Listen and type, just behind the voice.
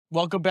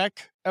Welcome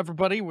back,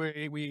 everybody.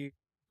 We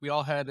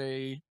all had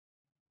a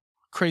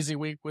crazy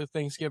week with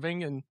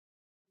Thanksgiving, and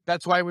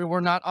that's why we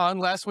were not on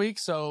last week.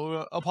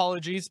 So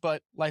apologies,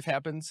 but life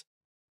happens.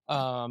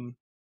 Um,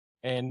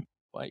 and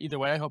either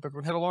way, I hope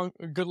everyone had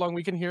a good long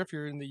weekend here if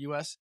you're in the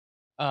U.S.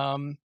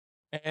 Um,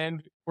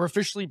 and we're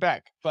officially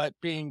back. But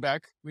being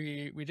back,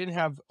 we didn't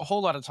have a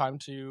whole lot of time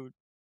to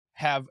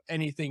have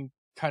anything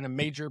kind of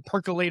major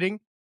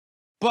percolating.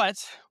 But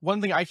one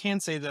thing I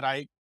can say that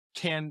I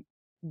can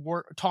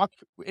talk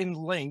in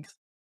length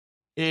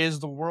is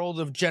the world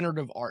of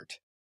generative art.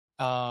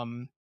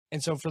 Um,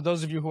 and so, for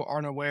those of you who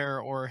aren't aware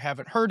or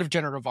haven't heard of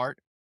generative art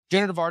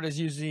is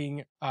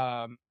using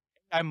AI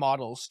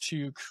models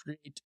to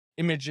create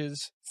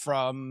images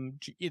from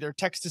either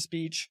text to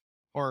speech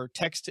or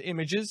text to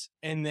images,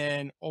 and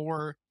then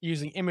or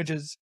using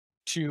images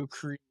to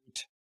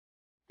create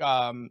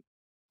um,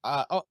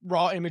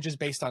 raw images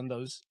based on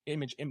those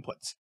image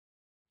inputs.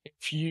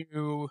 If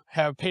you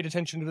have paid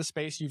attention to the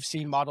space, you've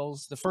seen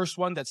models. The first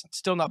one that's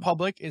still not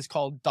public is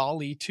called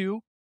Dolly 2,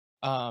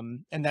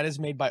 and that is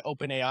made by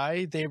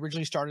OpenAI. They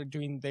originally started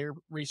doing their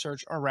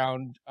research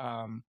around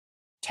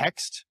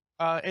text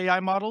AI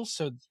models.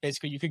 So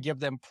basically, you could give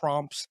them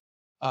prompts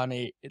on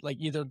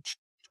either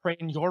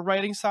train your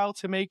writing style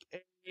to make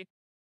a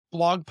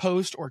blog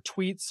post or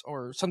tweets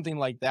or something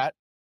like that,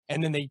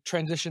 and then they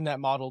transition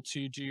that model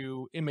to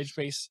do image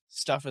based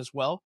stuff as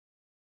well.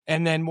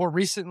 And then more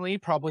recently,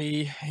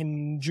 probably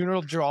in June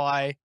or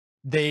July,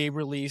 they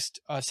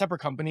released a separate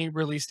company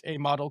released a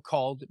model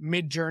called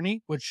Midjourney,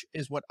 which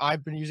is what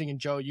I've been using. And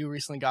Joe, you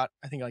recently got,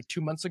 I think, like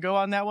 2 months ago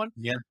on that one.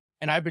 Yeah.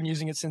 And I've been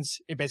using it since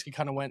it basically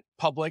kind of went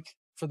public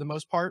for the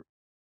most part.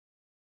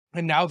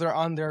 And now they're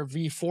on their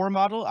V4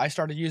 model. I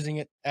started using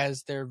it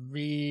as their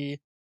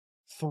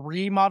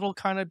V3 model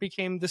kind of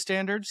became the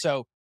standard.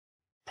 So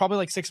probably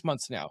like 6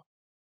 months now.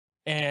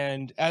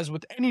 And as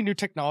with any new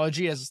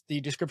technology, as the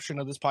description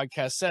of this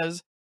podcast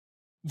says,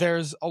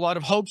 there's a lot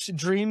of hopes,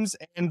 dreams,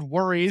 and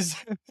worries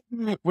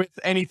with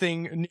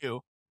anything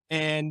new.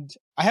 And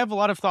I have a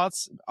lot of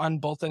thoughts on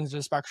both ends of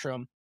the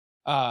spectrum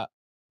uh,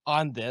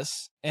 on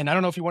this. And I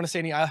don't know if you want to say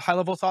any high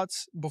level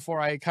thoughts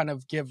before I kind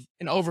of give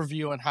an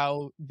overview on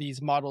how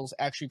these models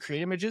actually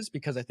create images,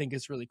 because I think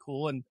it's really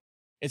cool and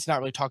it's not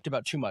really talked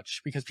about too much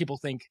because people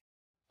think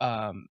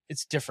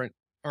it's different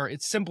or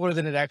it's simpler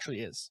than it actually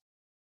is.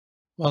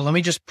 Well, let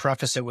me just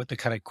preface it with the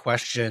kind of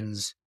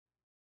questions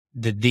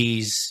that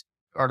these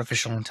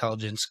artificial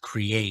intelligence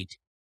create,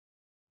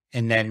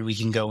 and then we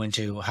can go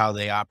into how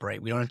they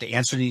operate. We don't have to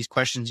answer these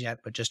questions yet,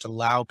 but just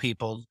allow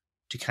people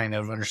to kind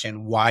of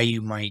understand why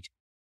you might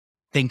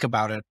think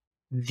about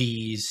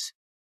these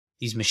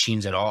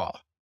machines at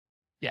all.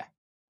 Yeah.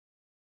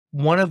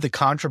 One of the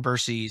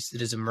controversies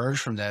that has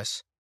emerged from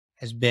this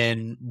has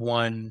been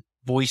one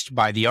voiced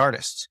by the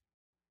artists.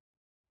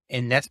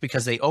 And that's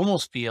because they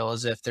almost feel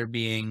as if they're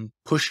being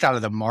pushed out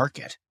of the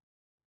market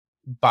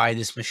by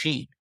this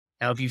machine.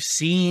 Now, if you've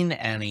seen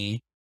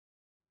any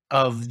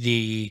of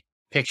the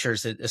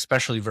pictures that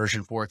especially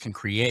version 4 can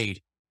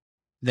create,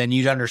 then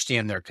you'd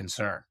understand their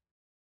concern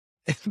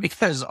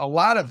because a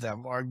lot of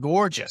them are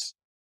gorgeous.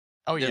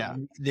 Oh, yeah.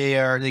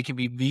 They can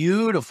be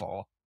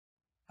beautiful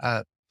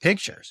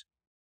pictures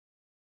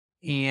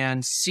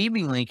and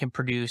seemingly can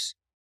produce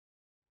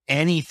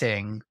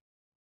anything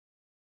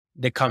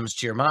that comes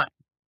to your mind.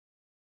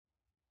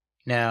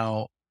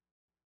 Now,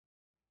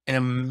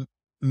 an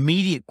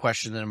immediate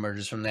question that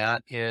emerges from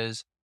that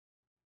is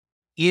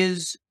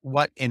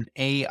what an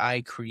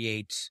AI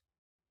creates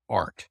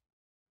art?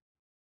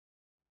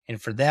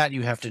 And for that,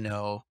 you have to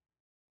know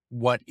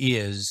what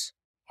is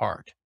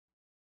art.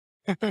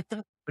 But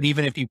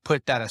even if you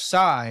put that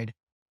aside,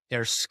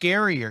 there's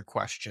scarier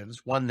questions,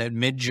 one that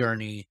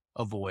Midjourney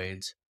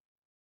avoids,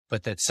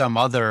 but that some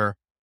other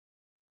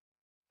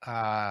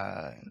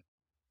AI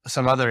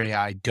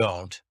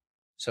don't.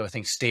 So I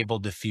think Stable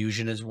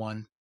Diffusion is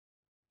one.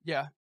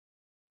 Yeah.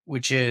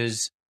 Which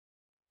is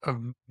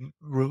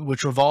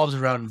which revolves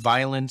around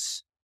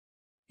violence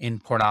in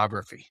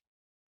pornography.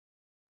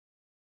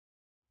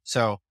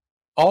 So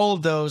all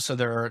of those, so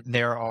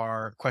there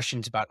are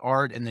questions about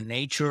art and the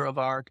nature of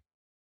art,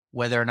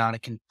 whether or not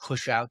it can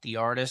push out the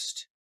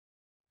artist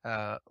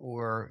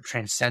or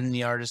transcend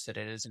the artist, that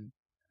it isn't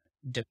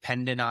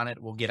dependent on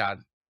it. We'll get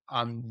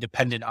on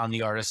dependent on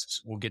the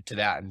artists. We'll get to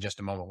that in just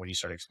a moment when you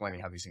start explaining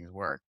how these things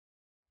work.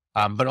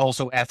 But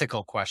also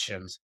ethical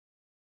questions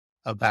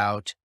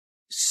about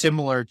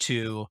similar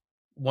to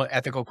what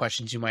ethical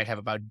questions you might have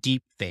about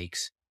deep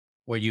fakes,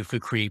 where you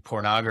could create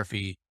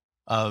pornography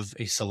of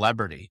a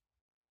celebrity,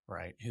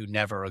 right, who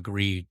never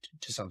agreed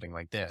to something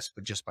like this,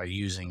 but just by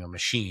using a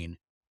machine.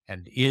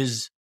 And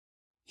is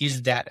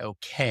that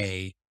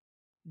okay,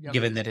 Yep.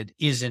 given that it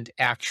isn't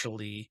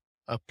actually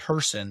a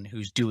person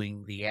who's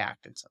doing the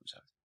act in some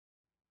sense?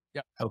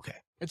 Yep. Okay.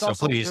 It's So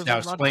also please now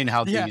explain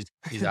how yeah.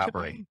 these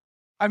operate.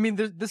 I mean,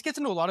 this gets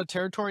into a lot of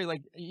territory.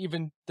 Like,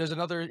 even there's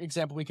another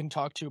example we can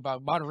talk to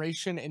about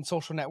moderation in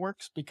social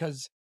networks,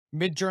 because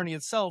Midjourney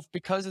itself,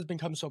 because it's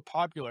become so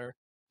popular,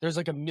 there's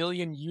like a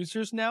million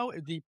users now.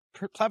 The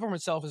platform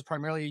itself is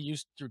primarily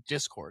used through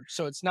Discord.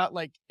 So it's not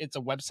like it's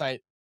a website.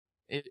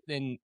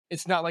 And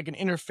it's not like an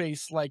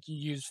interface like you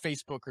use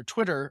Facebook or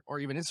Twitter or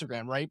even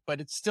Instagram, right? But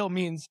it still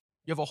means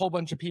you have a whole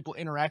bunch of people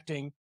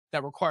interacting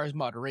that requires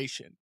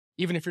moderation.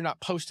 Even if you're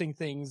not posting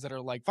things that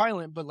are like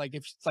violent, but like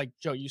if it's like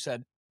Joe, you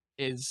said,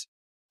 is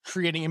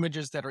creating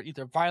images that are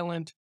either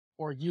violent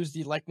or use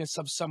the likeness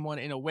of someone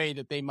in a way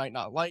that they might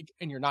not like,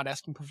 and you're not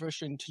asking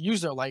permission to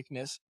use their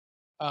likeness,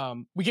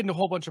 we get into a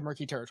whole bunch of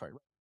murky territory.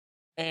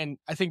 And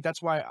I think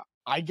that's why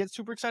I get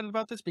super excited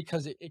about this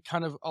because it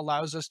kind of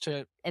allows us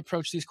to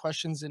approach these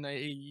questions in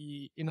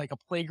like a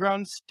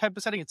playground type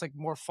of setting. It's like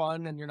more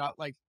fun, and you're not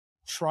like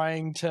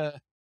trying to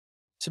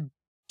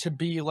to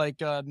be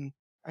like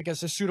I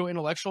guess a pseudo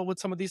intellectual with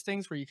some of these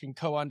things where you can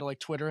go onto like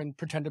Twitter and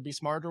pretend to be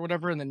smart or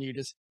whatever, and then you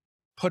just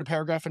put a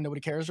paragraph and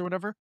nobody cares or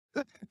whatever.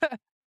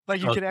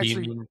 Like you Oh, so could you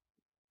actually, mean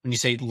when you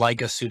say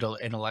like a pseudo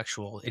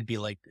intellectual, it'd be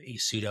like a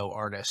pseudo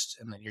artist,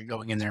 and then you're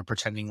going in there and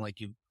pretending like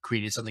you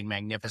created something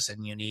magnificent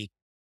and unique,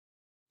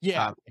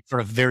 yeah,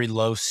 sort of very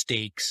low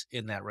stakes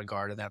in that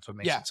regard, and that's what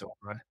makes yeah, it so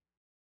fun.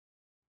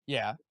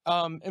 yeah.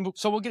 And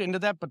so we'll get into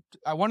that, but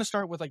I want to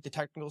start with like the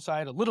technical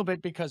side a little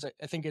bit because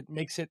I think it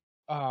makes it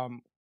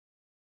kind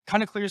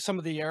of clears some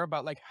of the air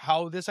about like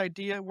how this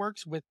idea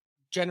works with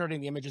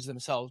generating the images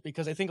themselves.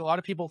 Because I think a lot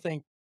of people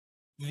think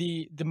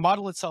the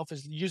model itself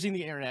is using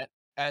the internet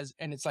as,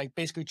 and it's like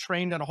basically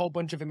trained on a whole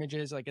bunch of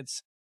images, like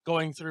it's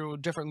going through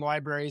different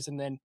libraries and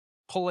then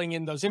pulling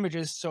in those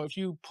images. So if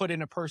you put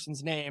in a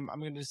person's name, I'm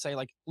going to say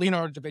like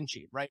Leonardo da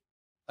Vinci, right?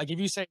 Like if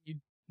you say you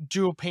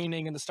do a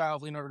painting in the style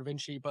of Leonardo da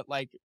Vinci, but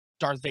like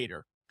Darth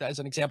Vader, that is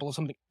an example of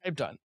something I've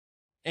done,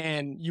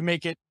 and you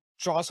make it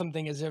draw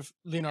something as if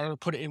Leonardo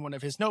put it in one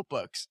of his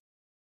notebooks.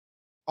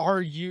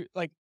 Are you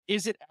like,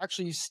 is it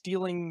actually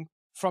stealing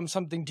from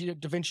something Da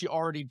Vinci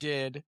already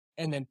did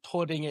and then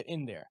putting it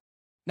in there?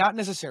 Not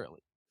necessarily.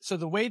 So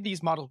the way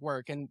these models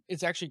work, and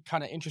it's actually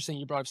kind of interesting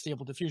you brought up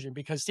stable diffusion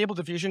because stable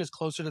diffusion is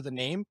closer to the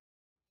name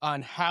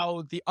on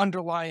how the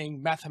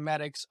underlying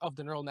mathematics of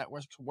the neural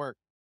networks work,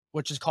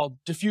 which is called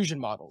diffusion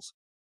models.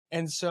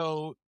 And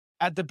so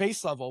at the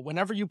base level,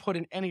 whenever you put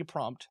in any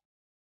prompt,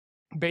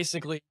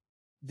 basically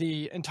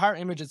the entire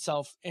image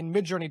itself, and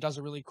Midjourney does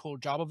a really cool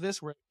job of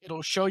this where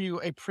it'll show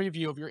you a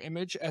preview of your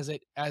image as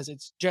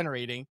it's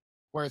generating,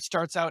 where it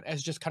starts out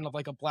as just kind of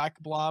like a black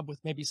blob with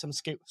maybe some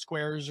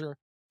squares or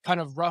kind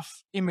of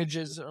rough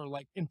images or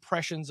like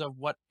impressions of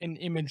what an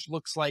image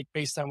looks like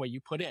based on what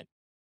you put in,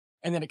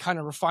 and then it kind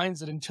of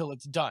refines it until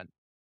it's done.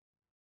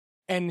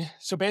 And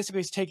so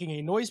basically it's taking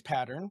a noise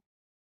pattern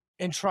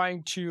and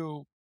trying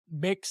to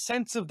make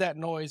sense of that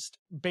noise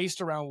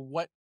based around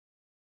what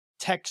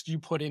text you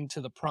put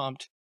into the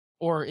prompt,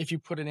 or if you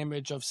put an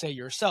image of, say,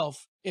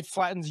 yourself, it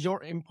flattens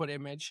your input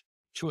image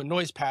to a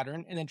noise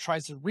pattern and then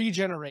tries to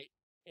regenerate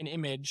an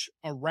image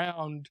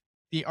around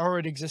the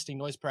already existing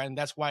noise pattern.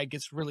 That's why it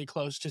gets really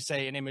close to,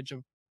 say, an image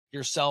of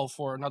yourself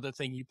or another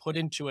thing you put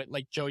into it.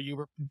 Like Joe, you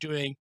were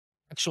doing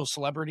actual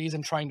celebrities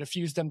and trying to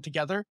fuse them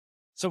together.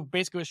 So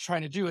basically, what it's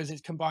trying to do is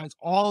it combines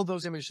all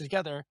those images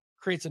together,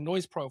 creates a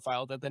noise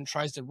profile that then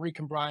tries to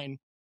recombine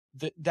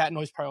that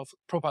noise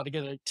profile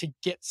together to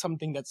get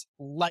something that's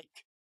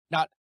like,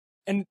 not.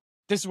 And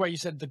this is where you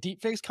said the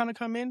deep fakes kind of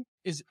come in,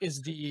 is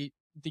the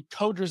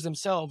coders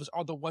themselves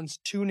are the ones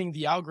tuning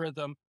the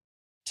algorithm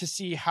to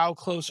see how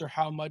close or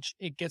how much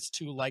it gets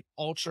to like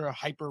ultra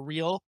hyper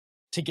real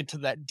to get to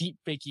that deep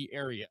fakey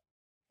area.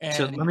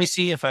 So let And me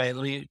see if I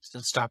let me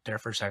stop there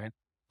for a second.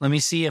 Let me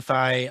see if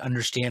I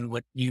understand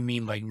what you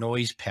mean by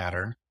noise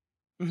pattern.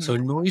 mhm, So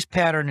noise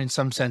pattern in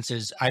some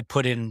senses, I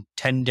put in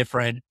 10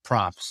 different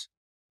prompts.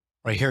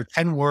 Right here,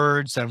 10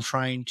 words that I'm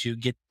trying to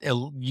get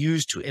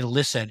use to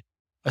elicit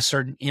a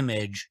certain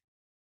image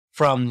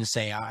from this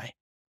AI.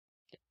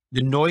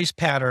 The noise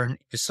pattern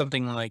is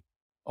something like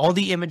all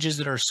the images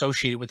that are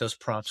associated with those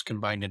prompts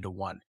combined into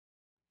one.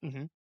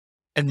 mhm,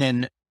 And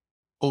then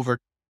over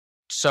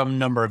some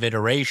number of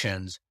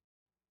iterations,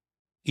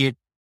 it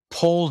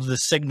pulls the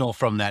signal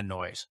from that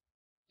noise.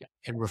 yeah,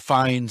 It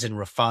refines and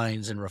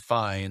refines and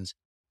refines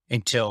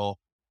until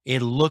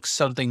it looks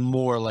something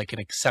more like an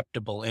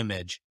acceptable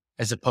image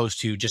as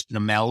opposed to just an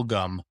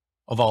amalgam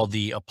of all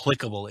the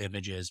applicable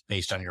images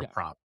based on your yeah,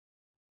 prompt.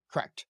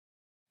 correct.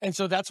 And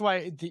so that's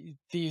why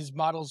these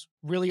models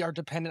really are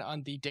dependent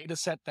on the data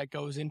set that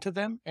goes into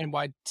them, and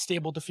why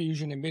Stable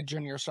Diffusion and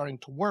Midjourney are starting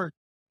to work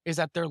is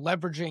that they're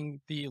leveraging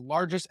the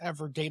largest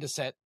ever data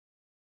set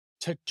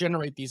to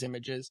generate these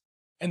images.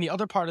 And the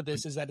other part of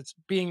this is that it's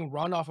being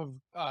run off of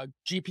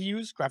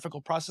GPUs,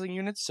 graphical processing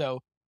units.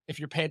 So if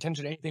you pay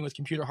attention to anything with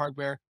computer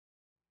hardware,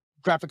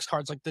 graphics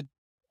cards like the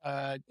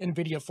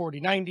NVIDIA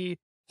 4090,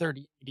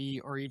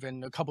 3080, or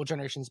even a couple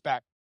generations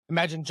back,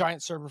 imagine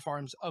giant server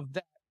farms of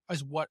that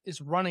as what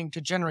is running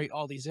to generate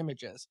all these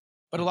images.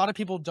 But a lot of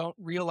people don't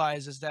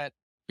realize is that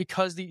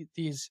because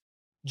these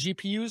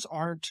GPUs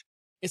aren't,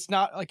 it's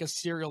not like a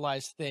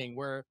serialized thing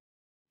where,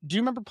 do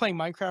you remember playing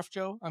Minecraft,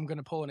 Joe? I'm going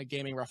to pull in a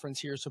gaming reference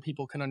here so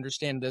people can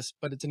understand this,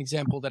 but it's an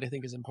example that I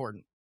think is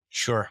important.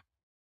 Sure.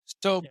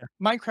 So Yeah.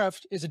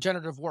 Minecraft is a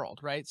generative world,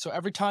 right? So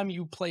every time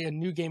you play a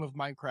new game of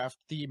Minecraft,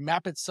 the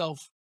map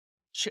itself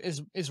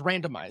is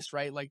randomized,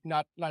 right? Like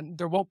not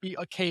there won't be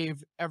a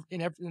cave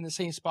in the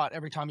same spot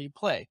every time you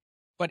play.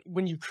 But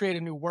when you create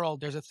a new world,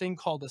 there's a thing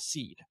called a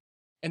seed,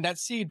 and that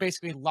seed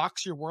basically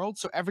locks your world.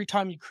 So every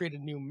time you create a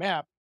new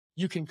map,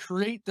 you can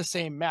create the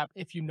same map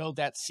if you know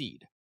that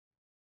seed.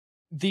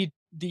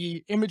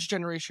 The image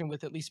generation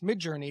with at least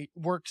Midjourney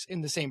works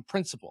in the same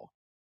principle.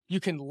 You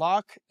can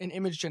lock an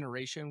image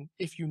generation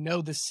if you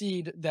know the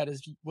seed that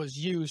is was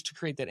used to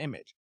create that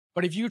image.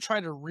 But if you try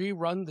to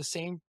rerun the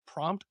same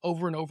prompt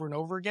over and over and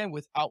over again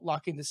without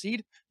locking the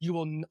seed, you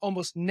will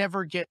almost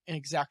never get an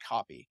exact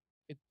copy.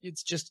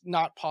 It's just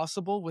not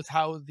possible with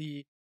how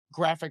the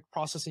graphic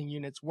processing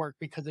units work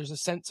because there's a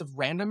sense of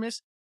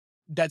randomness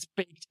that's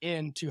baked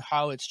into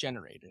how it's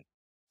generated.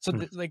 So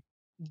Hmm.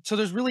 so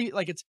there's really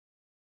like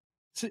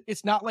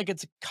it's not like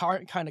it's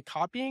kind of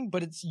copying,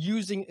 but it's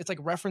like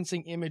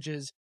referencing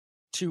images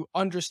to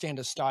understand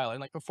a style. And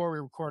like before we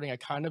were recording, I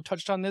kind of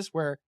touched on this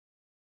where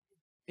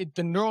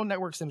the neural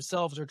networks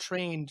themselves are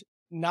trained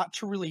not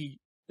to really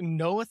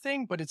know a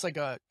thing, but it's like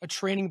a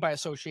training by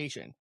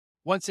association.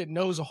 Once it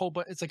knows a whole,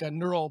 but it's like a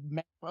neural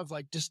map of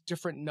like just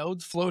different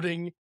nodes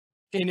floating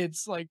in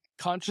its like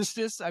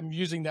consciousness. I'm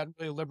using that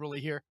really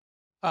liberally here.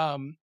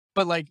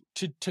 But like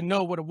to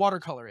know what a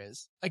watercolor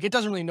is, like it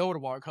doesn't really know what a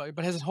watercolor is,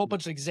 but has a whole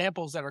bunch of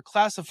examples that are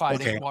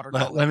classified as Okay.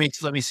 watercolor.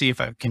 Let me see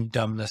if I can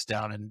dumb this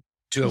down and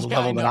to a Yeah,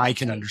 I level that know. I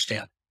can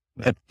understand.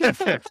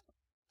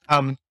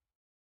 um,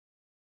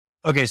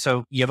 okay.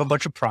 So you have a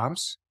bunch of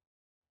prompts.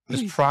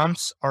 Those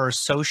prompts are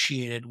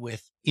associated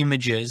with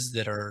images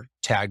that are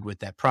tagged with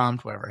that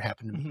prompt, whatever it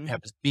Mhm.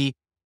 happens to be.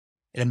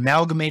 It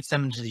amalgamates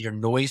them into your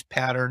noise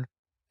pattern,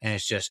 and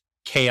it's just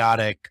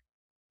chaotic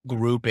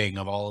grouping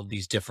of all of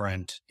these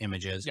different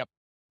images. Yep.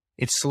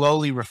 It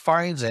slowly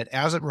refines it.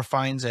 As it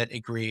refines it,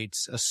 it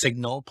creates a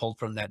signal pulled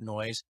from that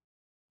noise.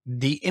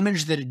 The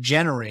image that it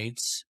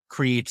generates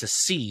creates a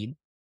seed,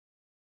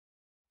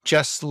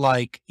 just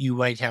like you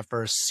might have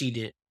for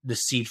the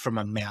seed from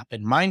a map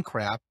in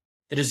Minecraft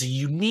that is a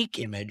unique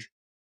image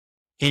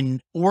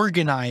in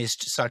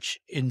organized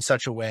in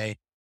such a way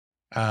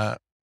uh,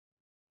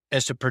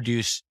 as to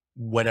produce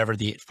whatever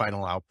the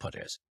final output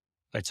is.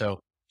 Right.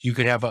 So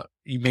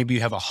maybe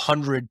you have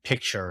 100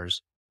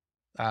 pictures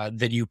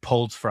that you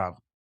pulled from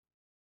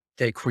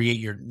that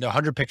create the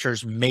 100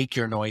 pictures make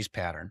your noise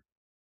pattern.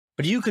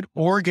 But you could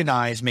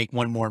organize, make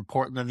one more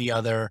important than the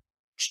other,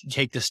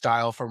 take the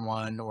style from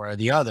one or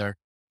the other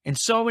in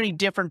so many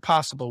different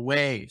possible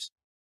ways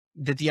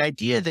that the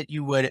idea that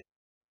you would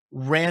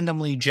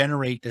randomly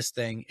generate this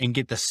thing and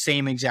get the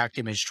same exact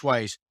image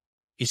twice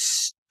is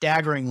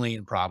staggeringly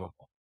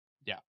improbable.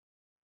 Yeah.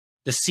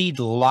 The seed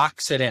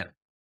locks it in.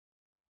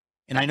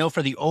 And I know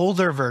for the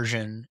older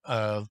version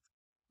of,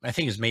 I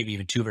think it was maybe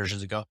even 2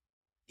 versions ago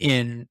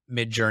in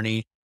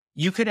Midjourney,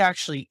 you could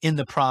actually in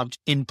the prompt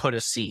input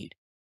a seed.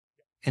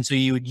 And so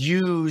you would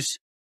use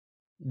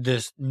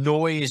this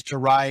noise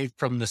derived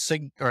from the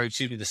signal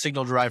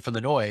derived from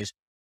the noise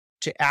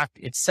to act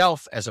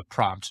itself as a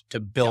prompt to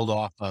Yep. build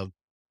off of,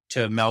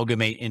 to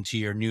amalgamate into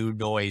your new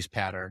noise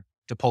pattern,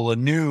 to pull a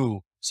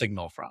new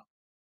signal from.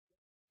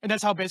 And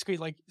that's how basically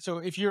like so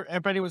if you're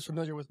everybody was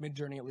familiar with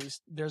Midjourney at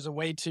least, there's a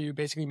way to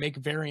basically make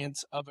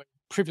variants of a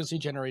previously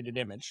generated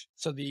image.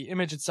 So the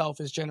image itself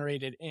is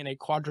generated in a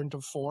quadrant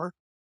of four.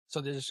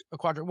 So there's a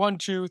quadrant one,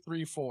 two,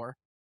 three, four,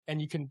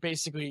 and you can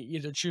basically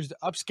either choose to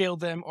upscale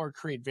them or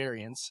create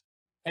variants.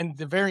 And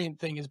the variant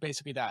thing is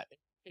basically that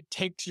it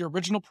takes your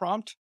original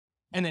prompt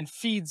and then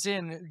feeds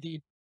in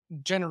the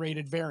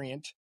generated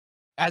variant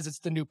as it's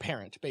the new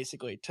parent,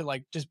 basically, to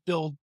like just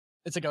build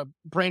it's like a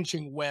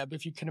branching web.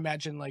 If you can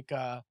imagine like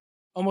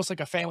almost like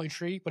a family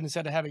tree, but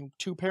instead of having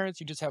two parents,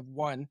 you just have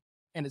one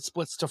and it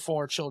splits to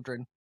four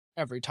children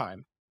every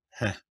time.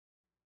 Huh.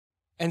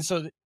 And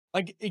so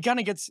like it kind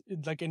of gets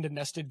like into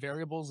nested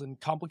variables and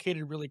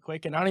complicated really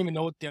quick. And I don't even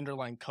know what the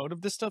underlying code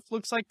of this stuff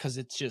looks like because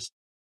it's just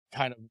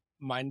kind of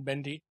mind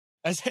bendy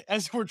as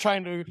as we're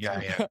trying to Yeah,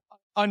 yeah.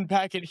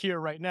 unpack it here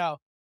right now.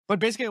 But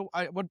basically,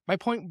 what my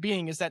point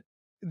being is that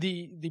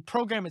the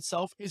program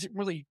itself isn't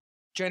really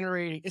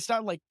generating. It's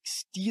not like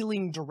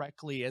stealing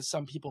directly as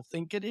some people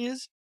think it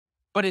is,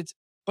 but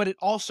it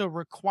also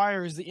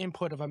requires the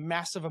input of a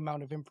massive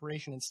amount of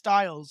information and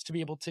styles to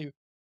be able to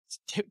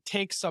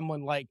take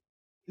someone like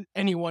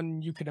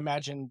anyone you could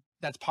imagine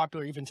that's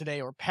popular even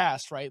today or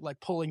past, right? Like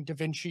pulling Da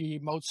Vinci,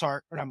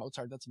 Mozart, or not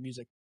Mozart, that's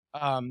music.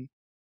 Um,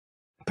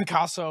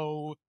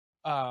 Picasso,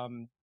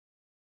 um,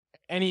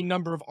 any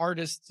number of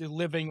artists,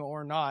 living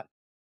or not,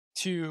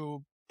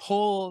 to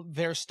pull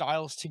their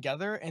styles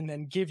together and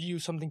then give you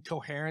something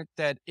coherent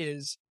that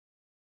is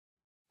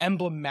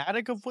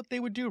emblematic of what they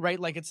would do, right?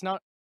 Like it's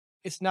not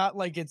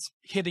like it's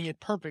hitting it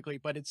perfectly,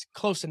 but it's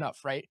close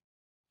enough, right?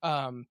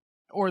 Um,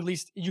 or at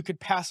least you could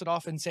pass it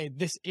off and say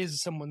this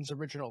is someone's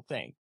original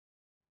thing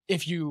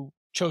if you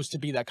chose to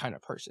be that kind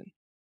of person.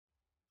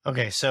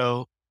 Okay.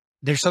 So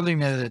there's something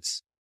there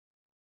that's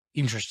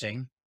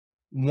interesting.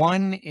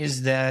 One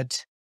is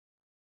that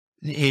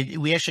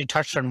we actually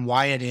touched on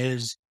why it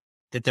is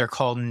that they're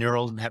called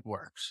neural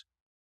networks,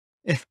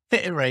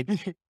 right?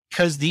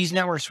 Because these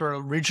networks were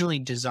originally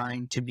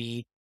designed to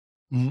be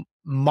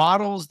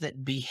models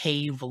that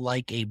behave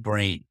like a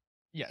brain.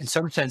 In Yes.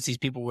 some sense, these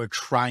people were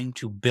trying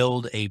to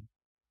build a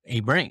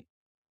brain.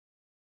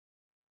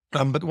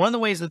 But one of the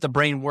ways that the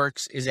brain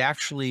works is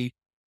actually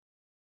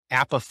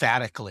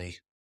apophatically,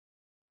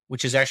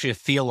 which is actually a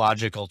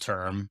theological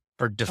term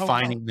for Oh wow.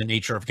 defining the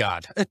nature of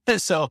God.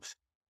 So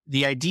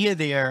the idea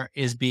there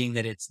is being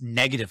that it's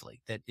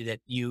negatively, that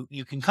you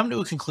can come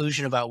to a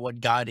conclusion about what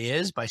God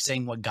is by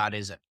saying what God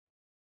isn't,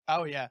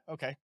 Oh yeah.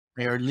 Okay.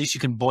 or at least you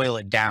can boil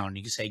it down.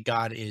 You can say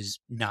God is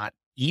not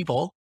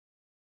evil,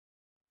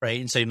 right?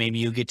 And so maybe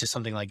you get to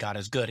something like God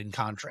is good in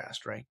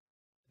contrast, right?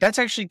 That's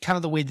actually kind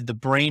of the way that the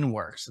brain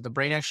works. The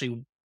brain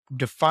actually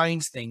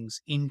defines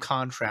things in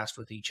contrast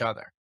with each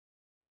other,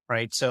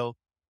 right? So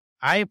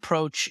I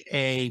approach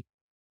a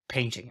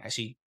painting. I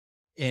see,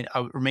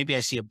 or maybe I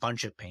see a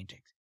bunch of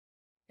paintings,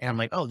 and I'm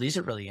like, oh, these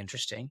are really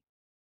interesting.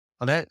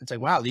 Well, that it's like,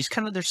 wow, these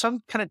kind of there's some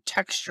kind of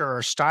texture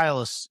or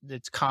style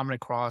that's common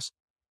across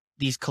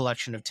these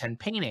collection of 10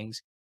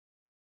 paintings.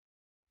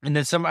 And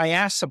then I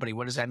asked somebody,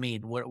 what does that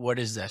mean? What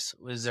is this?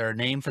 Is there a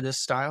name for this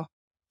style?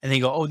 And they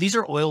go, oh, these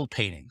are oil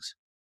paintings.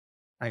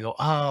 I go,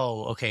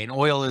 oh, okay. And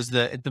oil is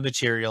the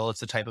material, it's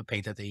the type of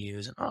paint that they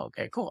use. And oh,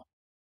 okay, cool.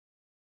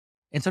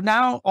 And so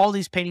now all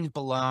these paintings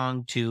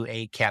belong to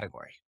a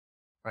category,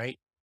 right?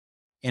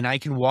 And I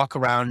can walk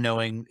around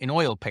knowing an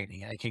oil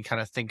painting. I can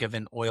kind of think of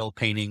an oil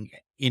painting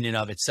in and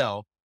of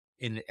itself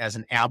as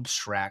an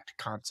abstract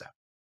concept.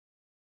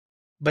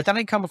 But then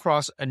I come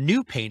across a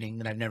new painting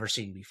that I've never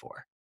seen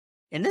before.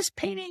 And this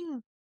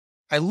painting,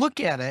 I look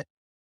at it,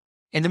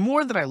 and the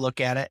more that I look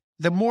at it,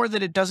 the more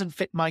that it doesn't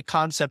fit my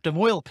concept of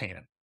oil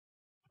painting.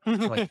 I'm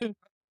like,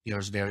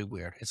 it's very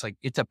weird. It's like,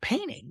 it's a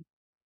painting.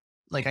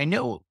 Like, I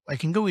know I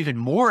can go even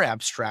more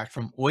abstract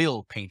from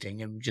oil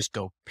painting and just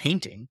go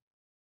painting,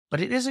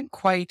 but it isn't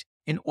quite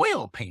an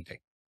oil painting.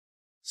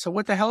 So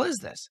what the hell is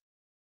this?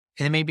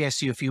 And then maybe I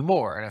see a few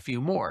more and a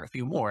few more and a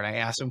few more. And I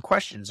ask them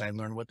questions. I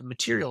learn what the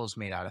material is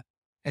made out of.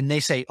 And they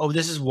say, oh,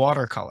 this is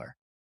watercolor.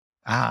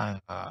 Ah,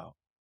 oh,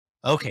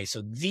 okay.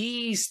 So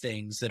these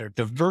things that are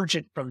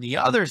divergent from the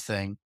other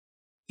thing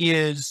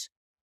is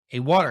a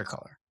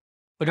watercolor.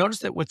 But notice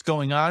that what's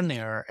going on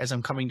there, as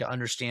I'm coming to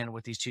understand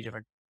what these two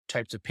different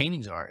types of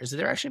paintings are, is that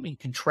they're actually being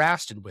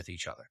contrasted with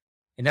each other.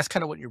 And that's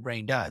kind of what your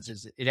brain does,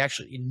 is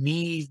it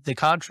needs the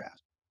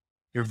contrast.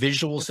 Your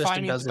visual system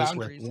Defining does the this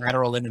with boundaries.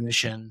 lateral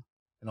emission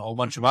and a whole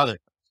bunch of other.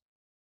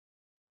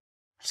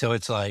 So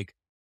it's like,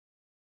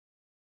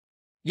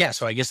 yeah,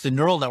 so I guess the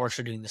neural networks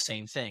are doing the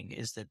same thing,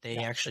 is that they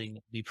Yeah.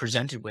 actually be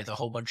presented with a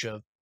whole bunch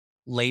of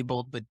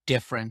labeled but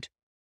different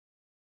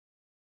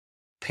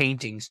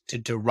paintings to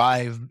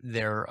derive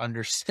their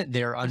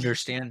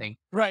understanding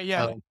Right.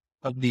 Yeah.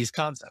 of these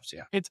concepts.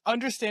 Yeah. It's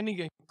understanding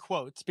in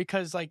quotes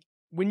because like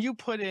when you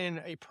put in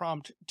a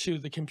prompt to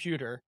the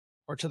computer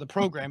or to the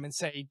program and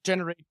say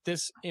generate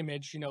this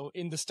image,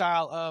 in the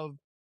style of,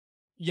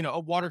 a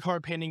watercolor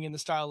painting in the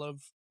style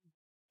of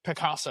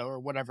Picasso or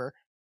whatever,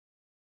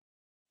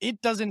 it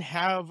doesn't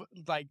have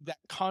like that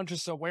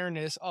conscious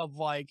awareness of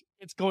like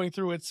it's going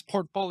through its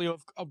portfolio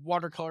of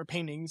watercolor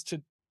paintings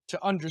to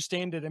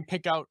understand it and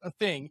pick out a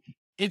thing.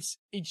 It's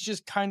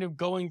just kind of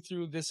going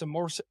through this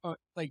amorphous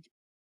like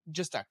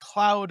just a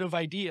cloud of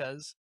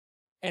ideas,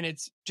 and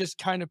it's just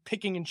kind of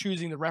picking and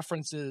choosing the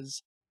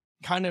references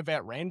kind of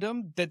at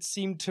random that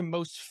seem to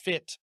most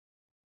fit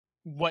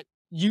what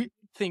you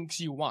thinks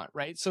you want,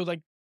 right? So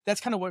like that's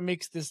kind of what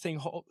makes this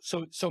thing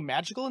so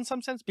magical in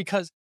some sense,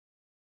 because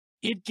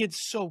it gets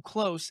so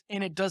close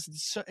and it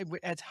does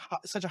at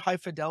such a high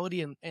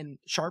fidelity and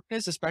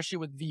sharpness, especially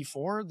with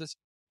V4. This,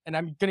 and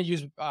I'm going to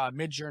use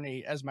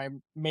Midjourney as my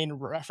main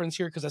reference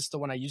here because that's the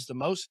one I use the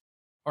most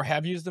or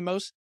have used the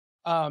most.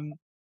 Um,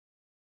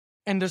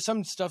 and there's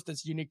some stuff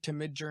that's unique to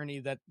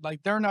Midjourney that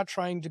like they're not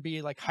trying to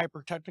be like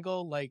hyper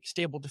technical like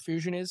Stable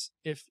Diffusion is.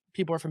 If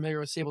people are familiar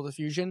with Stable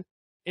Diffusion,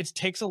 it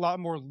takes a lot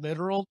more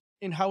literal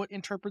in how it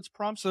interprets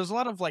prompts. So there's a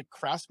lot of like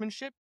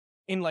craftsmanship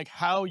in like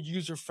how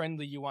user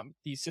friendly you want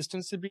these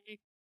systems to be,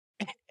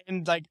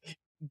 and like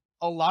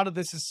a lot of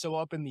this is so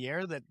up in the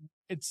air that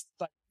it's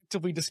like to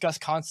be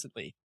discussed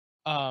constantly.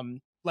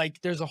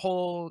 Like there's a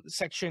whole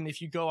section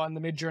if you go on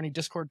the Midjourney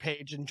Discord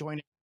page and join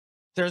it,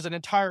 there's an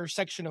entire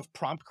section of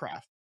prompt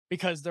craft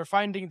because they're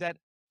finding that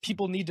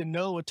people need to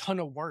know a ton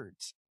of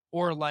words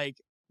or like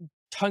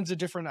tons of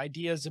different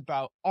ideas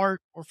about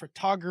art or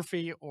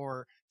photography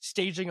or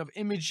staging of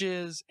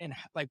images and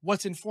like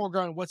what's in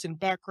foreground, what's in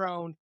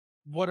background,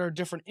 what are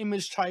different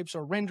image types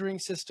or rendering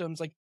systems.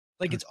 Like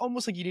Mm. it's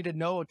almost like you need to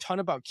know a ton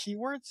about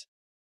keywords,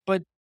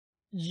 but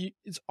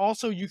it's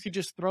also you could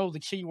just throw the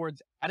keywords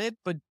at it,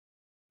 but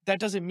that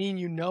doesn't mean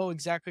you know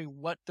exactly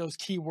what those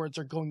keywords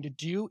are going to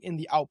do in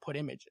the output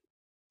image.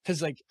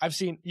 Because like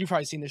you've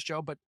probably seen this,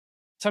 Joe, but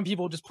some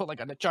people just put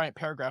like a giant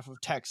paragraph of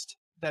text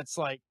that's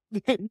like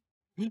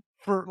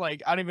for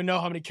like I don't even know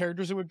how many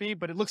characters it would be,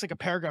 but it looks like a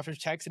paragraph of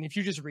text, and if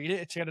you just read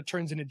it, it kind of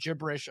turns into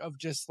gibberish of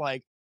just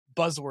like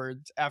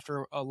buzzwords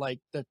after like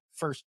the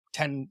first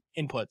 10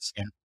 inputs.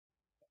 Yeah.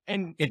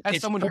 And It, as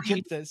it's someone who okay.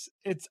 hates this,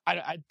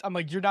 I'm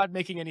like, you're not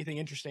making anything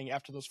interesting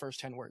after those first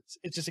 10 words.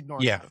 It's just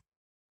ignoring Yeah.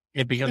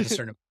 It becomes a you.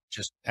 certain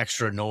just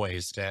extra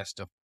noise that has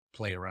to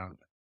play around with.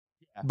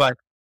 Yeah. But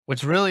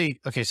what's really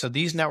okay, so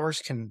these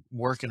networks can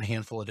work in a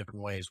handful of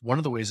different ways. One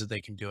of the ways that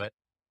they can do it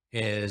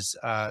is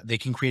they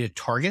can create a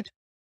target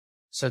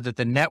so that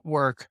the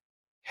network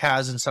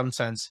has, in some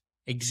sense,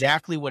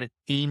 exactly what it's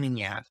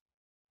aiming at.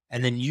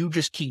 And then you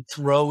just keep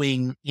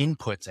throwing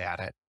inputs at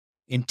it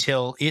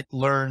until it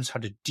learns how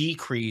to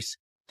decrease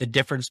the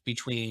difference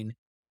between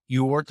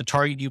the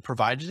target you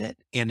provided it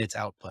and its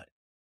output.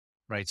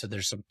 Right. So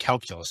there's some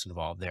calculus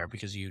involved there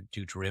because you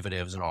do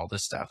derivatives and all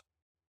this stuff,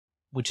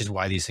 which is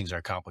why these things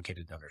are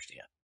complicated to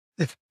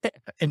understand.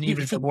 And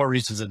even for more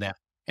reasons than that.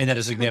 And that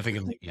is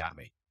significantly beyond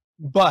me.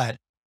 But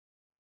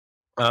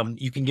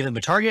you can give them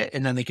a target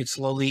and then they could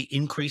slowly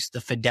increase the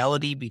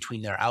fidelity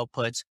between their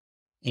outputs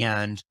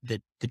and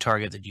the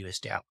target that you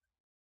establish.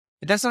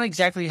 But that's not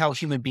exactly how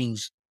human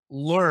beings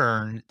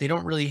learn. They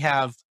don't really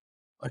have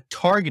a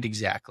target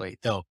exactly,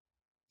 though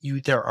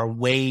there are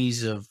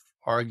ways of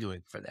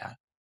arguing for that.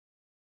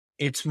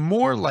 It's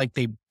more like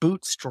they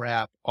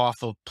bootstrap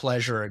off of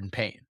pleasure and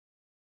pain.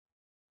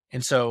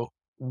 And so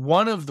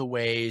one of the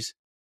ways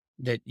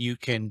that you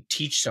can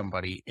teach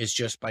somebody is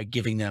just by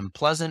giving them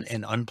pleasant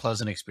and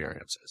unpleasant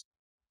experiences.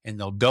 And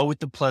they'll go with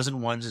the pleasant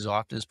ones as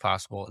often as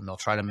possible, and they'll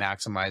try to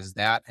maximize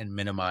that and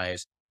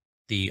minimize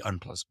the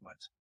unpleasant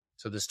ones.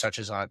 So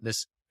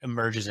this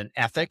emerges in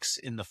ethics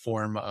in the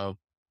form of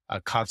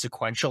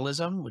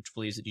consequentialism, which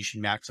believes that you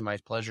should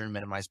maximize pleasure and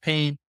minimize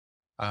pain.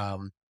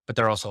 But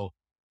there are also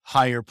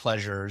higher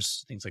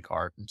pleasures, things like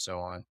art and so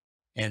on,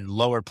 and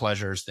lower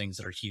pleasures, things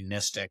that are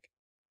hedonistic.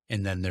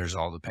 And then there's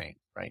all the pain,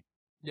 right?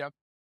 Yep.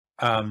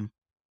 Um,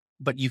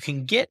 but you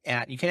can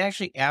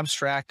actually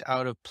abstract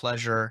out of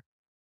pleasure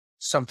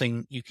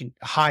something, you can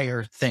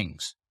higher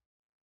things.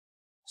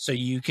 So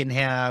you can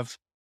have,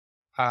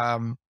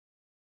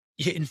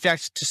 in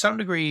fact, to some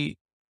degree,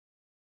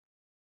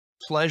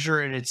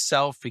 pleasure in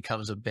itself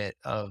becomes a bit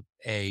of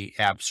a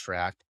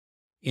abstract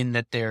in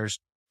that there's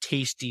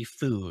tasty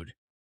food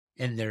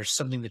and there's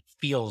something that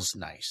feels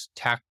nice,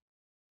 tactically,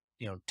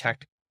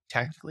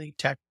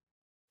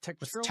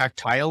 Textural?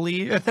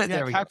 tactilely. Yeah,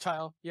 There we go.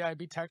 tactile. Yeah, I'd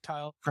be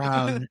tactile.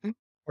 Um,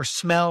 or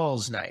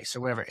smells nice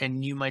or whatever.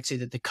 And you might say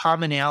that the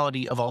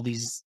commonality of all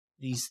these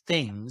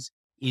things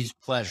is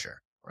pleasure,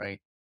 right?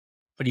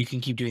 But you can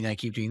keep doing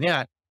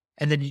that.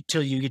 And then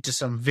until you get to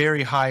some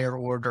very higher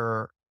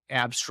order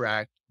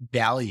abstract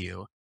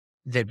value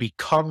that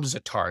becomes a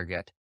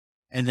target.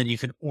 And then you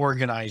can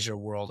organize your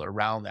world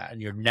around that.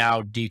 And you're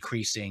now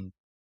decreasing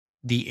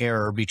the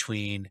error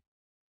between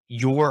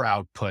your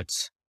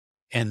outputs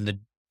and the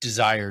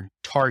desired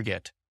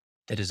target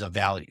that is of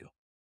value.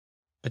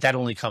 But that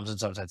only comes in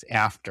some sense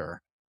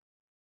after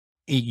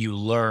you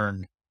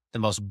learn the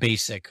most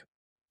basic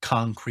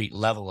concrete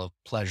level of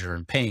pleasure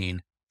and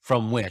pain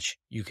from which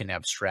you can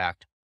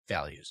abstract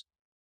values.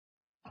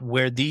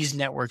 Where these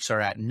networks are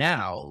at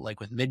now, like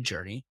with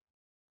Midjourney,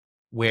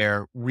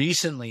 where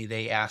recently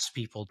they asked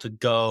people to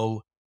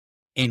go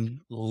and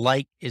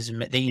they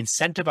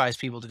incentivize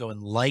people to go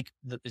and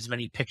as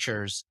many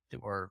pictures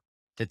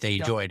that they Yep.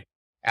 enjoyed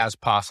as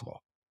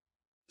possible.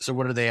 So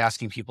what are they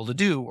asking people to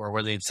do, or what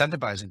are they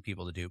incentivizing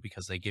people to do?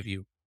 Because they give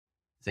you,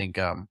 I think,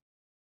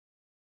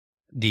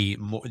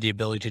 the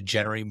ability to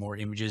generate more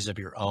images of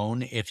your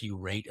own if you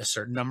rate a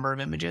certain number of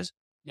images.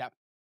 Yep.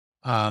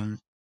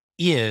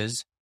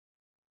 Is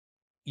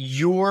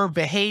you're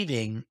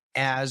behaving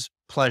as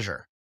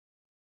pleasure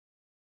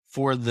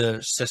for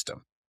the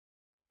system,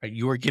 right?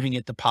 You are giving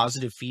it the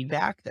positive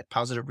feedback, that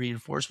positive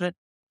reinforcement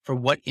for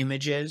what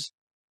images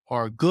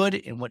are good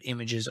and what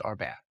images are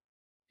bad.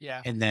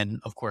 Yeah. And then,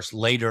 of course,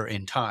 later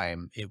in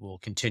time, it will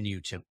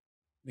continue to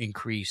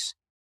increase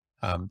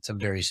some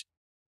very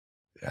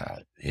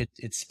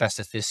its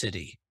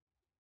specificity.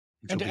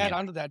 Which And will to be add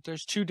on to that,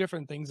 there's two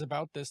different things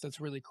about this that's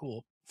really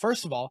cool.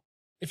 First of all,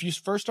 if you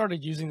first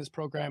started using this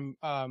program,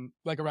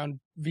 like around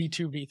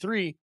V2,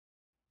 V3,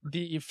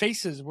 the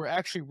faces were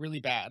actually really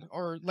bad,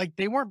 or like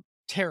they weren't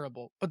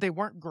terrible, but they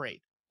weren't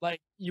great. Like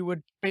you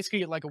would basically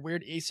get like a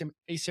weird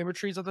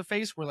asymmetries of the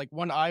face where like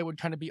one eye would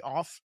kind of be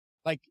off,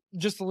 like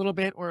just a little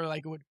bit, or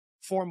like it would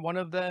form one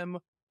of them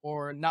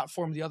or not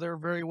form the other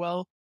very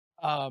well.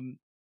 Um,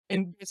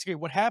 and basically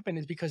what happened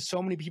is because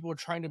so many people were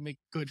trying to make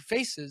good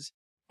faces,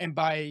 and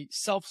by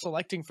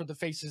self-selecting for the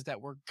faces that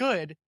were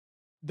good,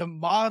 the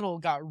model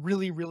got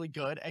really, really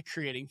good at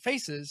creating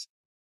faces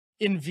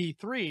in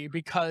V3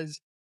 because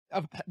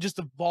of just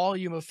the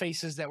volume of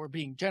faces that were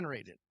being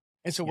generated.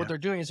 And so what Yeah. they're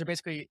doing is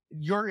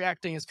you're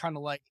acting as kind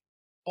of like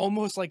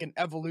almost like an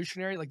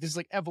evolutionary, like this is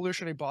like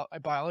evolutionary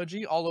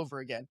biology all over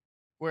again,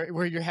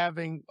 where you're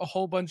having a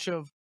whole bunch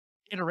of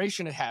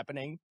iteration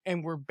happening,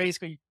 and we're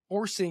basically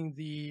forcing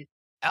the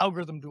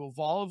algorithm to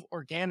evolve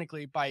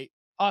organically by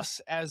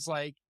us as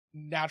like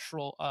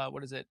natural,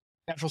 what is it?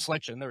 Natural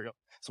selection. There we go.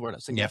 That's the word I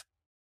was thinking Yeah.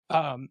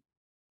 of. Um,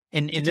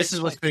 And to this take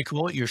is what's place. pretty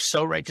cool. You're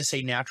so right to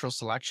say natural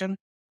selection,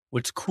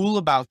 What's cool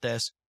about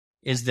this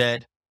is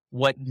that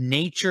what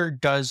nature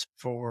does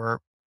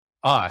for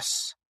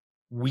us,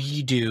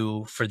 we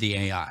do for the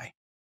AI,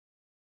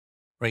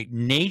 right?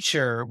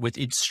 Nature with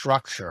its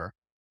structure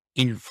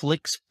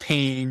inflicts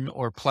pain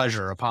or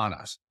pleasure upon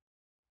us.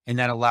 And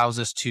that allows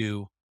us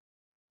to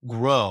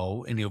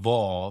grow and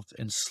evolve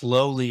and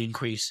slowly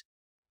increase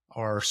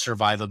our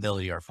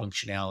survivability, our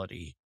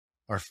functionality,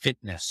 our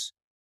fitness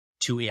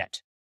to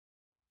it.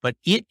 But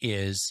it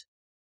is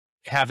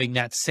having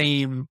that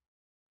same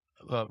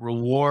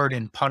reward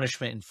and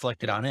punishment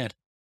inflicted on it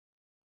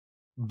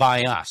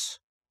by us.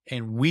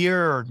 And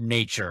we're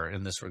nature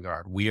in this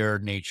regard. We're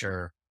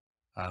nature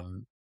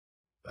um,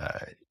 uh,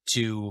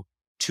 to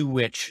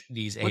which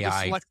these Or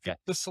AI fit.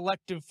 the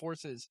selective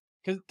forces.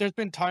 Because there's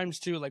been times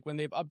too, like when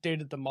they've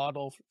updated the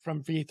model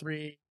from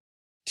V3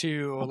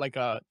 to like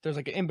there's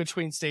like an in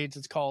between stage.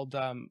 It's called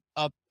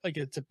up, like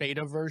it's a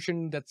beta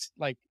version that's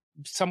like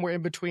somewhere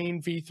in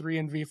between V3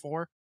 and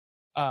V4.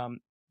 Um,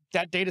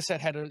 that data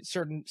set had a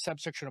certain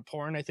subsection of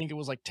porn. I think it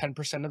was like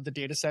 10% of the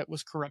data set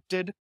was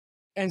corrupted,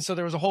 and so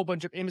there was a whole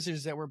bunch of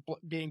images that were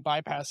being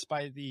bypassed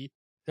by the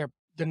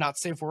not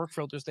safe for work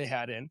filters they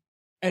had in,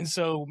 and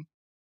so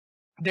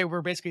they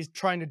were basically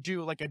trying to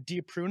do like a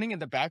deep pruning in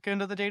the back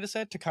end of the data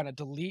set to kind of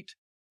delete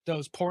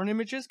those porn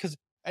images, because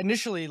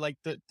initially like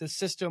the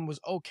system was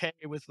okay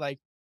with like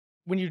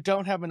when you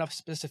don't have enough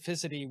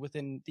specificity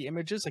within the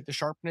images, like the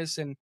sharpness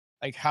and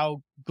like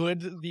how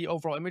good the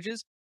overall image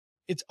is,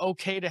 it's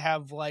okay to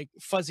have like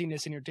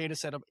fuzziness in your data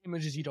set of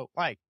images you don't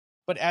like.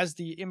 But as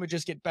the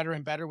images get better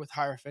and better with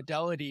higher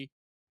fidelity,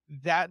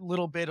 that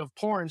little bit of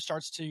porn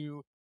starts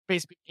to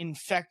basically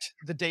infect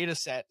the data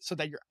set so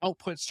that your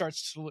output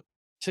starts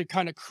to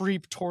kind of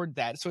creep toward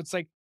that. So it's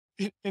like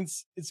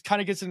it's kind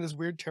of gets in this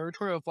weird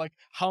territory of like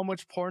how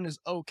much porn is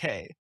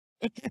okay.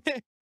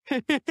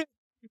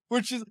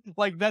 Which is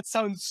like that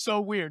sounds so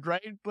weird,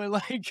 right? But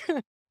like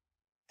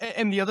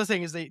and the other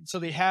thing is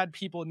they had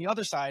people on the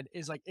other side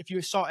is like if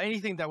you saw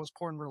anything that was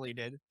porn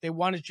related, they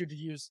wanted you to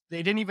use,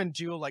 they didn't even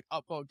do like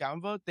upvote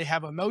downvote. They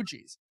have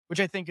emojis, which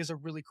I think is a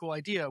really cool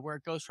idea where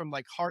it goes from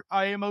like heart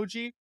eye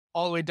emoji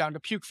all the way down to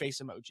puke face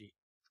emoji.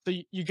 So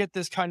you get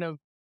this kind of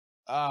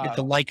Get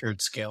the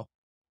Likert scale.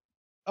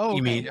 oh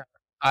You okay. mean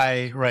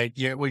right?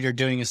 What you're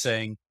doing is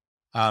saying,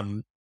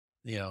 um,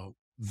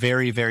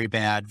 very, very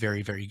bad,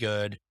 very, very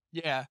good,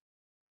 Yeah.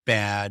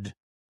 bad,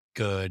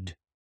 good,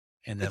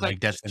 and then It's like like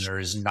that's and there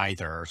is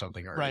neither or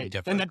something or right. And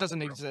indifferent. that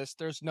doesn't exist.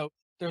 There's no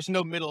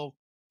middle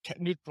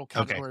neutral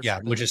Okay, category yeah,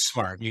 for which this. is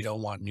smart. You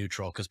don't want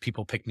neutral because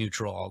people pick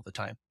neutral all the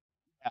time.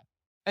 Yeah.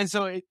 And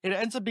so it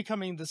ends up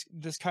becoming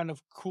this kind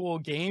of cool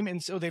game.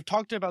 And so they've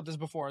talked about this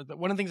before. That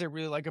one of the things I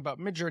really like about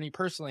Midjourney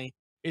personally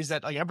is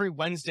that like every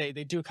Wednesday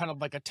they do kind of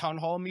like a town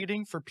hall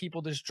meeting for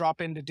people to just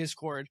drop into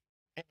Discord,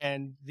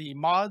 and the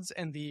mods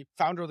and the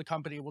founder of the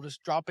company will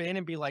just drop in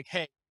and be like,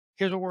 hey,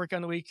 here's what we're working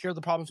on the week, here are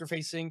the problems we're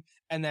facing,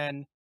 and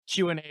then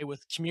Q&A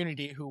with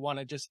community who want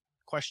to just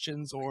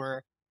questions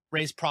or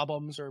raise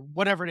problems or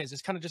whatever it is.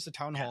 It's kind of just a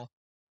town Yeah, hall.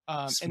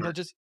 And they'll smart.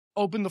 just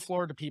open the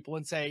floor to people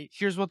and say,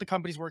 here's what the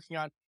company's working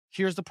on,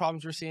 here's the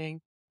problems we're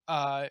seeing.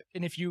 And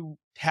if you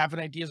have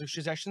any ideas or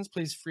suggestions,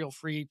 please feel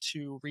free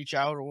to reach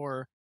out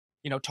or,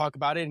 talk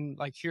about it. And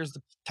like, here's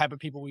the type of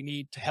people we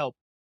need to help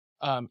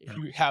if Yeah.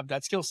 you have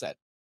that skill set.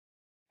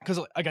 Because,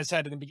 like I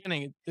said in the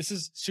beginning, this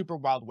is super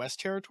Wild West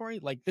territory.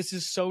 Like, this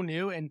is so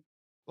new, and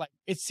like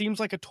it seems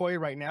like a toy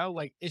right now.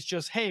 Like, it's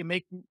just hey,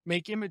 make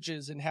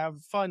images and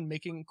have fun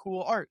making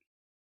cool art.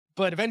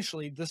 But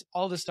eventually,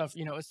 all this stuff,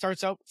 it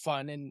starts out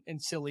fun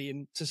and silly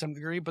and to some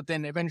degree, but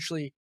then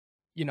eventually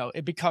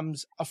it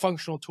becomes a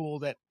functional tool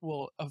that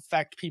will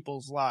affect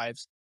people's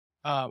lives,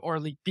 or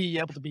like be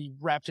able to be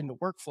wrapped into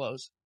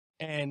workflows.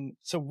 And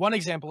so one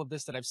example of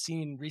this that I've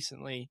seen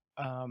recently,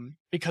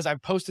 because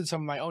I've posted some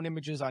of my own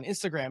images on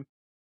Instagram,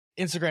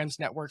 Instagram's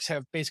networks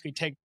have basically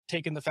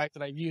taken the fact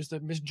that I've used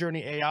the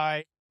Midjourney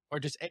AI or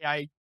just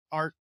AI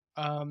art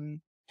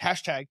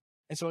hashtag.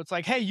 And so it's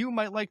like, hey, you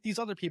might like these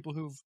other people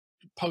who've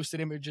posted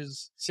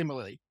images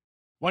similarly.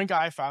 One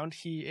guy I found,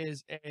 he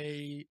is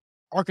a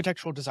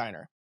architectural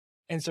designer.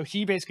 And so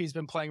he basically has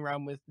been playing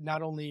around with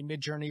not only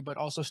Midjourney, but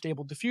also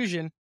Stable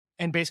Diffusion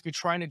and basically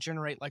trying to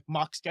generate like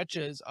mock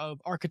sketches of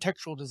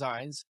architectural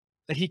designs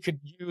that he could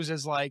use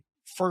as like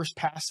first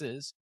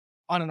passes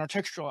on an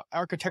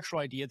architectural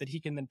idea that he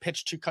can then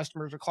pitch to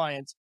customers or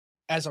clients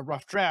as a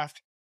rough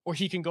draft, or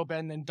he can go back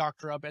and then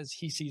doctor up as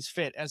he sees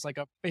fit as like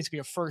basically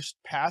a first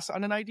pass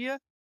on an idea.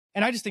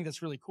 And I just think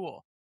that's really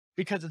cool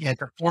because Yeah,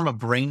 it's it's a form of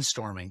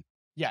brainstorming.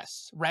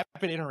 yes,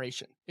 rapid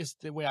iteration is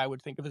the way I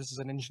would think of this as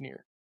an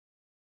engineer.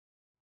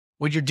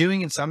 What you're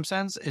doing in some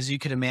sense is you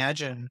could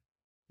imagine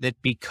that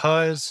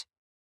because,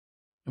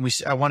 and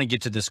I want to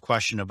get to this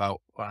question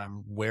about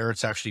where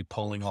it's actually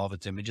pulling all of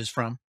its images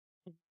from,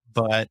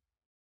 but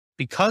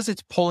because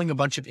it's pulling a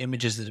bunch of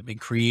images that have been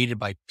created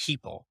by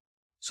people.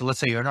 So let's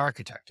say you're an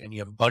architect and you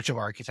have a bunch of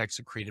architects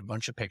that created a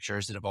bunch of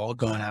pictures that have all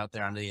gone out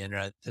there on the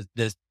internet that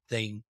this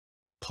thing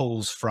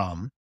pulls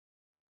from.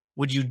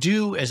 What you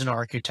do as an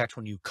architect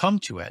when you come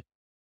to it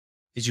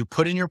is you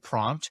put in your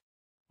prompt,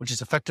 which is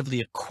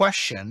effectively a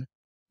question,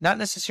 not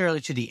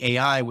necessarily to the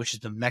AI, which is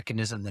the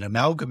mechanism that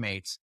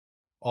amalgamates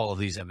all of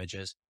these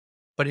images,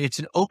 but it's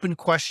an open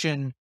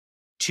question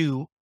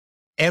to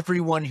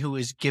everyone who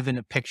is given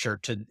a picture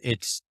to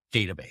its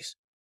database.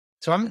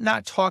 So I'm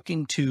not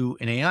talking to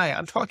an AI,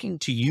 I'm talking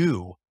to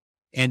you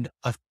and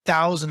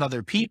 1,000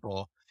 other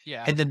people.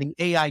 Yeah. And then the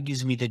AI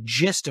gives me the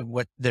gist of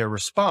what their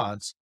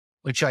response,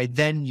 which I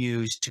then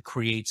use to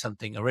create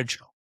something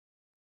original.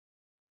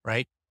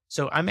 Right.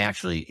 So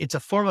it's a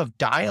form of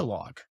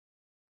dialogue.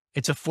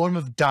 It's a form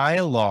of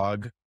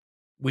dialogue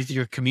with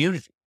your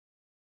community.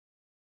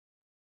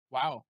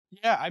 Wow.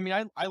 Yeah, I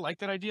mean, I like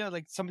that idea.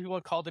 Like some people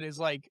have called it as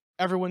like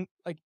everyone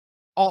like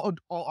all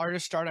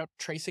artists start out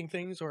tracing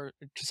things or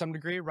to some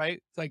degree,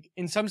 right? Like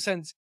in some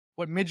sense,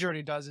 what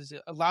Midjourney does is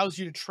it allows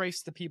you to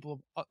trace the people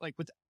like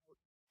with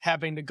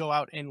having to go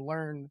out and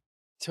learn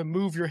to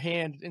move your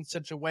hand in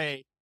such a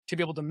way to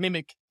be able to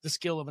mimic the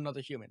skill of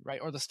another human, right?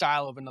 Or the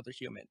style of another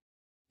human.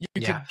 You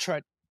Yeah. could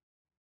try.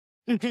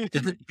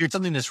 Here's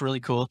something that's really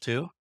cool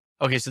too.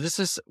 Okay. So this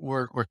is,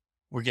 we're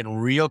getting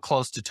real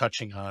close to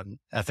touching on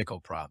ethical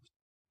problems.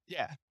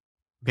 Yeah.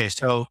 Okay.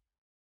 So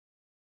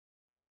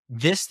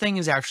this thing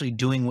is actually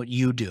doing what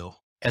you do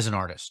as an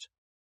artist.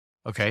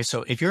 Okay.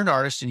 So if you're an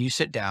artist and you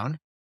sit down,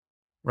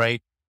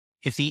 right?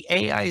 If the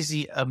AI is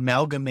the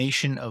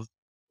amalgamation of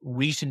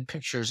recent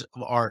pictures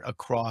of art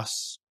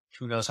across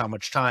who knows how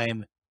much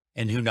time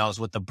and who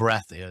knows what the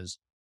breadth is,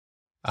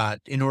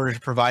 in order to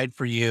provide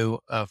for you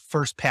a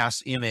first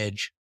pass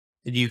image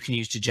that you can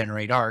use to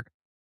generate art,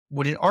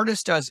 what an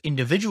artist does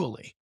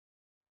individually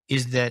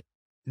is that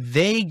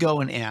they go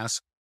and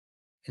ask,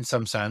 in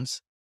some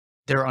sense,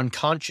 their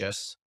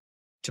unconscious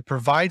to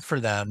provide for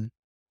them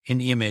an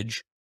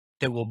image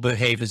that will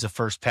behave as a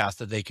first pass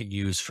that they can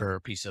use for a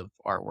piece of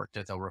artwork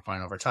that they'll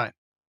refine over time.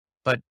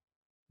 But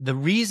the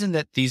reason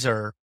that these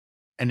are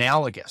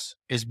analogous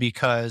is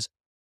because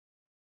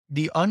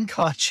the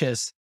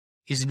unconscious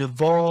is an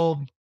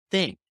evolved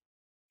thing,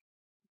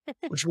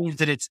 which means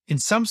that it's, in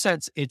some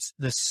sense, it's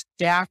the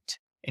stacked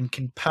and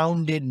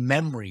compounded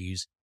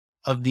memories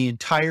of the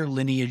entire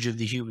lineage of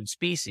the human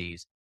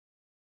species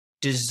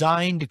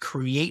designed to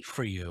create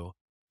for you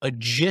a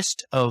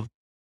gist of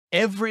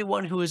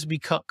everyone who has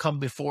come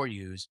before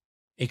you's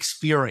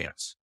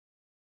experience.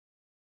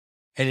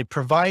 And it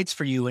provides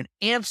for you an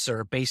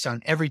answer based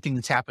on everything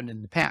that's happened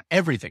in the past,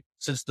 everything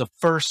since the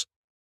first,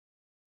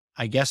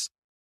 I guess,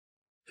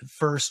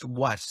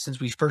 since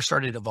we first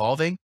started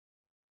evolving,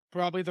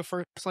 Probably the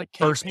first like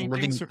cave first living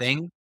paintings, or,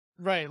 thing.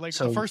 right? Like the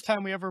So first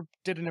time we ever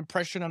did an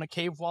impression on a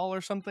cave wall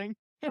or something.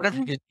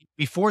 whatever,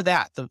 before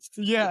that,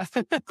 Yeah.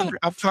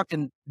 I'm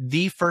talking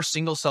the first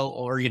single cell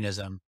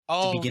organism to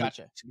Oh, begin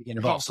gotcha. to begin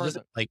Oh, evolve. So this is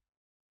further. like,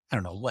 I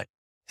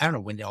don't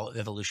know when all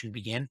evolution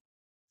began,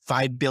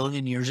 5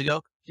 billion years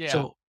ago. Yeah.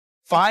 So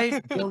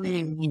 5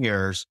 billion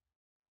years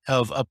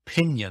of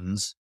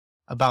opinions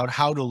about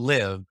how to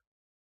live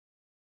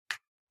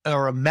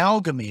are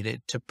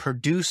amalgamated to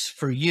produce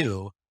for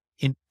you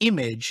an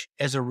image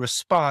as a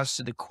response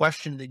to the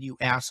question that you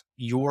ask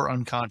your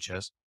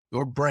unconscious,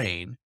 your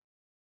brain,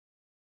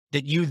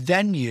 that you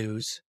then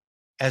use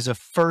as a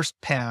first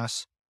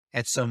pass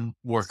at some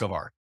work of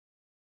art.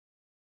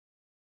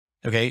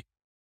 Okay.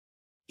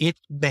 It's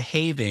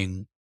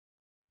behaving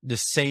the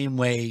same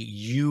way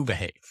you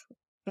behave.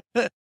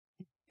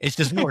 It's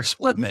just more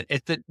explicit.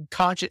 It's the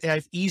conscious, I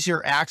have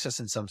easier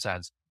access in some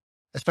sense,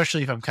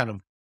 especially if I'm kind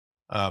of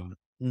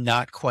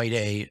not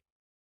quite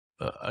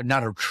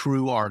not a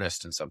true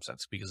artist in some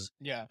sense, because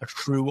Yeah. a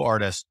true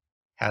artist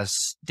has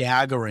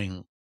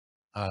staggering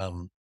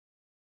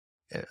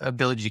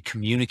ability to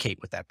communicate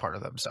with that part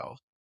of themselves.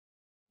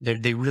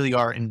 They really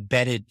are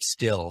embedded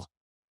still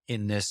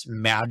in this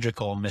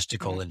magical,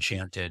 mystical, Mhm.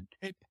 enchanted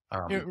It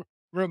um, it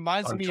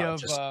reminds me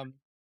of unconscious.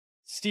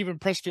 Stephen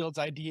Pressfield's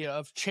idea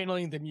of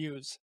channeling the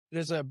muse.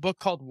 There's a book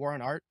called War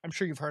and Art. I'm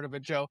sure you've heard of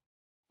it, Joe.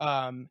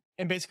 And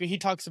basically he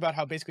talks about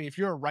how basically if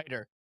you're a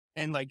writer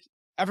and like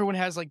everyone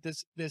has like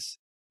this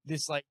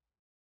like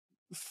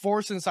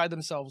force inside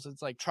themselves,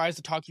 it's like tries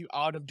to talk you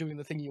out of doing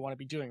the thing you want to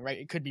be doing, right?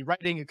 It could be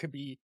writing, it could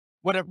be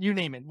whatever, you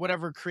name it,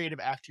 whatever creative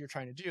act you're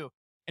trying to do.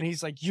 And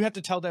he's like, you have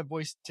to tell that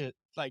voice to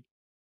like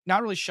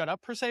not really shut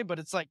up per se, but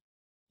it's like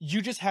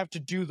you just have to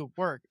do the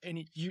work.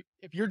 And you,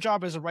 if your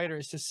job as a writer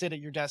is to sit at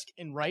your desk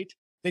and write,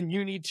 then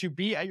you need to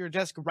be at your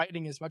desk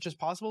writing as much as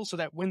possible so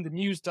that when the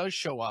muse does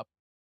show up,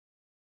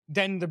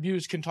 then the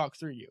muse can talk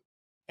through you.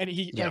 And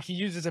Yeah. he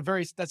uses a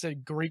very, that's a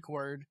Greek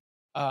word,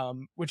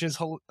 which is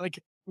like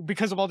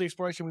because of all the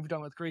exploration we've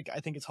done with Greek, I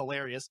think it's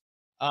hilarious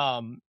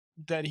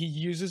that he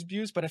uses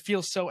muse, but it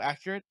feels so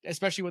accurate,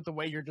 especially with the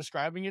way you're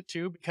describing it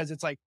too, because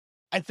it's like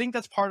I think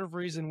that's part of the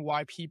reason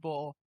why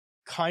people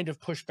kind of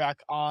push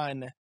back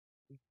on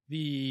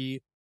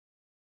the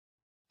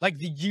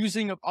the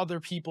using of other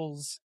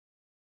people's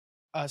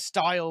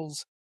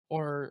styles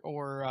or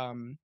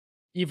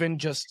even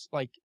just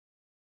like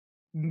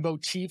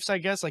motifs, I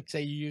guess, like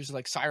say you use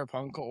like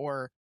cyberpunk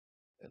or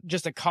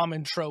just a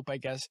common trope, I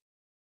guess.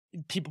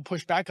 People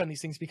push back on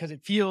these things because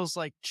it feels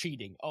like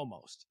cheating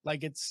almost.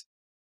 Like it's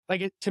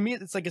Like, to me,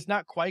 it's like it's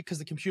not quite because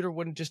the computer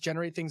wouldn't just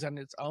generate things on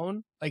its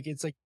own. Like,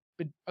 it's like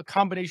a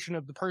combination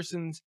of the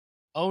person's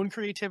own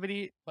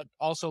creativity, but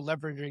also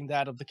leveraging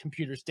that of the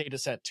computer's data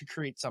set to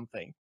create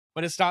something.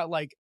 But it's not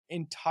like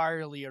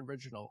entirely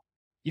original.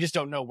 You just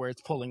don't know where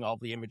it's pulling all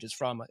the images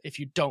from if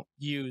you don't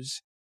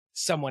use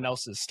someone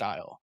else's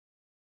style.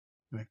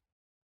 Right.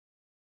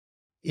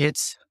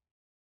 It's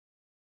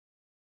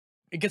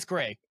It gets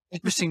gray.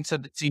 interesting. So,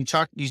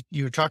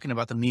 you were talking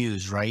about the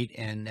muse, right?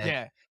 And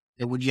Yeah.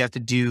 that what you have to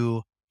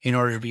do in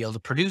order to be able to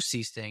produce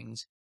these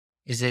things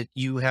is that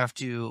you have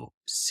to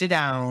sit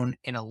down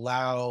and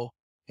allow.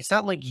 It's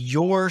not like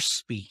you're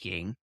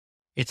speaking.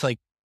 It's like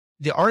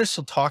the artists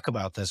will talk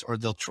about this, or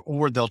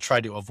they'll try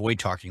to avoid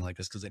talking like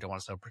this because they don't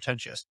want to sound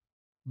pretentious.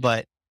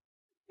 But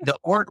the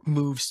art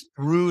moves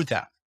through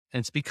them,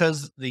 and it's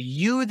because the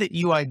you that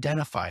you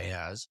identify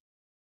as,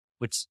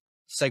 which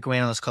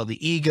psychoanalysts call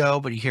the ego,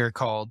 but you hear it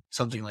called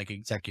something like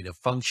executive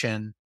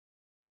function.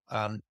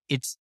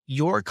 It's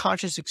your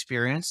conscious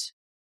experience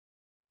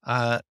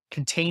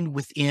contained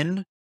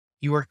within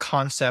your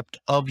concept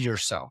of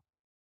yourself,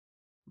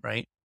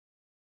 right?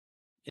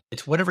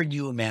 It's whatever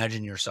you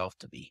imagine yourself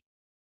to be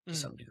to Mm.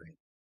 some degree.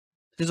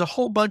 There's a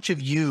whole bunch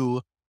of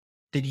you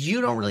that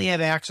you don't really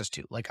have access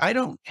to. Like, I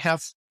don't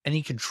have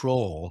any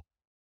control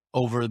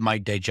over my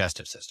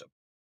digestive system.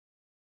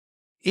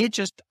 It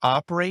just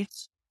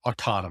operates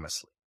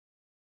autonomously.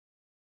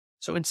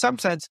 So in some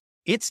sense,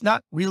 it's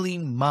not really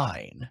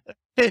mine.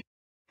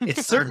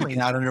 It's certainly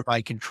not under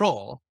my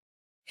control.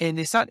 And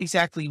it's not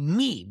exactly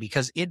me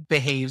because it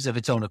behaves of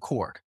its own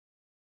accord,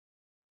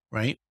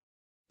 right?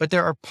 But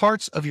there are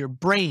parts of your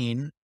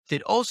brain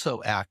that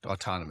also act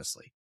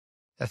autonomously.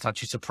 That's not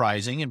too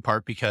surprising, in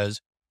part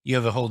because you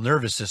have a whole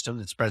nervous system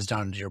that spreads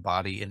down into your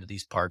body into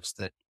these parts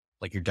that,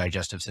 like your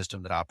digestive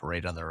system, that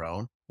operate on their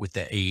own with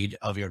the aid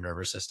of your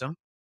nervous system.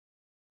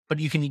 But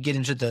you can get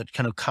into the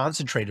kind of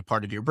concentrated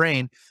part of your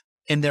brain.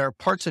 And there are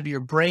parts of your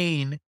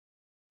brain,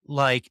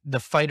 like the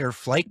fight or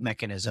flight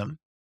mechanism,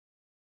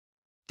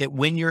 that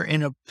when you're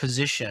in a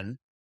position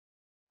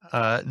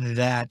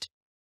that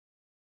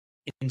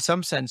in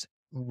some sense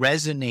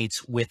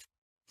resonates with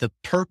the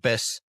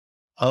purpose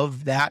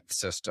of that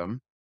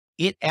system,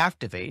 it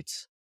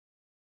activates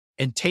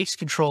and takes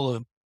control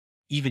of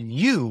even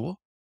you.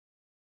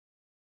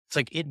 It's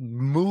like it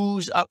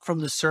moves up from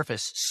the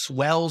surface,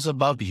 swells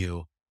above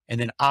you, and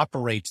then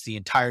operates the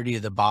entirety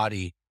of the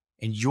body,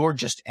 and you're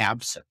just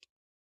absent.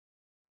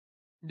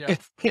 Yeah.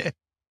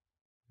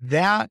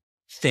 That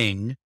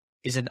thing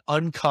is an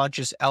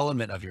unconscious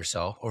element of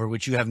yourself over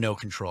which you have no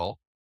control,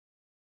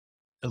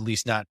 at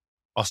least not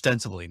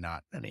ostensibly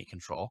not any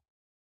control.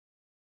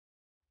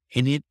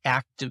 And it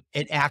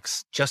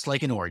acts just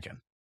like an organ.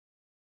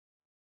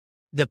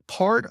 The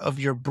part of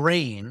your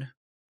brain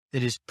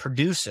that is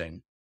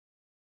producing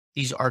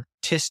these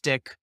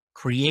artistic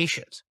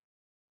creations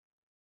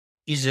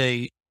is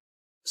a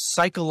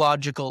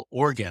psychological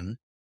organ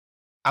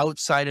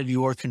outside of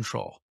your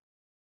control,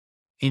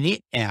 and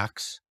it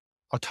acts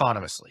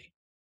autonomously.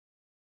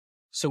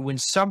 So when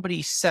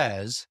somebody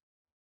says,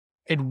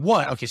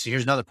 okay, so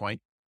here's another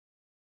point.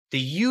 The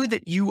you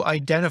that you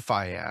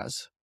identify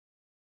as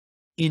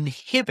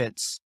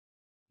inhibits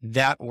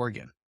that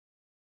organ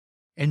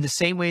in the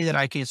same way that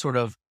I can sort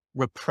of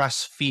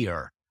repress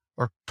fear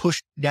or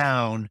push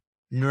down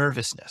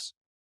nervousness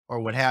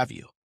or what have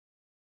you.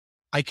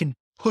 I can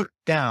put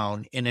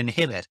down and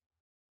inhibit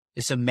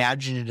this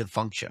imaginative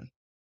function.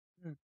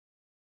 Mm.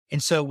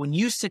 And so when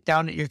you sit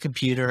down at your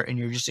computer and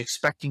you're just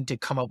expecting to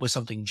come up with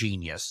something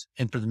genius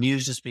and for the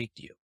muse to speak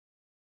to you,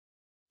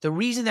 the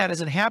reason that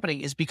isn't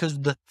happening is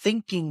because the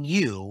thinking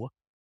you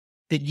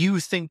that you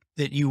think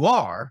that you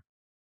are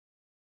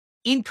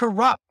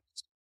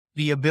interrupts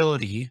the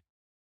ability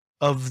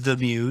of the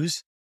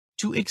muse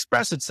to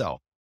express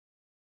itself.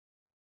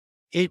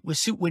 It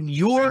was when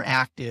you're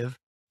active,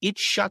 it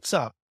shuts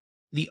up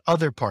the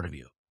other part of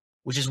you,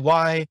 which is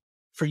why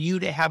for you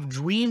to have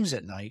dreams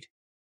at night,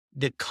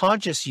 the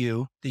conscious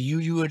you, the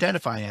you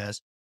identify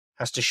as,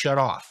 has to shut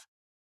off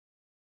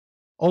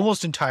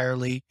almost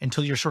entirely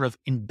until you're sort of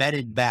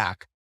embedded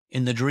back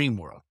in the dream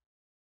world.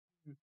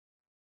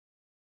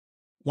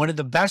 One of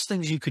the best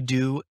things you could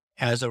do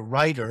as a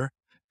writer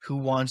who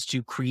wants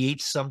to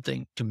create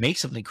something, to make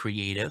something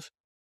creative,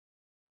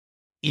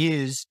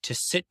 is to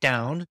sit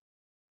down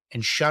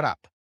and shut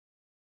up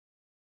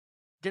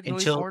Getting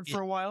really until bored for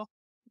a while.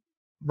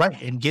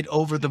 right, and get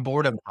over the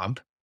boredom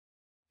hump.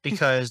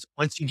 Because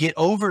once you get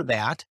over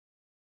that,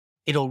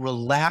 it'll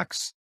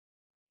relax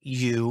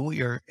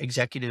your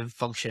executive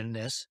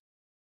functionness,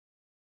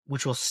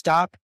 which will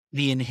stop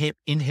the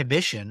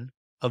inhibition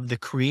of the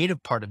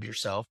creative part of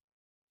yourself,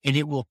 and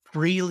it will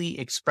freely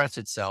express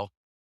itself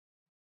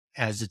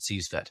as it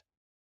sees fit.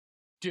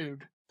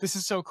 Dude, this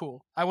is so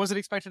cool. I wasn't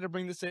expecting to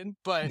bring this in,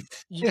 but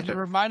you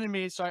reminded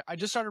me. So I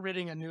just started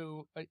reading a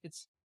new.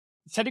 It's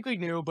technically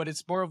new, but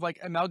it's more of like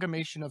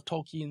amalgamation of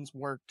Tolkien's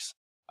works.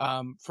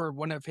 For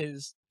one of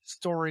his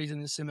stories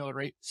in the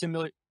Silmarillion.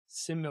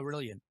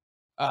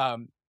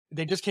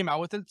 They just came out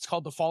with it. It's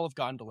called The Fall of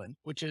Gondolin,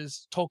 which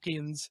is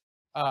Tolkien's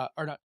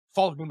or not,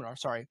 Fall of Numenor,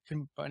 sorry,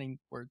 combining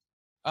words.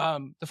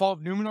 The Fall of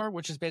Numenor,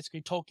 which is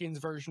basically Tolkien's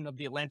version of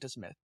the Atlantis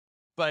myth.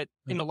 But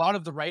Mm. in a lot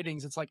of the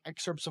writings, it's like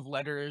excerpts of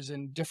letters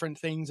and different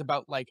things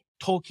about like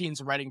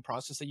Tolkien's writing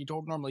process that you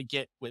don't normally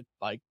get with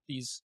like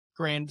these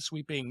grand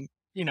sweeping,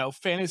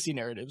 fantasy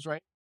narratives,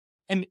 right?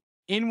 And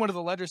in one of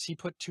the letters he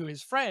put to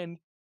his friend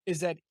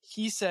is that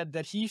he said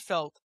that he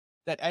felt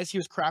that as he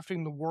was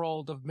crafting the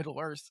world of Middle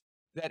Earth,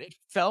 that it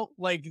felt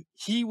like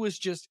he was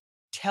just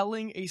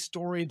telling a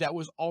story that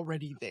was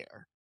already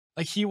there.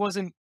 Like he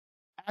wasn't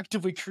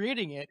actively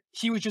creating it,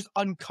 he was just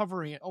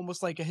uncovering it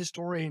almost like a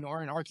historian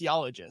or an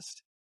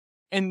archaeologist.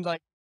 And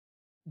like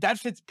that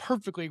fits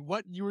perfectly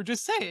what you were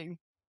just saying.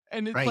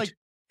 And it's Right.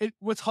 like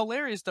what's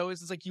hilarious though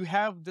is it's like you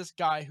have this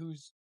guy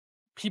who's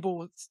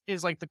people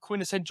is like the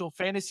quintessential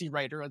fantasy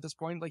writer at this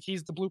point. Like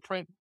he's the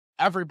blueprint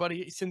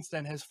everybody since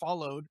then has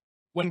followed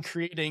when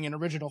creating an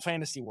original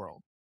fantasy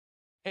world.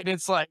 And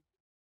it's like,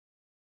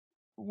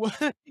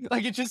 what?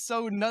 Like it's just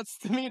so nuts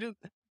to me to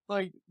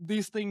like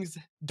these things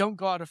don't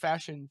go out of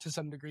fashion to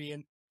some degree.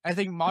 And I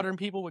think modern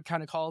people would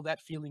kind of call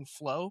that feeling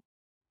flow,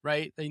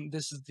 right?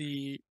 This is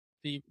the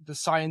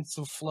science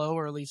of flow,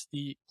 or at least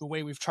the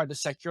way we've tried to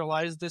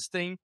secularize this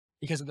thing,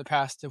 because in the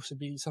past this would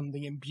be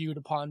something imbued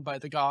upon by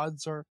the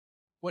gods or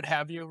what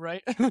have you,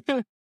 right?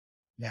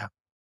 Yeah.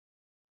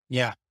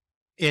 Yeah.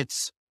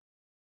 It's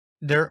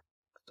they're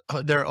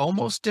they're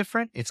almost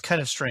different. It's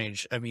kind of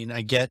strange. I mean,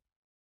 I get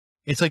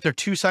it's like they're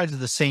two sides of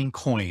the same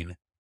coin.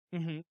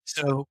 Hmm.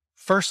 So,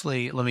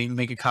 firstly, let me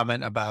make a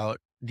comment about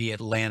the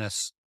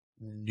Atlantis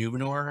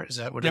Numenor. Is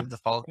that what Yep. the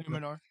fall?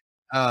 Numenor.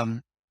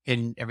 Um,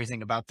 and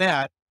everything about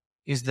that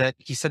is that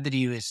he said that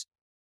it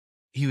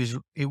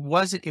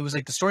was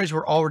like the stories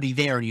were already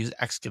there and he was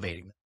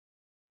excavating them.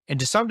 And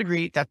to some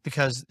degree, that's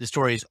because the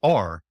stories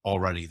are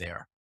already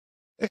there.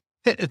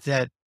 It's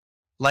that,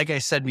 like I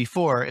said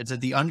before, it's that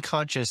the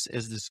unconscious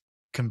is this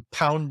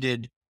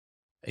compounded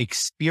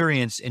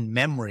experience and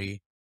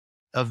memory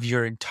of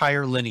your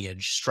entire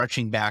lineage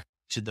stretching back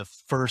to the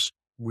first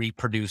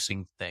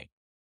reproducing thing,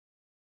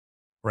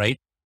 right?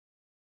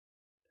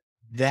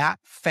 That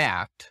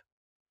fact,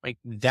 like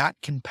that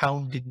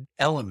compounded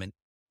element,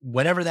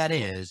 whatever that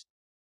is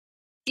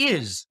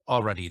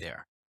already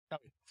there.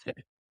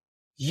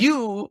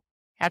 You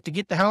have to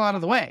get the hell out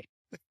of the way.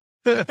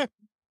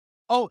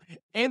 Oh,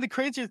 and the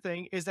crazier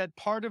thing is that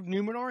part of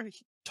Numenor,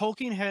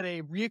 Tolkien had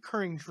a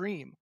reoccurring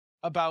dream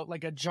about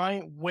like a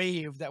giant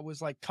wave that was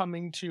like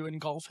coming to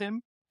engulf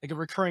him, like a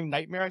recurring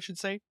nightmare, I should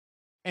say.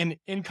 And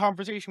in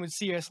conversation with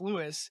C.S.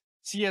 Lewis,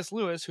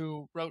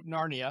 who wrote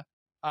Narnia,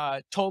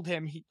 told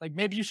him like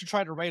maybe you should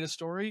try to write a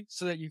story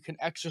so that you can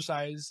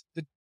exercise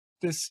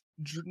this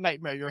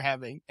nightmare you're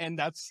having, and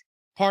that's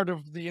part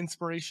of the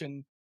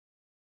inspiration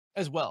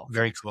as well.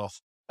 Very cool.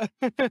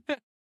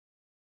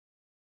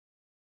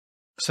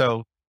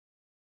 So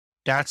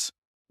that's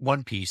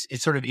one piece.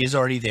 It sort of is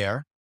already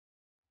there.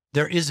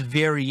 There is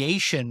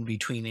variation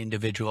between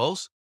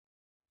individuals.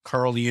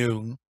 Carl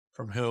Jung,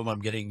 from whom I'm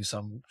getting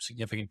some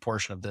significant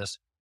portion of this,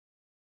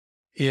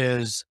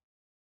 is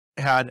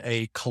had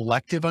a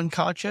collective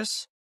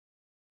unconscious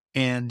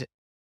and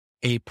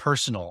a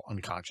personal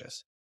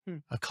unconscious. Hmm.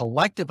 A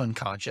collective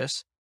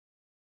unconscious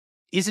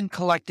isn't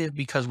collective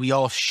because we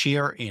all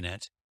share in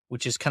it,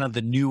 which is kind of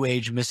the new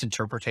age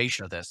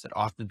misinterpretation of this, that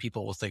often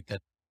people will think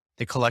that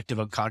the collective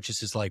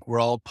unconscious is like we're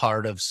all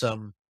part of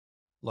some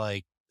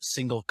like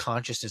single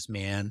consciousness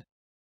man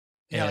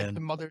Yeah, like the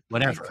and mother tree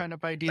whatever. kind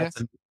of idea.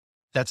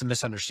 That's a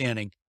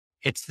misunderstanding.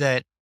 It's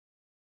that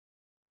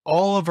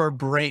all of our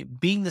brain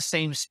being the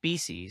same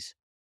species,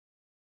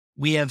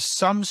 we have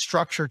some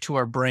structure to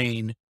our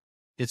brain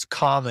that's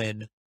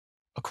common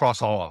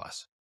across all of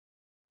us.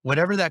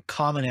 Whatever that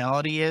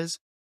commonality is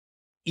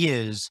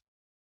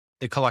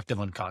the collective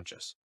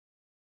unconscious,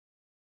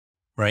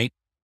 right?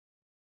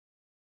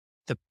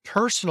 The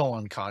personal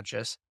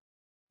unconscious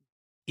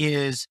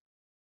is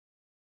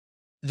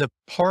the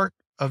part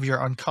of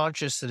your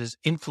unconscious that is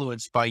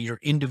influenced by your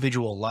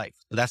individual life.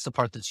 That's the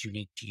part that's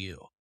unique to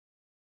you,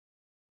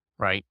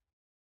 right?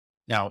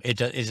 Now,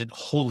 isn't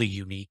wholly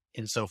unique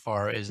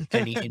insofar as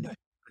any individual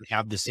can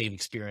have the same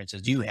experience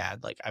as you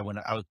had. Like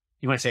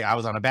you might say I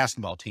was on a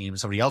basketball team,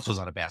 somebody else was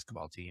on a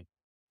basketball team,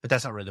 but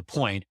that's not really the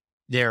point.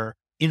 They're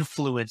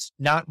influenced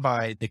not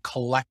by the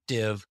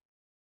collective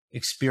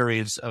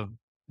experience of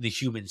the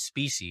human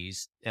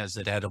species as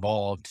it had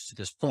evolved to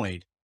this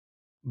point,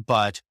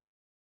 but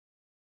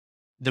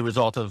the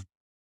result of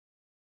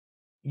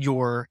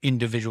your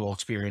individual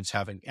experience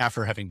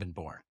after having been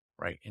born,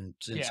 right? And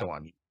Yeah. so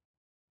on,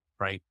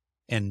 right?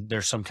 And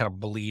there's some kind of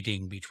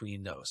bleeding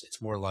between those.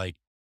 It's more like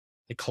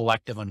the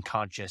collective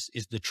unconscious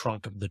is the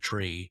trunk of the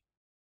tree,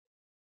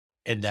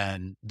 and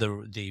then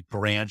the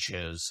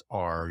branches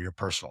are your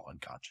personal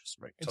unconscious,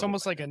 right? It's Something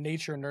almost like like a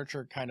nature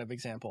nurture kind of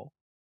example.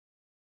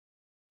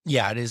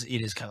 yeah, it is.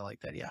 It is kind of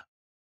like that. Yeah,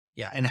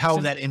 yeah, and how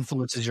Sim- that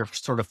influences your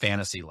sort of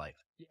fantasy life.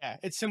 yeah,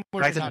 it's similar,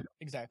 Right. but not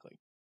exactly.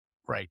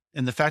 Right.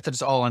 And the fact that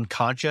it's all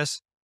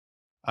unconscious,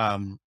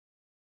 um,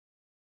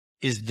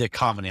 is the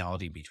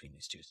commonality between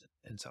these two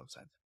in some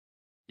sense.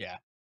 Yeah.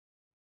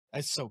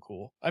 That's so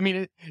cool. I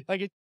mean,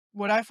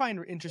 what I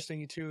find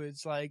interesting too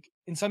is like,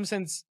 in some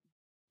sense,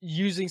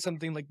 using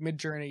something like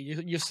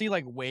Midjourney, you see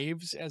like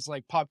waves as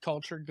like pop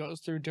culture goes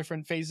through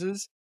different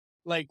phases.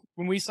 Like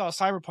when we saw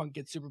Cyberpunk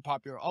get super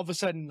popular, all of a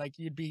sudden, like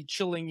you'd be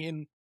chilling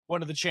in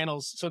one of the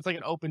channels. So it's like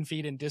an open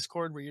feed in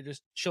Discord where you're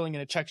just chilling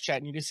in a text chat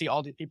and you just see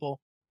all the people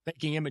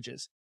making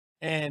images.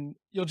 And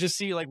you'll just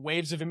see like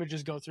waves of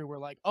images go through where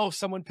like, oh,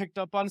 someone picked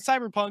up on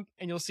Cyberpunk,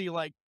 and you'll see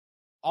like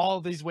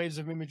all these waves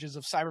of images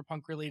of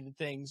cyberpunk related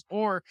things,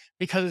 or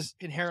because it's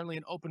inherently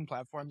an open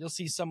platform, you'll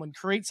see someone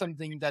create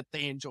something that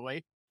they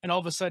enjoy, and all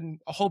of a sudden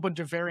a whole bunch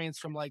of variants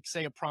from like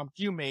say a prompt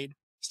you made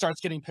starts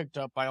getting picked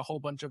up by a whole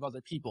bunch of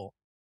other people.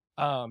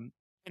 And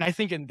I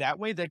think in that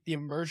way that the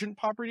emergent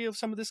property of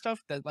some of this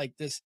stuff, that like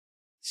this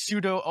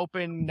pseudo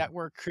open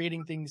network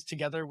creating things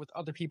together with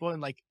other people,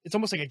 and like it's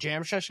almost like a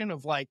jam session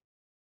of like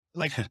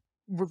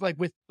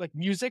with like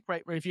music,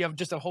 right? Where if you have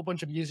just a whole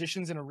bunch of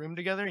musicians in a room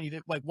together and you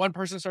did like one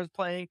person starts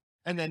playing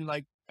and then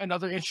like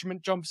another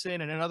instrument jumps in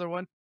and another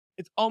one,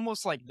 it's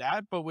almost like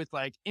that, but with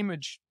like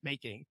image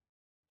making.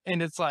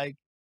 And it's like,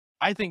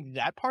 I think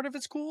that part of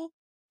it's cool.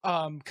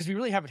 Because we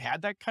really haven't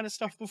had that kind of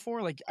stuff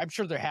before. Like I'm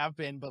sure there have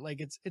been, but like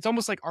it's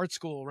almost like art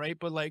school, right?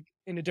 But like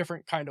in a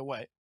different kind of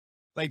way.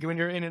 Like when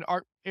you're in an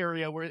art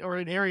area where, or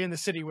an area in the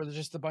city where there's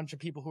just a bunch of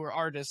people who are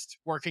artists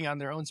working on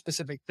their own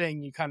specific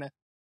thing, you kind of,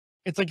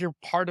 it's like you're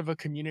part of a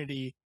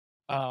community,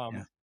 Yeah.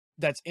 um,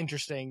 that's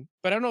interesting.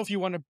 But I don't know if you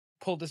wanna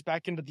pull this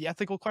back into the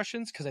ethical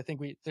questions, because I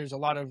think there's a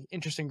lot of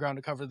interesting ground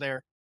to cover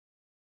there.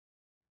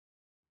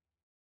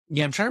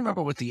 Yeah, I'm trying to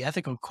remember what the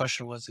ethical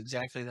question was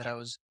exactly that I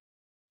was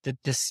that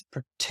this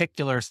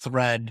particular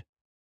thread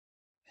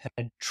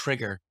had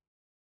triggered.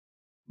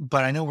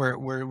 But I know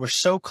we're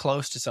so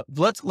close to something.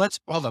 Let's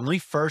hold on. Let me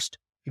first,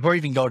 before we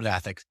even go to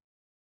ethics,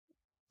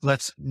 I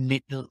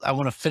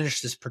want to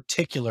finish this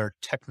particular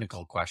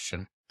technical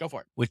question, Go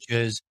for it. which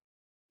is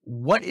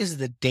what is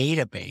the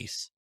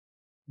database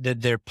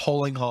that they're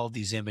pulling all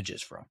these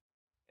images from?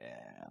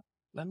 Yeah.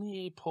 Let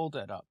me pull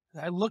that up.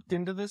 I looked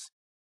into this.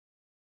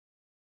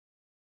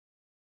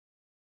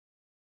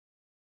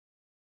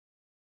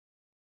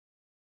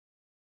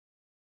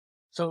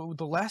 So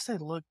the last I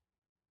looked,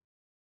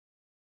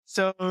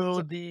 so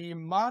the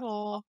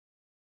model,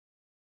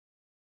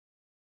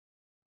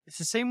 it's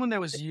the same one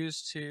that was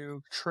used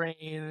to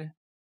train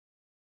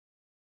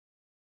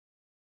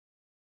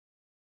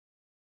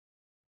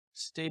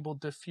Stable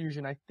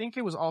Diffusion. I think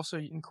it was also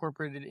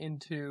incorporated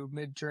into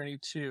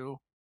Midjourney too,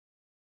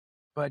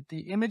 but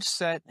the image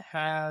set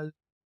has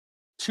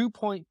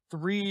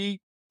 2.3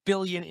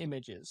 billion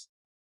images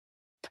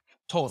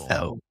total.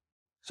 So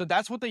So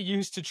that's what they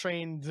use to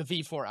train the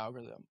V4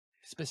 algorithm are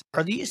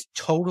specifically. these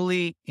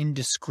totally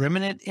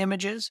indiscriminate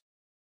images?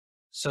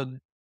 So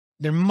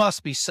there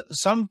must be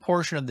some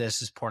portion of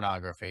this is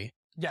pornography.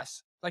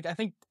 Yes. Like I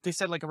think they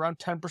said like around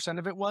 10%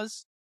 of it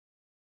was.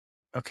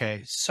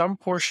 Okay, some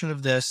portion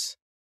of this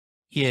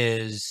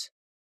is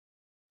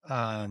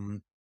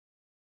um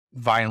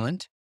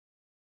violent,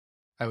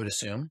 I would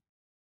assume.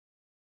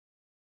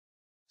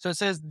 So it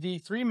says the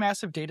three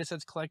massive data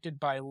sets collected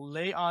by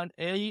Laon,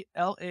 Laion,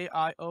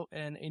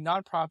 a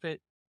nonprofit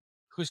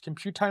whose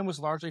compute time was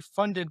largely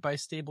funded by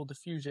Stable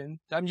Diffusion.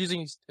 I'm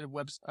using a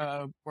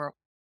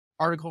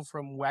article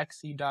from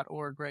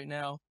waxy.org right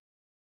now.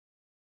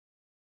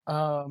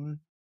 Kind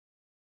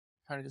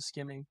of just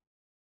skimming.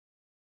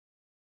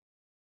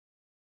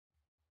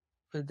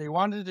 But they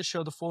wanted to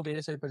show the full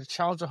data set, but it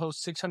challenged to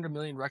host 600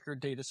 million record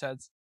data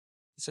sets.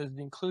 It says it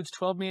includes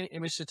 12 million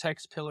image to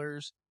text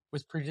pillars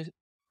with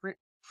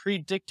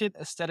predicted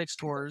aesthetic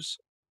scores.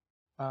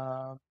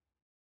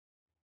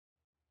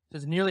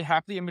 Says nearly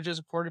half the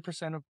images,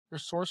 40% of their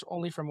source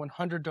only from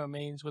 100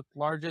 domains, with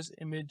largest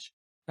image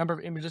number of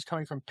images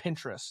coming from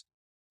Pinterest.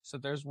 So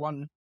there's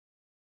one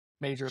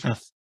major.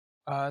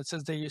 It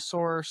says they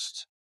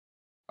sourced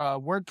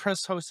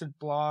WordPress hosted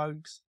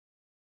blogs,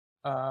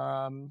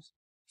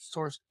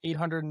 sourced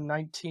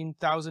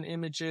 819,000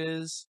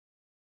 images.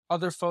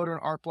 Other photo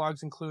and art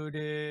blogs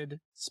included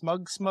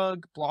Smug,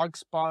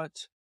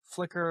 Blogspot,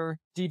 Flickr,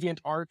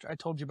 DeviantArt. I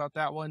told you about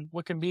that one.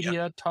 Yep.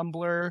 Wikimedia,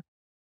 Tumblr.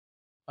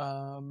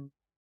 Um,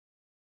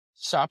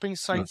 Shopping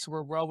sites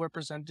were well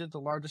represented, the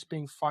largest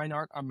being Fine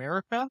Art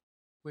America,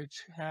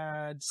 which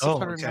had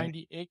Oh, okay.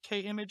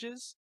 698K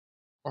images,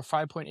 or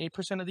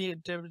 5.8% of the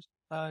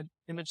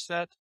image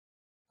set.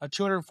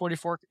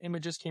 244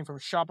 images came from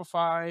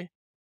Shopify.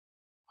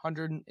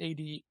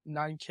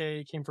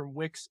 189K came from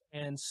Wix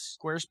and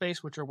Squarespace,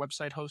 which are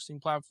website hosting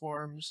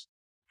platforms.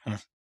 Huh.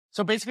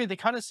 So basically, they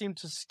kind of seemed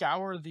to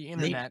scour the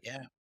internet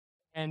Yeah.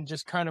 and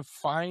just kind of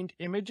find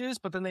images,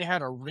 but then they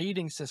had a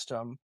rating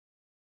system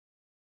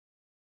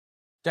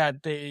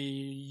that they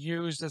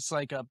used as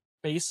like a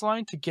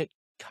baseline to get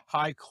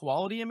high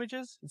quality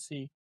images. Let's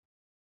see.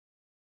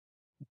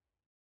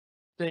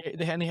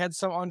 They had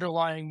some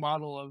underlying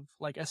model of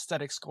like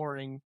aesthetic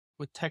scoring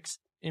with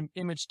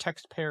image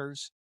text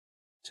pairs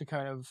to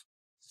kind of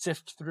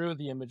sift through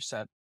the image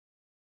set.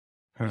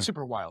 Huh.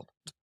 Super wild.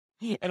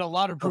 And a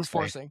lot of brute Okay.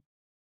 forcing.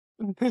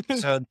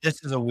 So this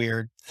is a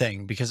weird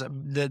thing because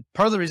the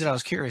part of the reason I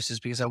was curious is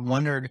because I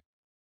wondered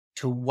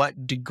to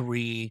what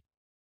degree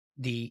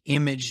the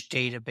image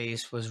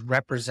database was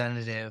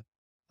representative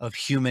of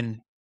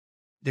human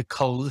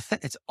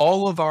it's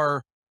all of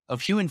our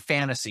of human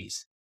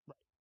fantasies.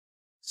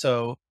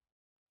 So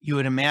you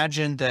would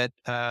imagine that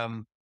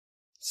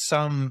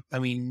something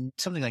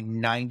like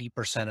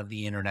 90% of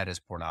the internet is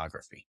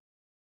pornography.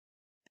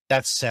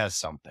 That says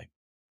something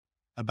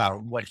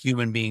about what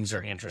human beings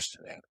are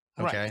interested in.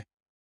 Right. Okay.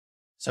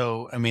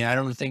 So, I mean, I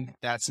don't think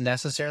that's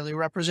necessarily a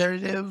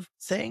representative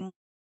thing,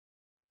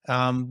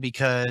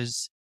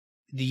 because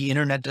the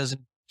internet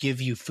doesn't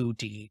give you food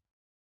to eat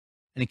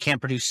and it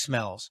can't produce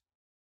smells.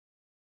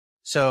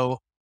 So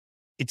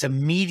it's a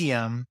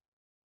medium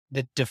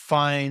that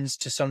defines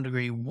to some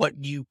degree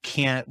what you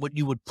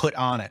would put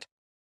on it.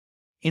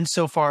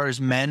 Insofar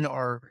as men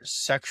are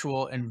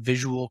sexual and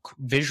visual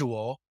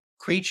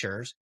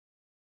creatures,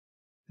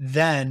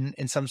 then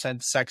in some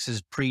sense, sex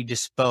is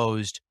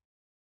predisposed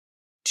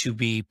to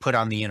be put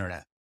on the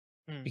internet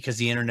Mm. because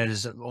the internet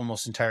is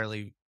almost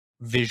entirely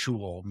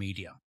visual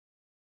media.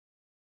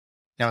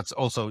 Now it's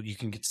also, you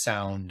can get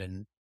sound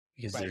and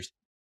because Right. there's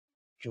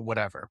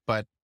whatever,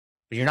 but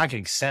you're not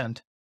getting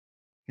scent.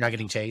 You're not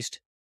getting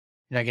taste.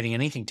 You're not getting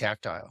anything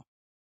tactile.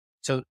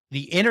 So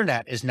the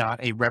internet is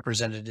not a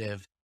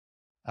representative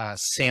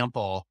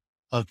sample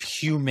of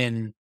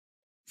human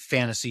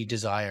fantasy,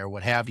 desire,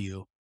 what have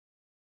you,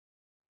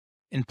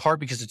 in part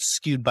because it's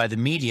skewed by the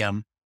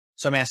medium.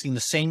 So I'm asking the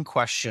same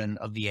question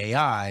of the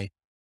AI.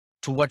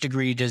 To what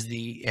degree has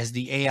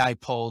the AI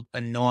pulled a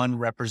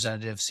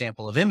non-representative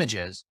sample of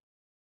images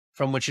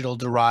from which it'll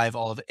derive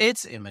all of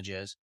its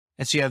images?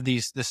 And so you have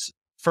this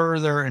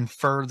further and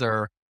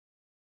further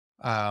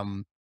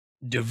um,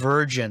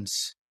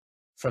 divergence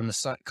from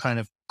the kind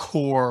of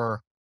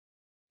core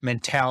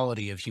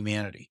mentality of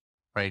humanity,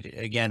 right?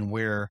 Again,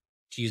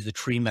 to use the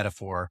tree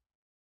metaphor,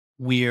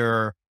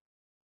 we're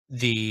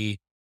the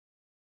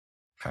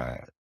uh,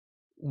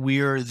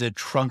 we're the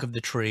trunk of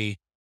the tree.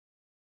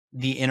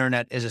 The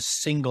internet is a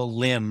single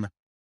limb.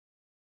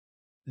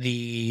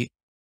 The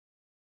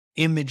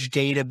image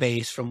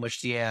database from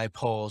which the AI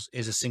pulls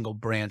is a single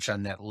branch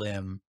on that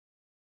limb,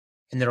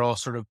 and they're all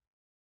sort of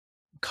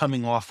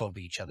coming off of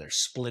each other,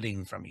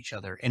 splitting from each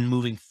other, and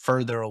moving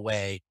further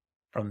away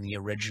from the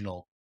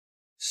original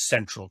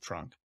central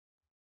trunk.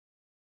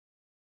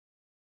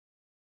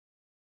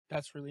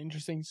 That's really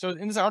interesting. So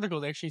in this article,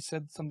 they actually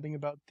said something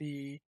about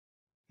the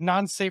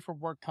non-safe for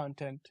work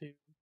content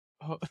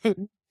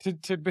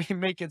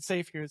make it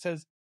safe here. It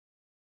says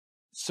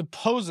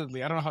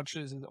supposedly, I don't know how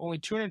true this is. Only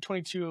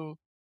 222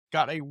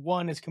 got a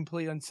one is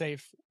completely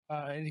unsafe,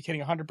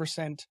 indicating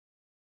 100%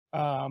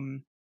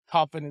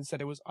 confidence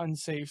that it was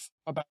unsafe.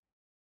 About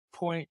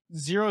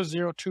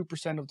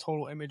 0.002% of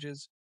total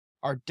images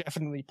are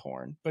definitely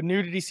porn, but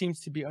nudity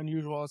seems to be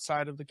unusual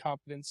outside of the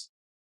confidence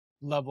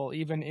level.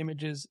 Even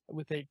images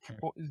with a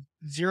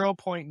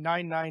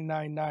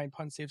 0.9999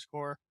 pun safe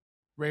score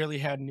rarely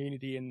had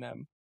nudity in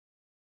them.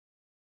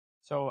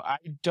 So I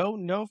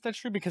don't know if that's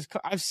true because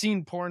I've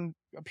seen porn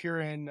appear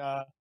in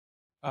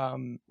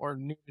or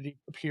nudity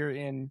appear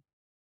in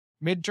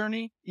Mid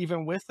Journey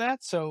even with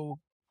that. So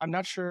I'm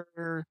not sure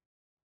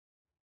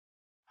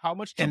how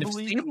much to And if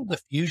believe. Stable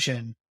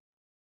Diffusion,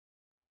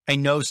 I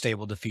know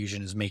Stable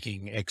Diffusion is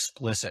making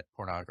explicit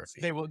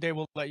pornography. They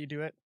will let you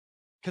do it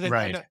because I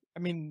Right, know, I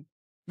mean,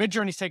 Mid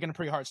Journey's taken a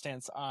pretty hard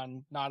stance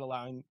on not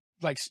allowing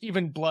like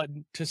even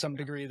blood to some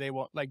degree. They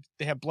won't like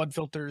they have blood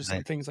filters right,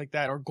 and things like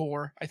that or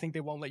gore. I think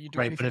they won't let you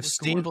do right. But anything if with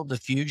gore. Stable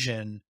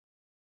Diffusion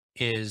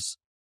is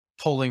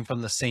pulling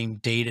from the same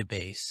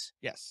database,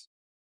 Yes.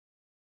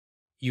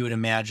 you would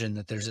imagine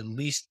that there's at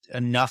least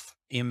enough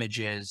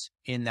images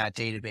in that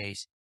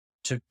database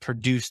to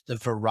produce the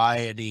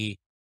variety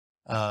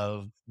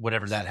of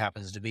whatever that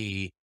happens to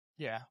be,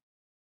 Yeah.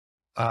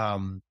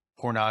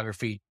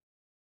 pornography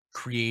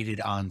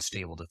created on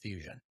Stable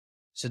Diffusion.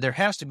 So there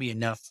has to be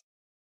enough.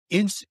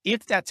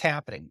 If that's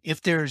happening,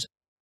 if there's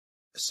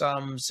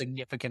some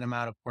significant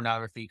amount of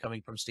pornography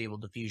coming from Stable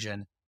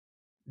Diffusion,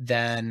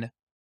 then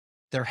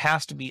there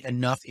has to be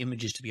enough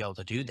images to be able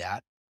to do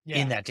that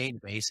in Yeah. that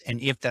database.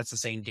 And if that's the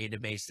same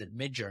database that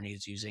Midjourney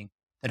is using,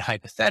 then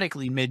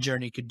hypothetically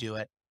Midjourney could do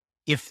it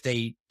if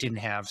they didn't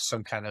have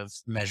some kind of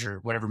measure,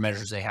 whatever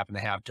measures they happen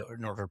to have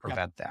in order to Yeah.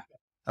 prevent that.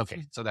 Okay,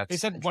 Mm. so They that's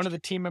said one of interesting. the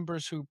team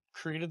members who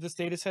created this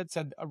data set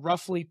said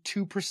roughly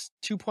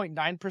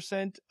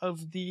 2.9%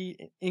 of the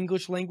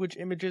English language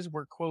images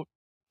were quote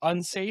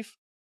unsafe,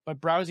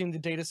 but browsing the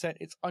data set,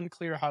 it's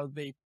unclear how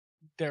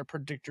their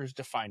predictors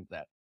defined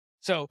that.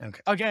 So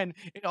Okay, again,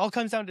 it all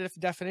comes down to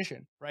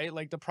definition, right?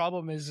 Like the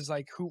problem is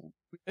like who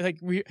like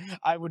we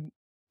I would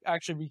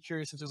actually be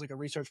curious if there's like a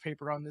research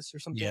paper on this or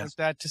something yeah, like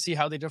that to see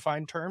how they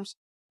define terms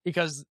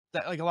because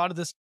that like a lot of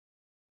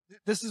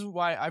this is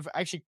why I've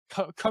actually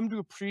come to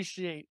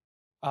appreciate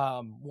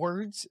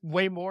words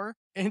way more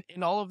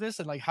in all of this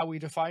and like how we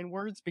define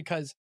words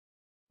because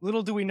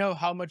little do we know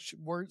how much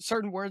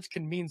certain words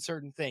can mean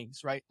certain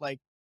things, right? Like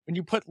when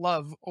you put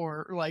love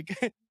or like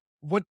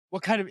what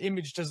kind of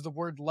image does the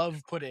word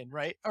love put in,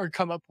 right? Or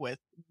come up with?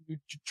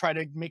 Try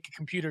to make a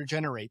computer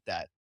generate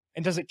that.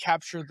 And does it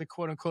capture the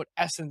quote unquote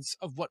essence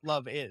of what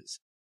love is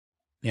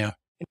Yeah.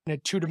 in a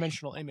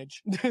two-dimensional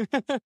image?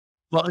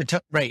 Well,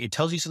 right. It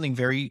tells you something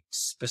very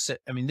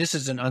specific. I mean, this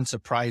is an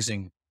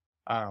unsurprising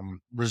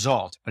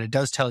result, but it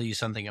does tell you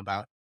something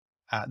about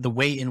the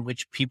way in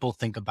which people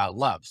think about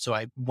love. So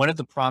one of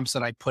the prompts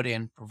that I put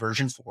in for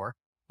version 4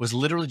 was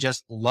literally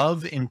just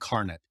love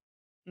incarnate.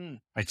 Mm,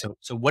 Right.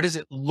 So what does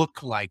it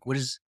look like? What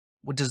does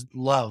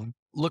love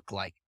look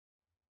like?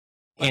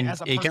 like And as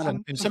a it got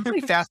person? some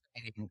pretty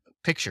fascinating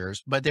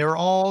pictures, but they were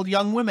all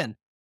young women.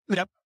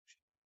 Yep.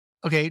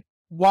 Okay.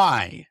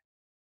 Why?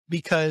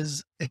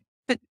 Because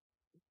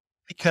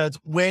because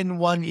when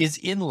one is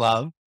in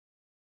love,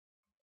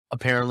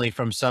 apparently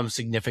from some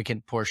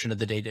significant portion of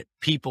the data,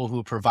 people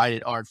who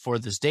provided art for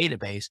this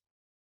database,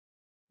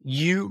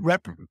 you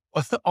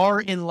are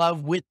in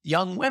love with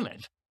young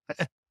women.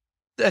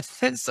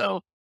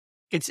 So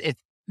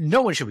it's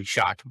no one should be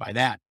shocked by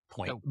that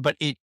point, No. but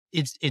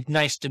it's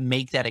nice to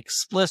make that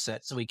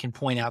explicit so we can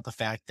point out the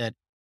fact that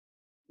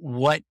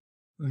what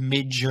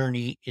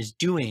Midjourney is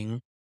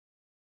doing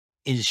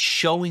is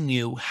showing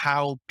you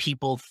how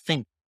people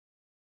think.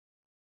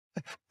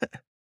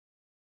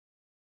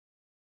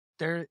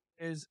 There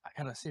is, I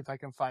gotta see if I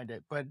can find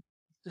it, but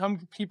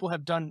some people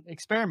have done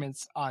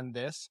experiments on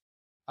this.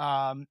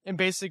 And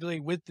basically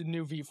with the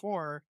new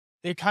V4,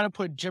 they kind of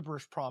put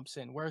gibberish prompts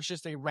in where it's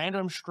just a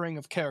random string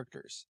of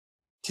characters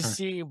to Huh.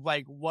 see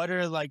like what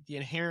are like the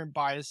inherent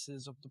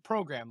biases of the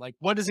program. Like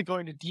what is it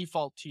going to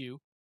default to you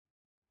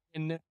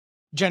in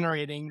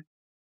generating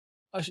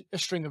a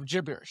string of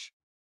gibberish?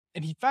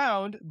 And he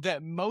found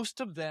that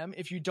most of them,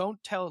 if you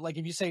don't tell, like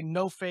if you say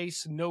no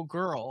face, no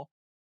girl,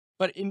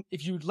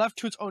 if you left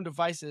to its own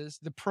devices,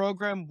 the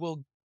program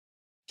will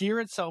gear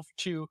itself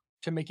to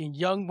making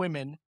young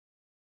women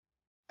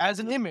as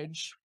an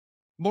image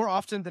more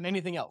often than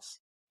anything else.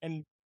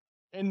 And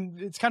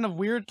it's kind of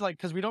weird, like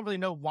because we don't really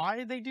know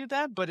why they do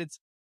that, but it's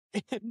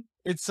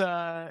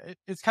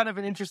kind of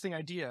an interesting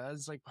idea.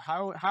 It's like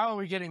how are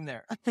we getting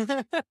there?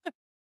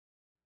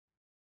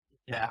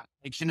 Yeah,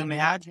 I can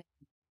imagine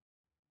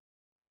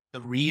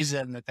the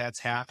reason that that's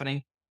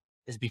happening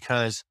is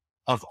because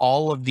of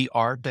all of the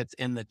art that's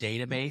in the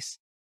database.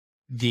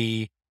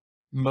 The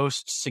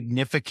most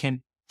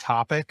significant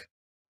topic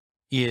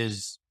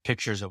is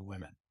pictures of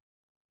women.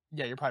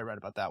 Yeah, you're probably right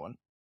about that one.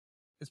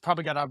 It's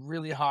probably got a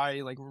really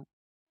high like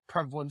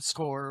prevalence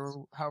score,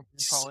 or however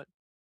you call it.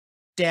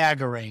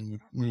 Staggering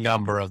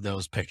number of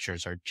those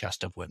pictures are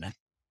just of women,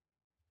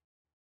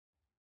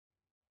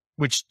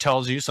 which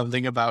tells you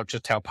something about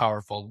just how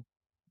powerful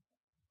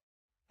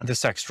the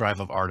sex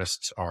drive of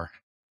artists are.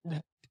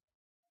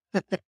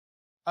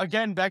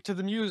 Again, back to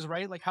the muse,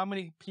 right? Like how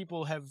many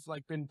people have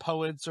like been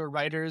poets or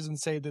writers and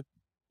say that,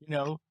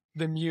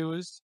 the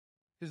muse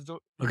is the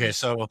Okay,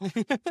 so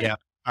yeah.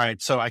 All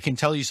right. So I can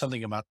tell you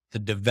something about the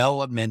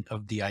development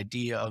of the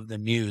idea of the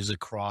muse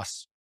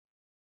across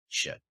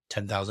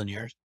 10,000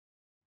 years.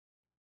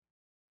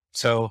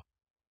 So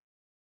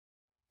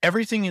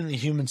everything in the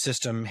human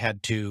system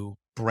had to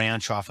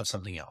branch off of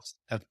something else.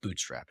 That's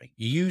bootstrapping.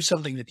 You use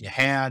something that you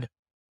had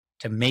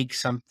to make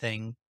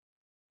something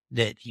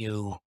that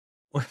you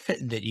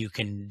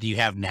you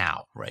have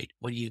now, right?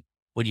 What you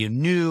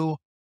knew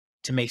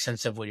to make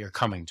sense of what you're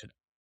coming to know.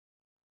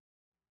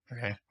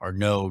 Okay. Or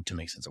know to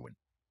make sense of what.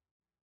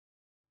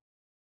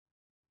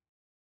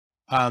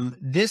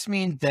 This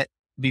means that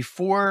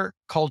before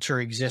culture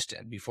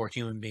existed, before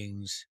human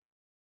beings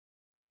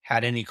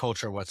had any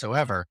culture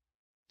whatsoever,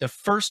 the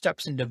first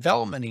steps in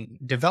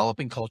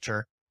developing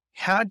culture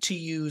had to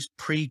use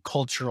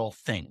pre-cultural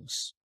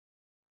things,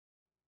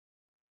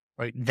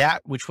 right?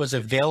 That which was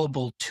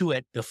available to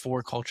it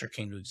before culture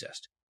came to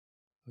exist.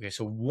 Okay,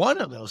 so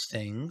one of those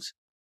things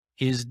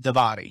is the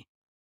body.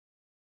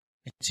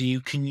 So you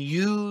can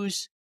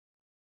use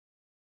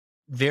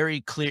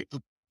very clear,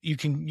 you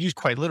can use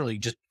quite literally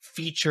just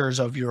features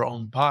of your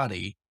own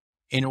body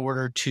in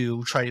order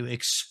to try to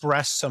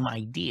express some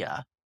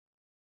idea.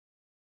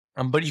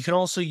 But you can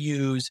also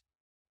use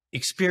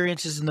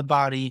experiences in the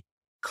body,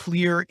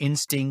 clear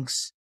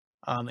instincts,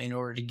 in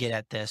order to get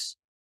at this,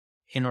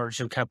 in order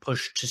to kind of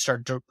push to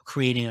start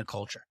creating a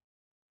culture.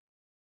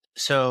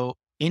 So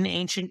in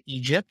ancient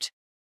Egypt,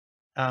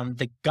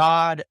 the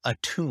god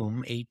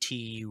Atum,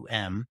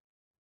 Atum,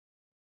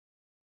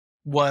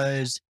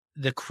 was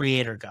the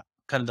creator god,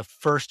 kind of the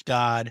first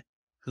god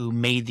who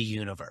made the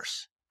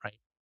universe, right?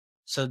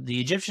 So the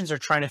Egyptians are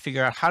trying to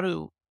figure out how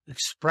to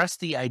express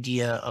the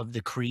idea of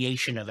the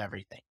creation of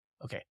everything.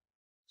 Okay.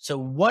 So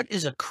what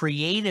is a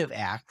creative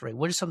act, right?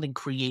 What is something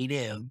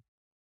creative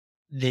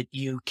that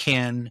you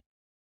can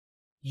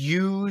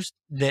use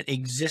that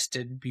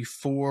existed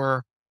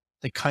before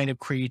the kind of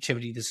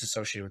creativity that's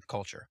associated with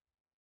culture?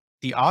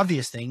 The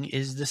obvious thing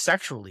is the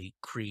the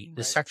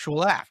right.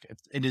 sexual act.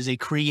 It is a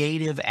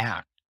creative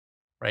act,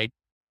 right?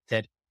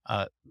 That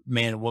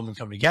man and woman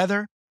come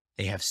together,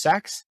 they have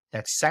sex.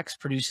 That sex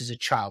produces a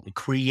child. It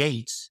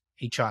creates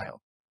a child,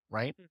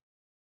 right?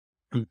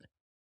 Mm.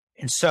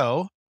 And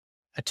so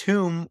a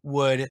tomb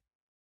would,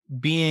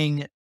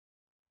 being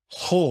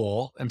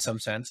whole in some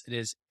sense, it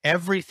is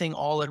everything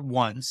all at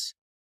once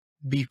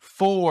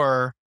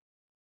before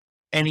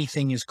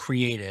anything is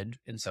created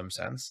in some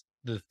sense.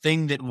 The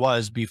thing that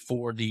was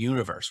before the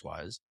universe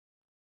was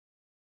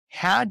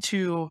had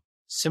to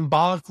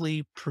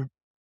symbolically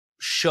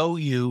show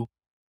you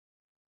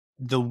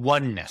the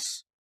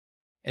oneness,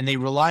 and they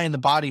rely on the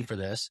body for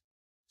this.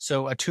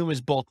 So a tomb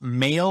is both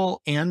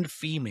male and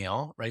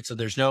female, right? So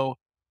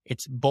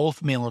it's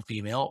both male and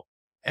female.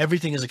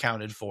 Everything is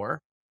accounted for.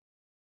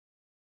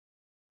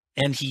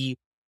 And he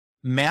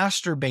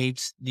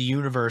masturbates the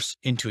universe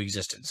into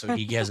existence. So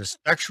he has a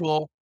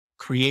sexual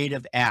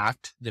creative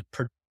act that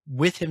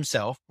with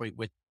himself, right,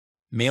 with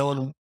male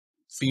and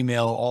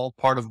female, all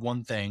part of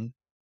one thing,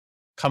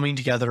 coming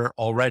together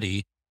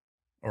already,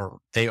 or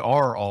they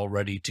are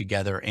already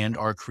together and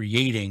are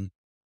creating,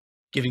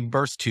 giving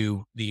birth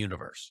to the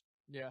universe.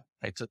 Yeah.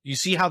 Right. So you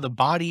see how the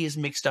body is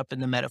mixed up in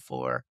the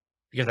metaphor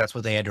because that's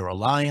what they had to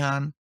rely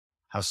on.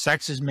 How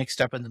sex is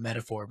mixed up in the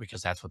metaphor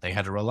because that's what they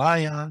had to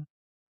rely on.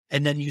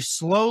 And then you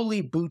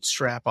slowly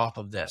bootstrap off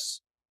of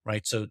this,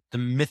 right? So the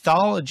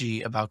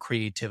mythology about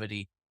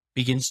creativity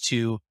begins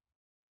to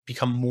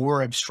become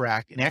more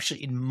abstract, and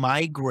actually it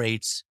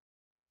migrates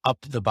up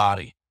the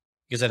body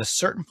because at a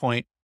certain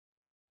point,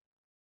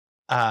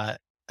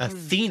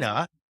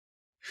 Athena,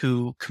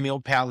 who Camille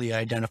Paglia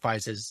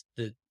identifies as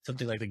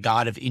something like the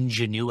god of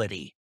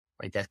ingenuity,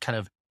 right? That kind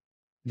of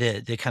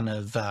the kind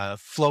of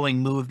flowing,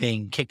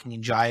 moving, kicking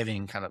and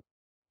jiving kind of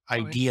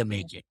idea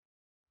making,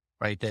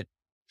 right? That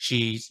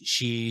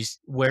she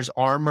wears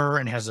armor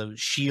and has a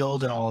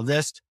shield and all of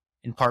this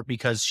in part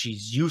because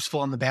she's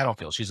useful on the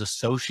battlefield. She's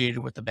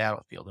associated with the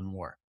battlefield and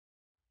war.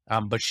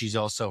 But she's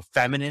also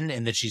feminine,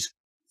 and that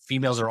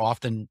females are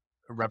often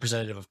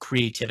representative of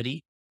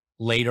creativity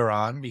later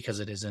on because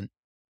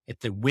if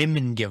the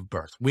women give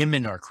birth,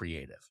 women are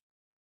creative.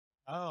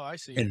 Oh, I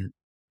see. And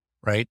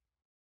right.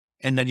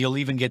 And then you'll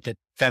even get that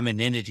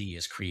femininity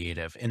is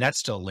creative, and that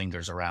still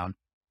lingers around.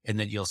 And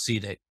then you'll see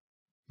that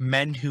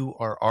men who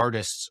are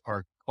artists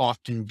are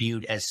often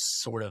viewed as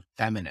sort of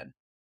feminine.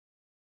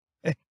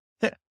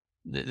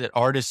 that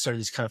artists are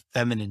these kind of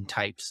feminine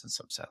types in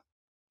some sense.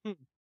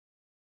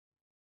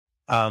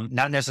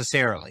 Not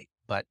necessarily,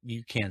 but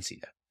you can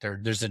see that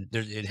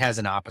it has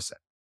an opposite.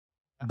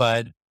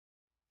 But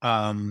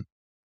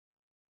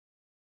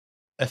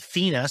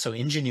Athena, so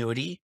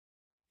ingenuity,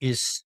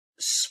 is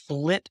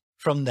split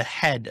from the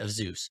head of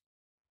Zeus.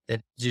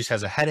 That Zeus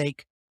has a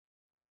headache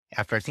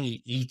after I think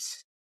he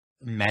eats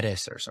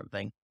Metis or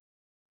something,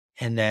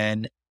 and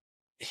then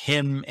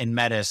him and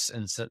Metis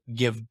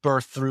give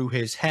birth through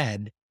his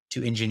head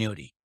to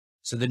ingenuity.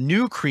 So the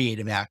new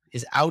creative act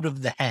is out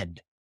of the head,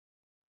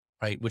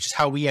 right? Which is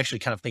how we actually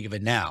kind of think of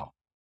it now.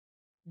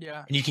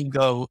 Yeah. And you can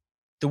go,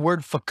 the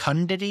word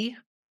fecundity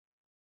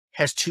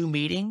has two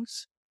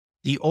meanings.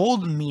 The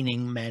old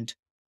meaning meant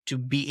to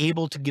be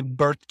able to give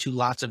birth to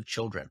lots of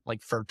children,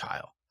 like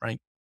fertile, right?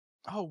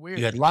 Oh, weird.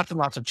 You had lots and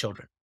lots of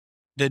children.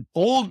 The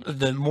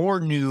more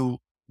new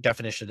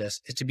definition of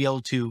this is to be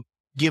able to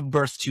give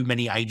birth to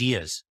many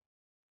ideas.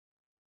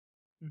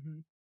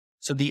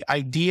 So the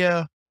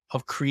idea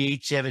of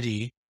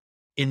creativity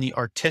in the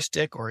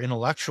artistic or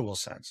intellectual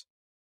sense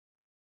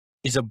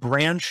is a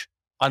branch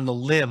on the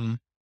limb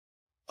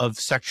of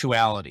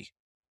sexuality.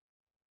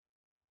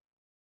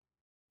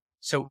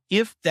 So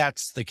if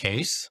that's the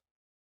case,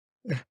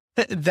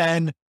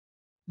 then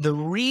the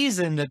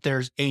reason that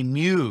there's a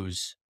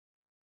muse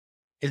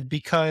is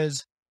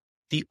because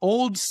the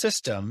old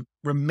system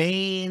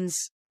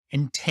remains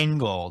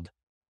entangled.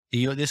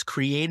 This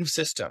creative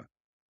system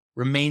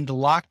remained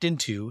locked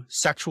into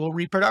sexual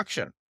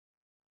reproduction.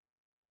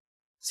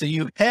 So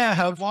you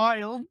have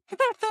wild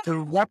the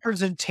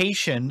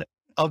representation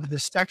of the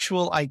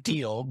sexual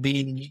ideal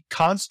being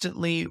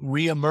constantly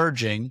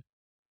reemerging,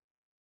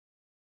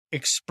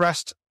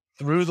 expressed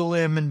through the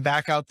limb and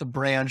back out the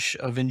branch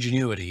of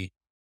ingenuity,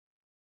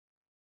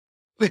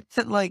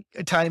 like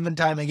time and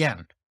time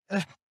again.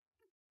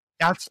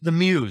 That's the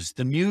muse.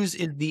 The muse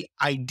is the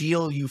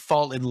ideal you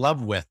fall in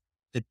love with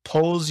that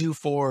pulls you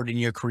forward in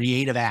your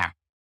creative act.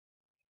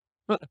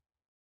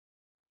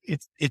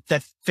 It's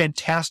that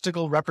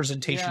fantastical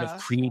representation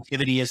of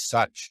creativity as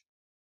such.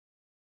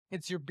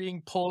 It's you're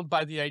being pulled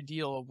by the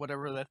ideal of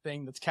whatever that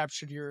thing that's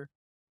captured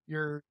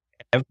your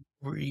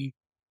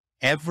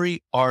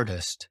every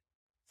artist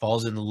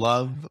falls in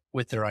love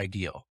with their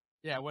ideal.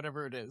 Yeah,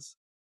 whatever it is.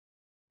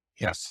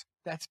 Yes.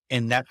 That's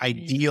that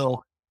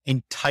ideal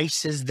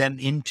entices them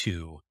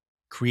into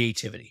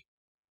creativity,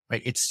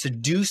 right? It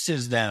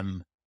seduces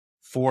them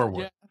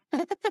forward.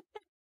 Yeah.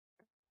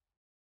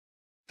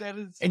 That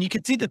is, and you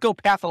can see that go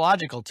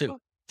pathological too.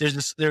 There's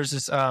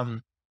this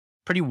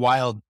pretty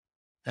wild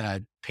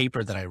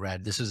paper that I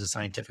read. This is a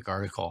scientific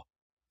article,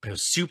 but it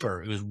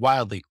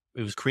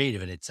was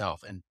creative in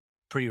itself and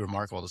pretty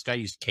remarkable. This guy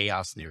used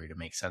chaos theory to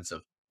make sense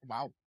of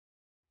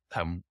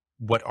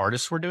what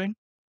artists were doing.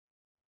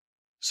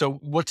 So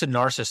what's a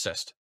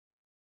narcissist?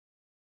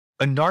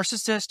 A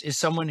narcissist is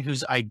someone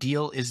whose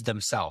ideal is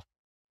themselves.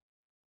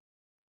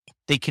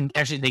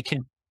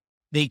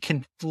 they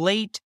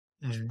conflate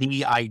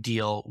the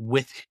ideal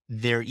with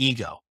their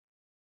ego.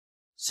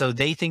 So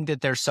they think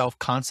that their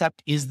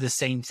self-concept is the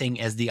same thing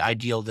as the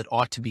ideal that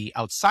ought to be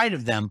outside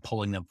of them,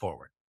 pulling them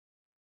forward,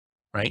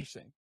 right?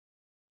 Interesting.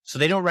 So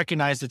they don't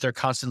recognize that they're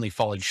constantly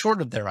falling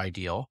short of their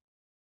ideal.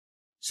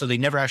 So they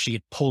never actually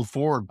get pulled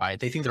forward by it.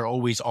 They think they're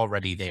always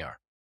already there,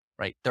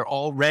 right? They're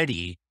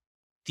already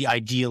the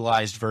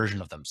idealized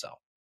version of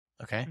themselves.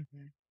 Okay.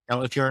 Mhm.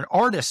 Now, if you're an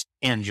artist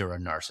and you're a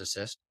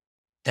narcissist,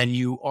 then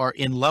you are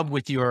in love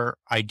with your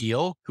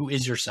ideal, who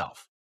is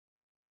yourself.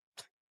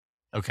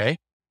 Okay.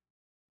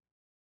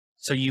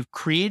 So you've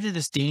created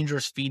this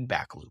dangerous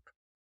feedback loop.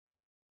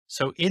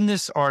 So in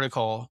this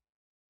article,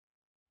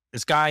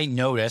 this guy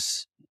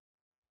noticed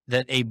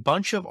that a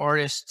bunch of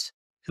artists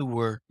who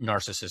were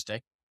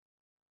narcissistic,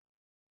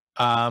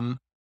 um,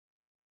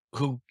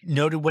 who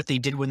noted what they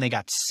did when they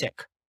got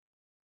sick.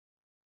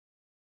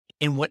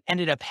 And what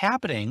ended up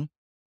happening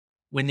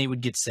when they would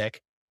get sick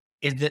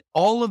is that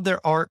all of their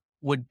art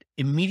would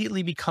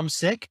immediately become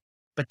sick,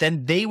 but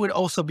then they would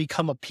also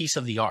become a piece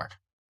of the art.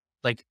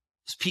 Like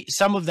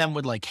some of them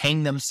would like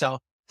hang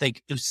themselves.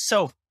 Like it was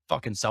so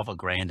fucking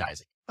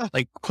self-aggrandizing.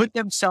 Like put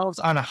themselves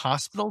on a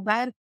hospital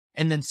bed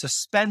and then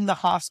suspend the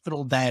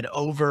hospital bed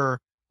over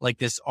like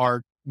this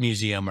art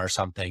museum or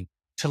something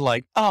to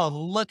like, oh,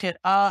 look at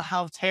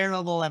how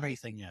terrible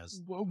everything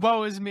is.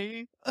 Woe is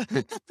me.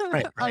 Right,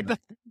 right, right.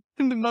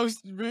 In the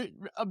most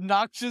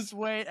obnoxious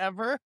way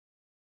ever.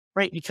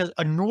 Right, because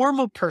a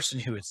normal person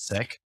who is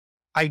sick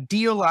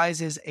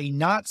idealizes a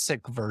not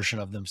sick version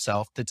of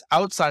themselves that's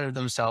outside of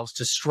themselves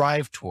to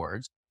strive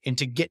towards and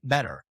to get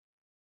better.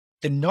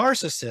 The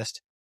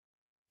narcissist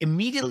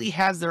immediately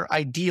has their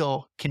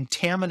ideal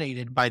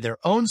contaminated by their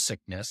own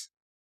sickness,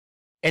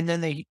 and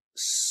then they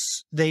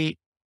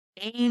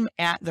aim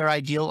at their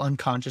ideal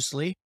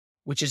unconsciously,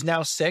 which is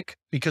now sick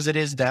because it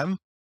is them,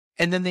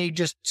 and then they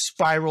just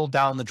spiral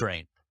down the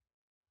drain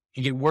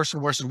and get worse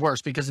and worse and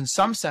worse because in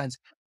some sense,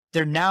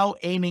 they're now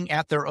aiming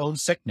at their own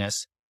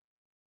sickness.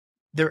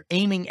 They're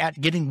aiming at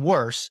getting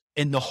worse,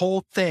 and the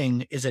whole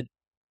thing is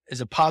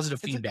a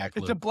positive feedback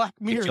loop. It's a Black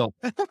Mirror.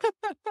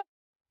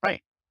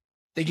 Right.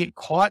 They get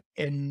caught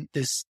in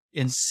this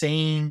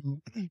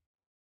insane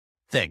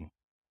thing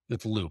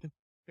with loop.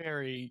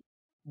 Very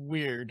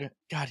weird.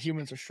 God,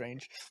 humans are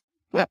strange.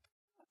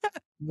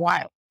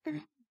 Wow.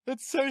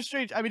 That's so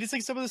strange. I mean, it's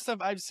like some of the stuff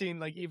I've seen,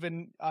 like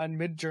even on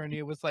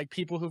Midjourney with like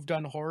people who've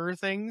done horror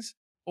things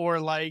or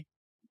like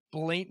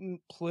blatant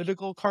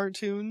political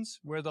cartoons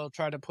where they'll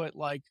try to put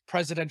like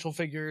presidential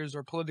figures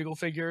or political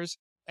figures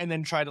and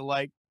then try to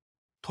like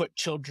put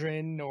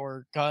children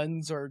or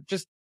guns or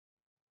just,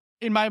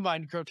 in my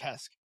mind,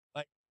 grotesque.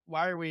 Like,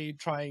 why are we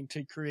trying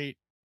to create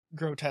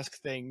grotesque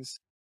things?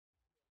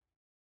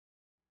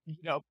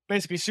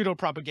 Basically pseudo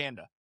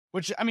propaganda.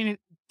 Which, I mean,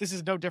 this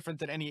is no different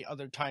than any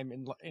other time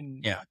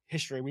in Yeah.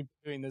 history. We've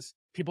been doing this.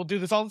 People do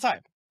this all the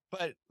time.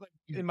 But like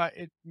in my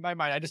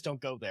mind, I just don't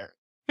go there.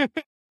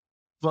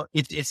 Well,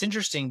 it's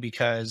interesting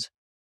because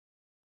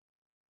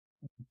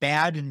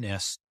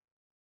badness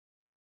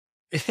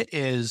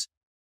is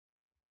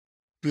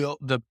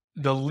the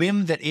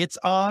limb that it's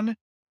on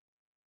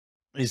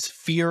is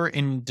fear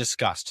and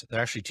disgust.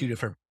 They're actually two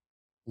different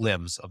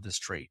limbs of this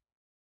tree.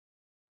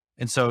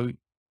 And so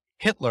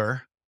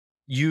Hitler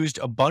used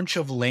a bunch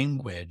of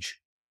language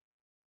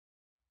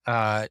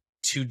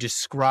to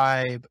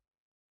describe,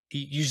 he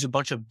used a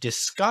bunch of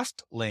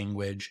disgust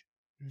language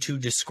to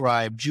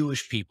describe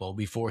Jewish people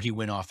before he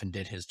went off and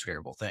did his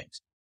terrible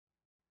things.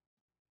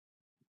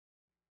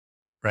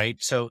 Right.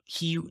 So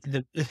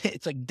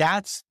it's like,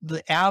 that's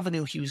the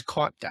avenue he was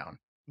caught down.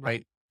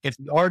 Right. If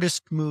the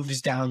artist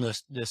moves down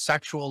the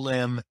sexual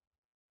limb,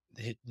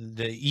 the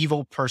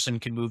evil person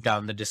can move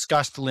down the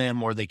disgust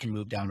limb, or they can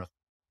move down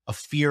a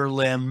fear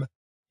limb.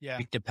 Yeah.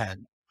 It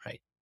depends.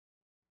 Right.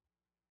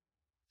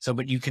 So,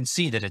 but you can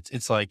see that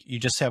it's like you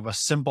just have a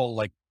simple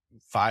like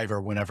 5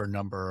 or whatever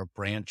number of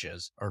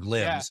branches or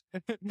limbs,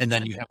 and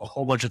then you have a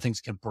whole bunch of things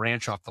that can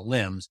branch off the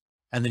limbs,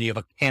 and then you have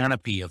a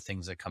canopy of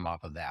things that come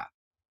off of that.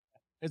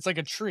 It's like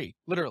a tree,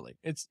 literally.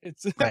 It's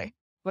Right.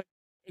 like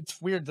it's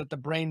weird that the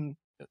brain,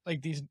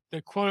 like the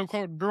quote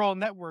unquote neural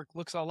network,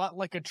 looks a lot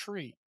like a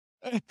tree.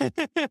 Because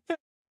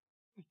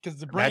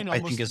the brain I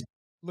almost think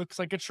looks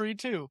like a tree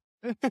too.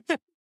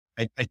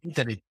 I think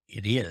that it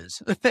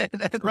is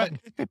Right.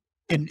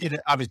 and it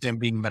obviously I'm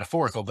being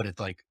metaphorical, but it's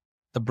like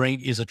the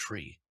brain is a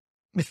tree.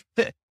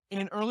 In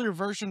an earlier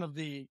version of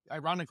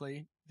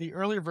ironically, the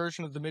earlier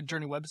version of the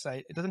Midjourney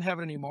website, it doesn't have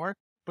it anymore,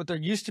 but there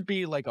used to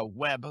be like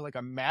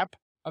a map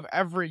of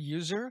every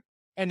user,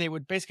 and they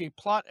would basically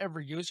plot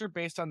every user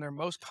based on their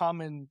most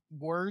common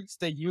words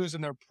they use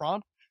in their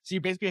prompt. So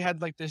you basically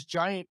had like this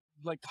giant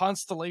like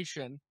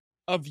constellation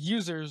of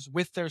users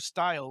with their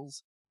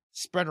styles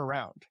spread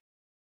around.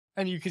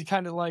 And you could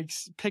kind of like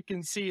pick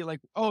and see like,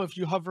 oh, if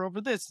you hover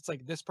over this, it's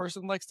like this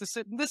person likes to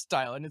sit in this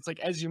style. And it's like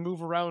as you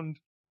move around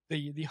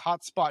the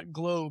hotspot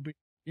globe,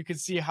 you can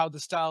see how the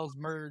styles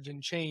merge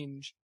and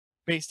change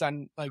based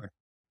on like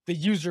the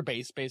user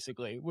base,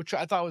 basically, which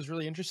I thought was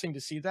really interesting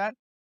to see that.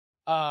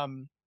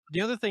 Um,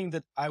 the other thing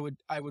that I would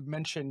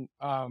mention,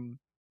 I'm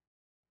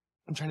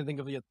trying to think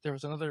of there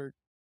was another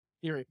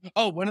theory.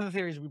 Oh, one of the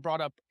theories we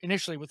brought up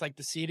initially with like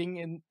the seeding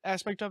and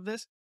aspect of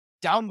this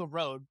down the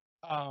road.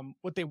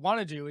 What they want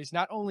to do is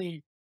not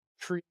only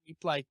create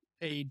like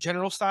a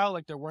general style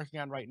like they're working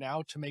on right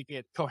now to make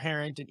it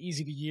coherent and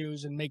easy to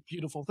use and make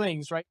beautiful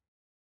things, right?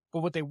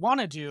 But what they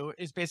want to do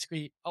is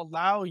basically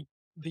allow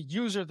the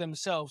user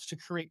themselves to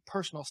create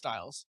personal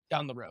styles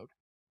down the road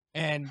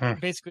and Hmm.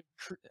 basically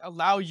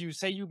allow you,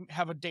 say you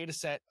have a data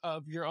set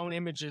of your own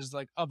images,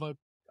 like of a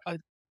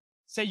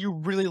say you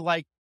really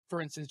like,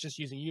 for instance, just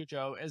using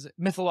Yujo as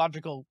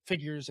mythological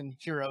figures and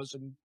heroes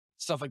and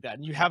stuff like that.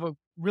 And you have a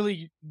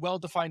really well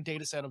defined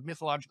data set of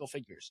mythological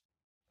figures.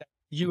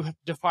 You have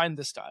defined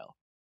the style.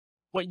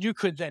 What you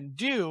could then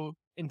do,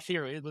 in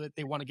theory, that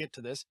they want to get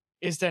to this,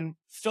 is then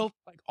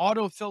like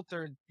auto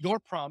filter your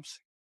prompts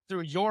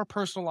through your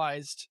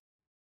personalized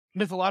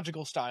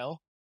mythological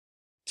style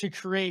to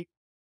create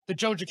the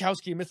Joe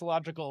Jakowski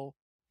mythological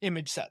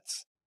image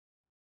sets,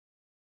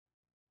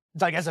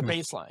 like as a Hmm.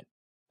 baseline.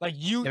 Like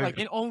you, There- like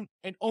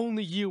and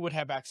only you would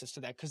have access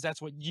to that because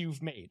that's what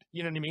you've made.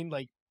 You know what I mean?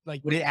 Like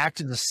Would it act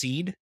as a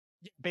seed?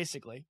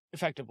 basically,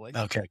 effectively.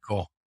 Okay,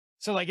 cool.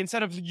 So like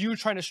instead of you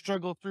trying to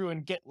struggle through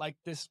and get like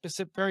this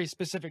very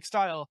specific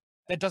style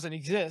that doesn't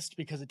exist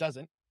because it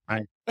doesn't,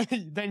 Right.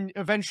 then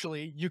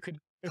eventually you could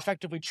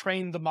effectively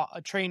train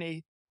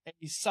a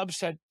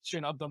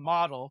subsection of the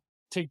model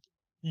to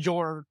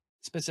your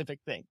specific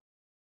thing.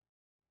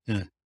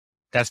 Yeah.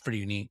 That's pretty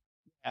unique.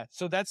 Yeah,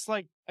 so that's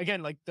like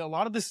again, like a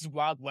lot of this is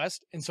Wild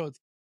West, and so it's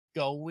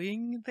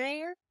going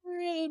there,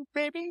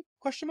 maybe?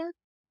 Question mark.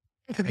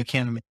 I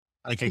can't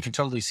like I can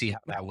totally see how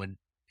that would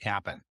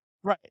happen.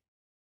 Right,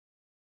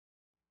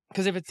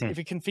 because Hmm. if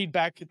it can feed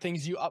back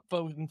things you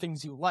upvote and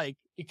things you like,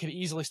 it could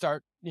easily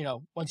start.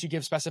 Once you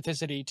give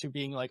specificity to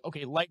being like,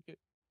 okay, like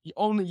you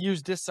only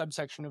use this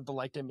subsection of the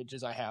liked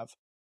images I have,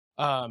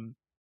 and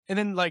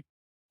then like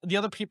the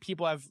other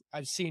people I've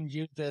seen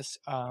use this.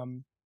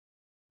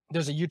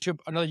 There's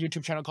another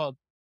YouTube channel called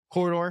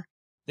Corridor.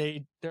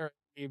 They're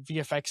a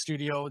VFX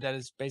studio that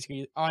is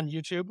basically on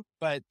YouTube,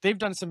 but they've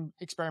done some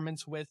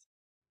experiments with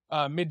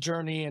Mid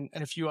Journey and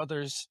a few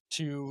others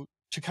to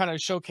kind of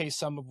showcase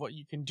some of what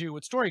you can do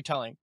with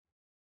storytelling.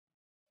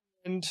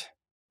 And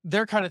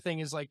their kind of thing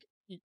is like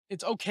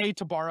it's okay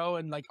to borrow,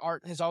 and like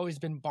art has always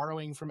been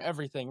borrowing from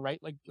everything,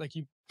 right? Like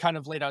you kind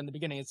of laid out in the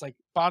beginning, it's like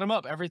bottom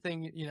up,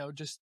 everything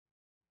just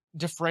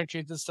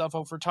differentiates itself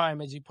over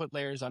time as you put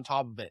layers on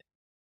top of it.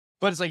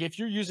 But it's like if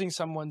you're using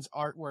someone's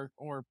artwork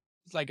or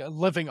like a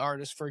living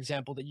artist, for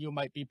example, that you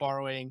might be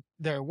borrowing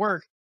their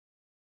work,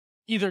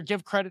 either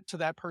give credit to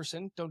that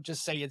person, don't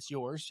just say it's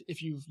yours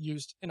if you've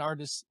used an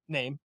artist's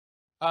name.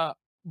 Uh,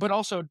 but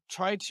also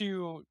try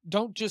to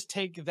don't just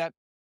take that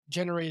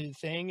generated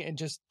thing and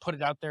just put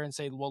it out there and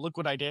say, well, look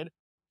what I did.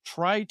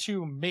 Try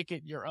to make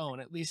it your own.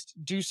 At least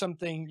do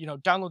something,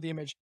 download the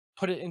image,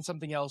 put it in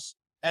something else,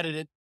 edit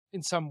it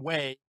in some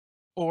way,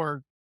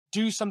 or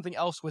do something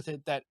else with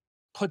it that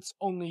puts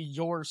only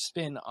your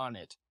spin on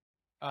it.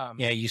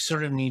 Yeah, you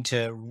sort of need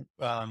to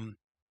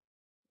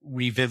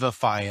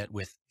revivify it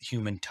with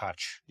human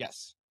touch,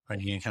 Yes. right?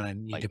 You kind of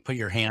need Like to put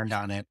your hand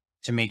on it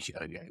to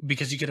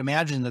because you could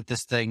imagine that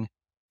this thing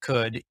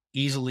could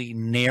easily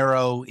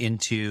narrow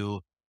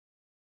into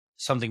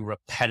something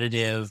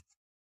repetitive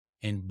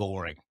and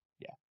boring.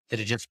 yeah. That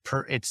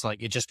it's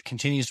like it just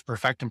continues to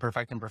perfect and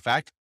perfect and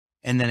perfect,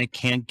 and then it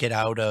can't get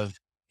out of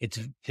it's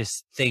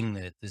this thing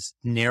that this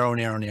narrow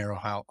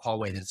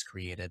hallway that's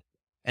created.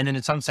 And then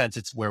in some sense,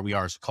 it's where we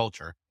are as a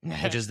culture,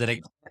 which is that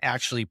it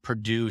actually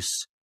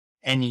produce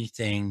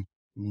anything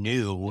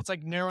new. It's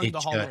like narrowing It the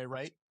just hallway,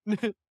 right?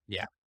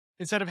 yeah.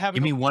 Instead of Give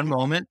having me one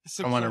moment. a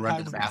I want to six-layer run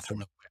to the hybrid. bathroom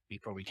real quick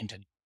before we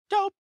continue.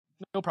 Nope,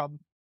 no problem.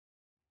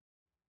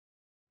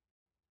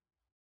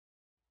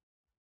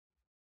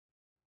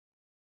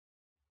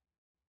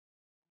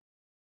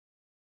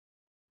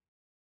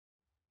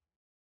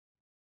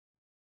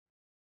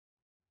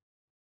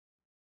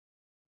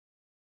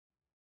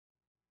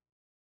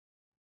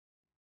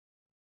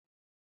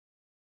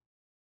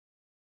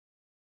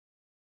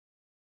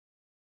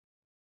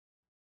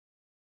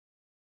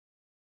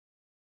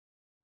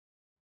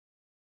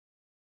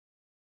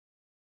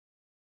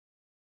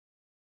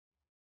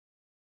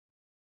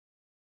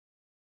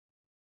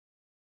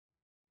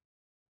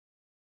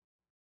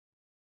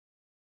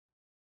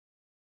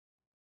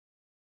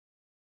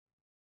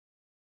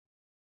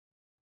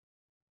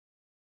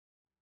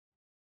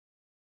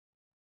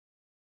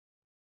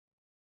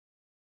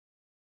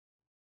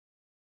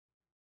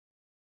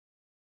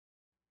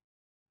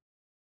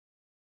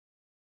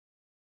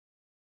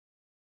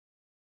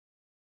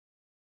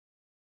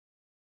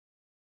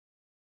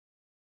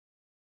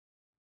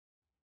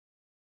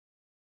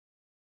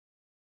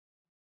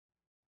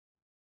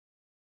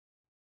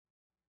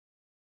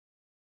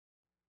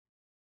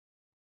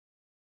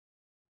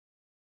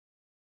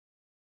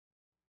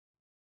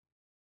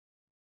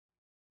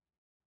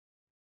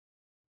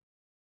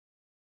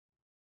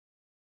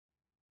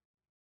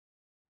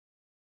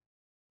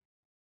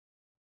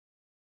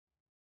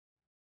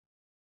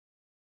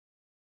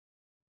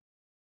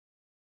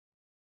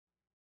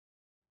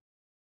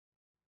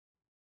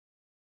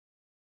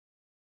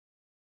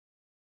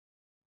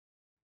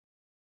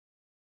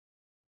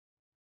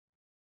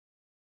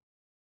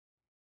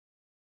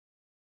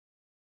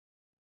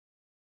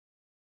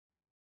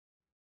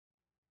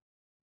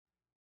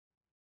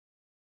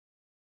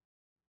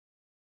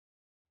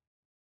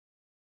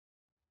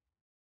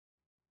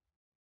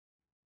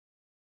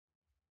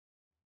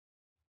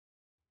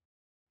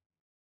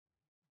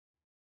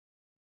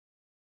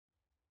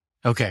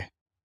 Okay.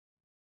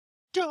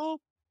 Joe,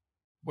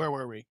 where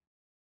were we?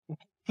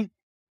 I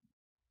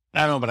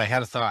don't know, but I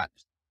had a thought.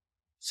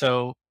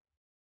 So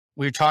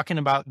we are talking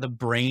about the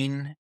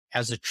brain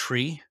as a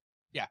tree,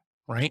 Yeah.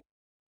 right?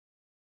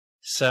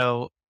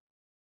 So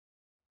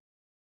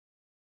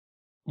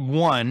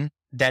one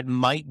that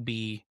might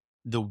be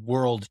the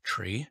world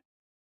tree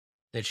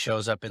that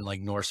shows up in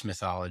like Norse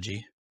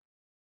mythology,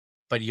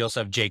 but you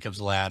also have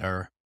Jacob's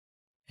ladder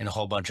and a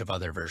whole bunch of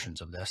other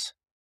versions of this,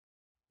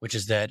 which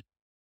is that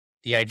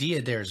the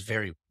idea there is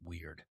very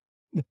weird.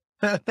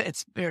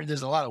 It's very,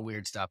 there's a lot of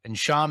weird stuff. And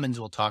shamans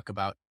will talk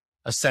about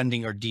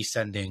ascending or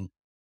descending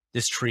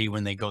this tree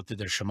when they go through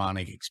their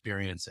shamanic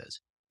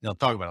experiences. They'll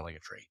talk about it like a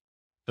tree.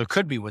 So it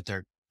could be what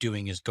they're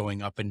doing is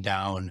going up and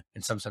down,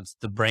 in some sense,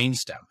 the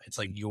brainstem. It's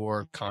like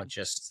your Mhm.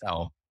 conscious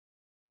self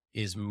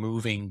is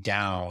moving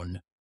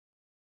down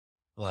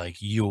like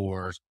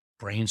your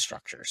brain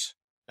structures.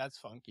 That's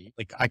funky.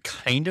 Like I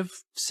kind of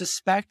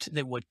suspect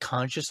that what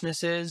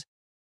consciousness is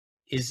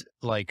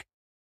like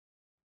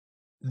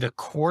the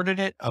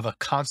coordinate of a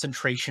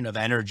concentration of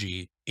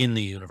energy in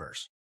the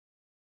universe,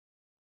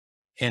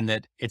 and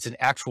that it's an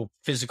actual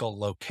physical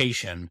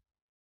location.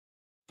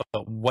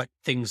 But what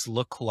things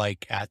look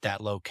like at that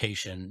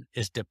location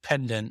is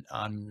dependent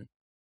on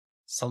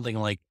something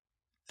like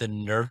the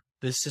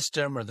nervous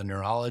system or the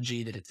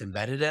neurology that it's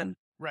embedded in.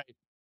 Right.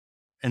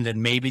 And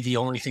then maybe the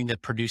only thing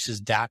that produces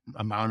that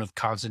amount of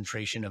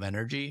concentration of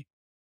energy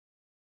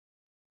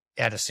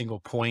at a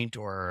single point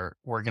or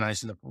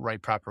organized in the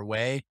right proper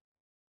way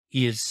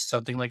is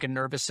something like a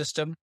nervous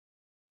system.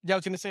 Yeah, I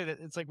was gonna say that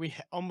it's like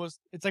almost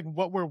it's like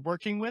what we're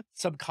working with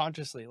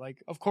subconsciously.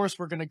 Like, of course,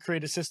 we're gonna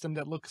create a system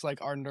that looks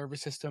like our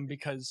nervous system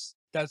because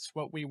that's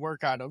what we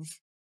work out of,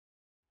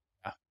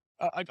 Yeah.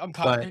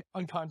 But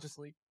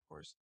unconsciously, of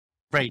course.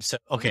 right. So,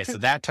 okay. So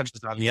that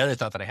touches on the other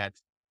thought that I had,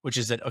 which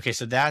is that, okay,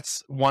 so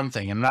that's one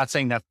thing. I'm not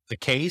saying that's the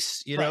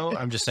case, Right.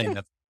 I'm just saying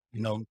that,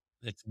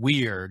 it's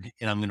weird.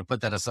 And I'm going to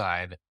put that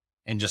aside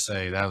and just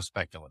say that was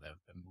speculative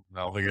and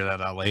I'll figure that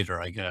out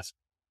later, I guess.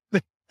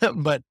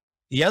 But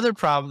the other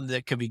problem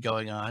that could be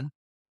going on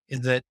is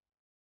that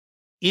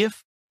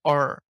if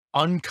our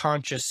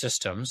unconscious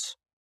systems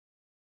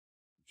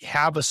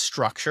have a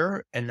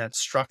structure and that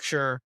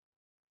structure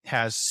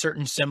has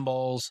certain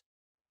symbols,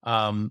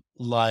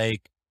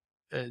 like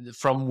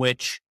from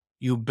which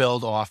you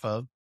build off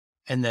of,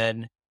 and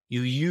then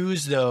you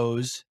use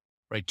those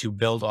right to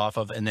build off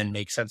of, and then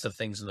make sense of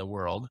things in the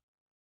world.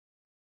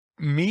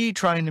 Me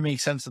trying to make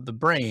sense of the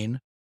brain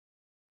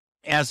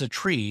as a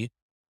tree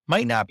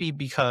might not be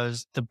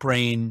because the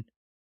brain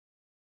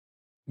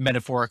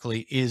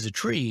metaphorically is a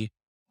tree,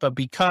 but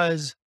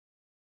because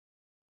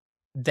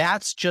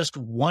that's just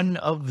one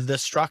of the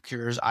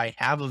structures I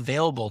have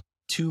available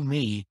to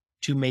me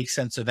to make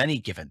sense of any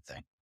given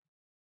thing.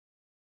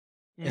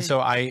 And Mm,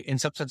 so in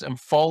some sense, am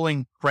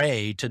falling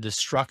prey to the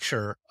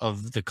structure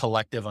of the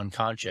collective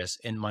unconscious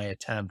in my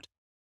attempt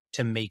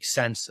to make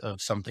sense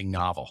of something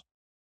novel.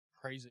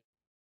 crazy.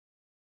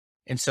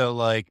 And so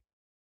like,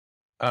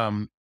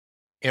 um,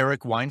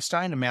 Eric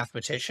Weinstein, a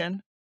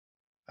mathematician,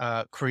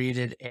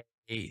 created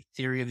a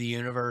theory of the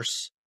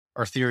universe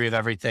or theory of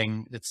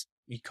everything that's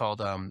he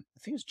called, I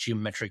think it's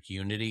geometric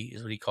unity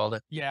is what he called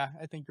it. Yeah,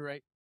 I think you're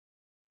right.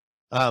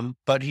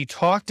 But he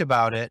talked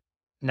about it.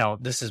 No,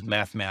 this is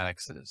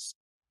mathematics that is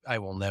I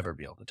will never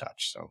be able to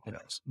touch. So who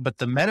knows? But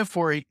the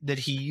metaphor that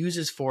he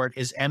uses for it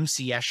is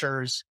MC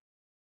Escher's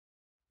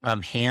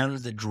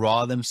hands that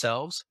draw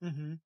themselves.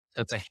 Hmm.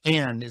 So it's a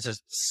hand. It's a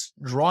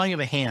drawing of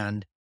a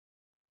hand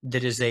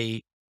that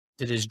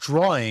is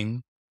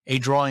drawing a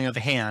drawing of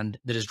a hand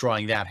that is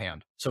drawing that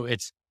hand. So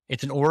it's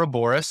an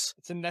Ouroboros.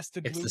 It's a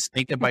nested It's the loop.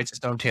 snake that bites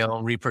its own tail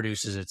and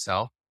reproduces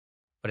itself,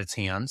 but it's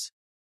hands.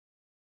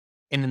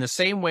 And in the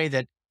same way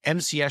that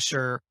MC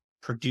Escher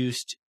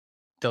produced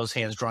those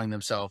hands drawing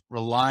themselves,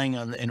 relying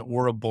on an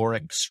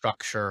Ouroboros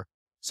structure,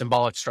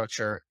 symbolic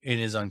structure in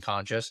his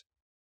unconscious,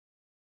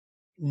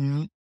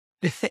 n-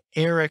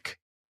 Eric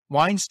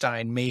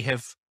Weinstein may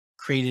have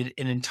created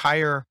an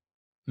entire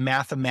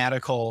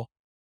mathematical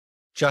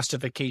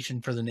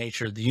justification for the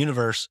nature of the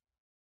universe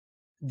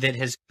that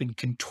has been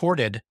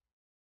contorted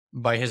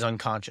by his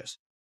unconscious.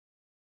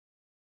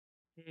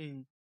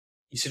 Mm,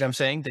 You see what I'm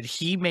saying? That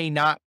he may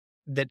not,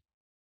 that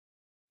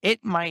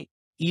it might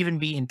even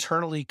be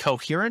internally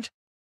coherent,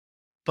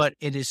 but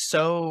it is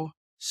so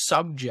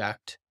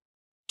subject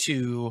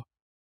to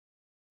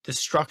the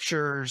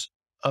structures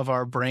of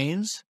our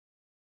brains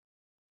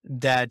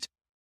that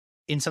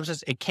in some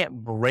sense it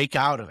can't break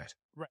out of it.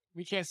 right.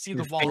 We can't see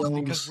the It walls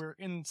because fails. we're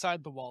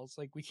inside the walls.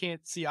 Like we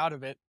can't see out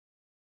of it.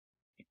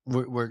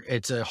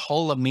 It's a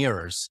hole of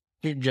mirrors.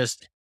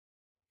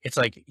 It's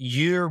like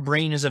your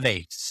brain is a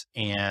vase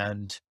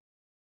and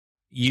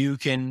you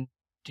can,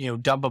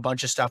 dump a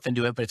bunch of stuff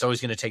into it, but it's always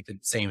going to take the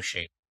same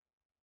shape.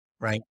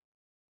 Right.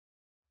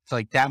 So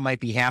like that might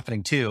be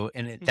happening too.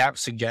 And Hmm. that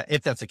suggest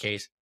if that's the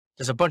case,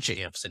 there's a bunch of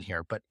ifs in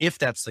here, but if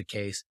that's the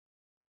case,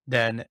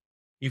 then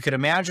you could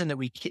imagine that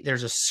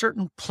there's a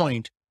certain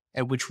point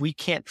at which we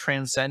can't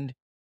transcend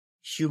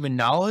human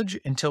knowledge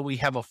until we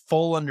have a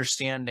full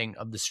understanding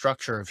of the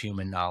structure of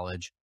human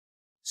knowledge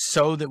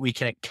so that we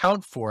can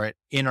account for it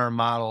in our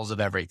models of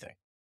everything.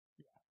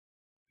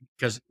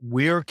 Because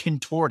we're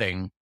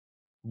contorting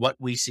what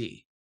we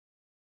see.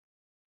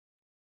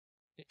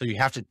 So you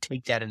have to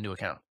take that into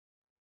account.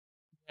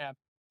 Yeah.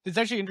 It's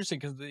actually interesting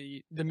because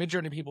the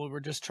Midjourney people were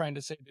just trying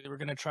to say that they were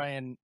gonna try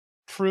and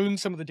prune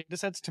some of the data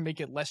sets to make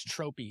it less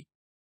tropey.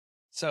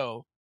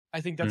 So,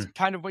 I think that's Mm,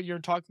 kind of what you're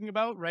talking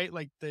about, right?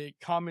 Like, the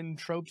common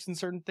tropes in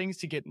certain things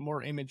to get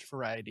more image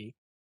variety,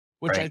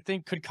 which I right.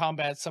 think could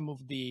combat some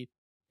of the,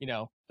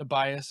 the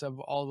bias of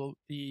all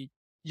the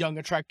young,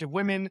 attractive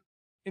women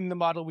in the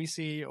model we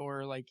see,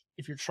 or, like,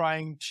 if you're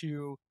trying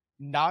to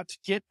not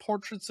get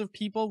portraits of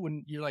people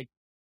when you're, like,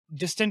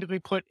 distinctly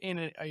put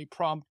in a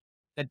prompt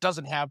that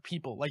doesn't have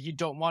people. Like you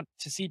don't want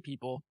to see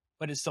people,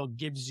 but it still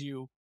gives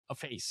you a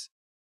face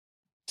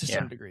to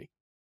some Yeah. degree.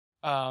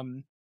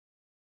 Um,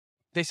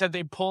 they said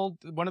they pulled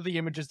one of the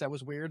images that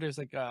was weird is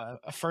like a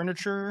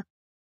furniture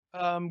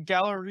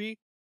gallery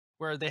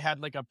where they had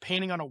like a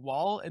painting on a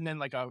wall and then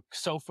like a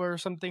sofa or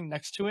something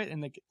next to it,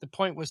 and the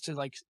point was to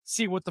like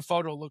see what the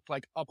photo looked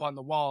like up on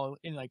the wall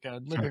in like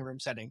a Mm. living room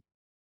setting.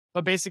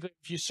 But basically,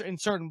 if you in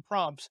certain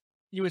prompts,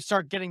 you would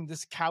start getting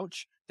this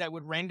couch that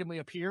would randomly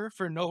appear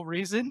for no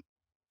reason.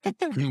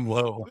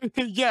 Whoa.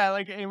 Yeah,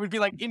 like it would be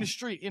like in a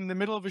street, in the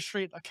middle of a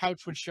street, a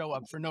couch would show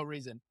up for no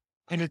reason.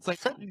 And it's like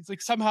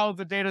somehow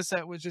the data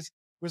set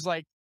was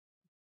like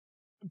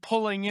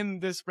pulling in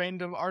this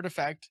random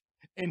artifact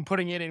and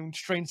putting it in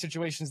strange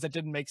situations that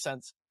didn't make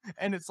sense.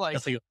 And it's like,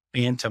 That's like a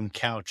phantom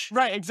couch.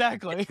 right, It's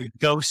exactly. the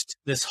ghost,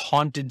 this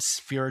haunted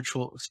spirit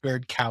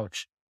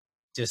couch,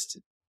 just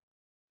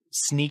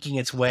sneaking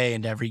its way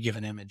into every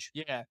given image.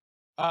 Yeah.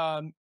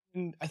 And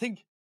I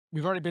think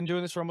we've already been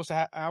doing this for almost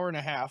an hour and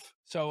a half.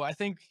 So I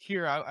think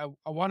here I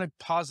want to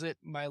posit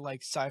my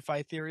like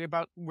sci-fi theory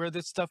about where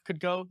this stuff could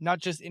go, not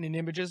just in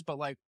images, but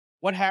like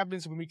what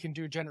happens when we can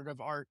do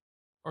generative art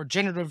or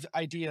generative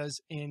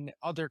ideas in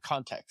other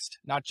context,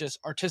 not just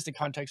artistic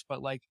context,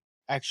 but like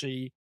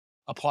actually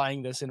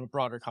applying this in a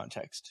broader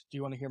context. Do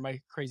you want to hear my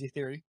crazy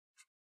theory?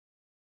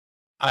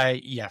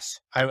 Yes,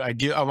 I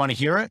do. I want to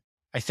hear it.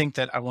 I think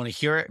that I want to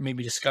hear it,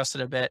 maybe discuss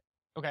it a bit.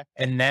 Okay.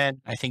 And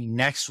then I think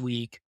next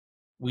week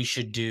we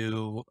should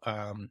do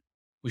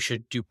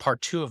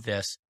part two of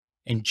this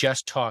and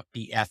just talk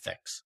the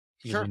ethics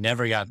because we Sure.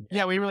 never got Yeah,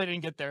 there. we really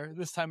didn't get there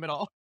this time at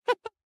all.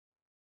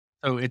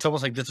 So it's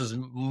almost like this was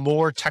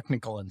more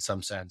technical in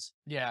some sense,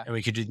 Yeah. and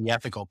we could do the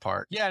ethical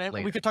part Yeah, and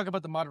we later. could talk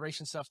about the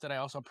moderation stuff that I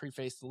also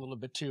prefaced a little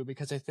bit too,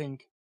 because I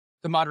think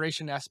the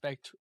moderation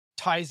aspect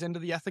ties into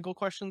the ethical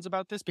questions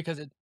about this because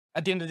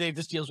at the end of the day,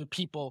 this deals with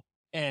people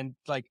and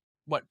like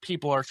what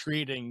people are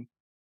creating.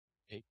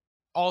 It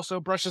also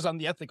brushes on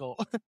the ethical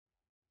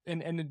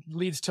and it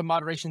leads to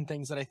moderation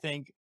things that I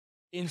think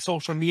in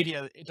social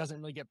media it doesn't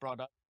really get brought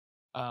up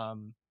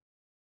um,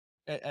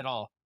 at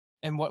all.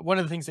 And one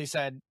of the things they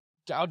said,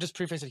 I'll just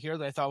preface it here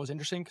that I thought was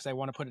interesting because I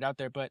want to put it out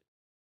there, but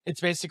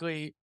it's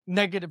basically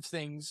negative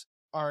things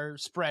are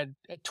spread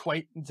at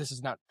twice. This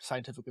is not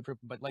scientifically proven,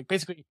 but like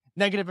basically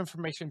negative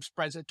information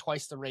spreads at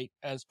twice the rate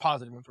as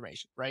positive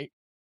information, right?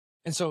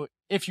 And so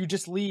if you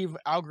just leave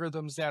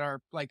algorithms that are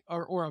like,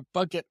 or a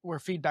bucket where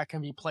feedback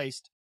can be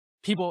placed,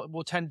 people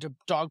will tend to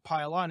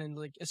dogpile on. And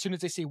like, as soon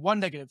as they see one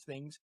negative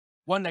things,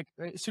 as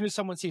soon as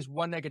someone sees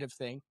one negative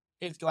thing,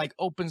 it like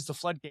opens the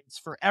floodgates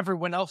for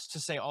everyone else to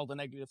say all the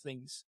negative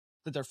things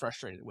that they're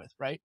frustrated with,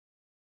 right?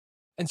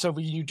 And so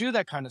when you do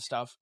that kind of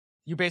stuff,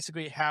 you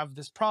basically have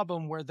this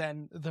problem where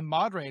then the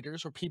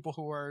moderators or people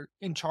who are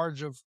in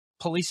charge of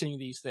policing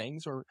these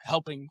things or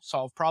helping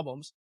solve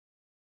problems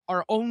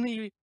are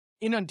only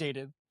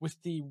inundated with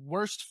the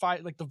worst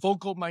five, like the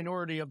vocal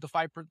minority of the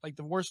like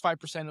the worst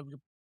 5% of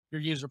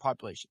your user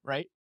population,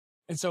 right?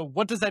 And so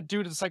what does that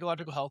do to the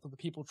psychological health of the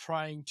people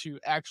trying to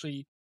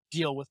actually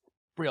deal with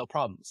real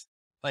problems?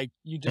 Like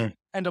you just Mm.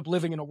 end up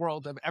living in a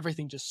world of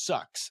everything just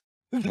sucks.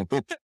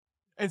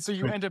 And so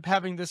you Mm. end up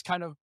having this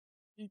kind of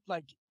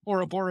like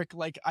Ouroboros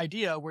like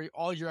idea where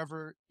all you're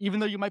ever, even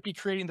though you might be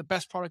creating the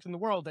best product in the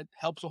world that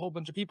helps a whole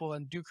bunch of people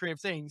and do creative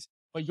things,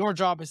 but your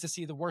job is to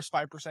see the worst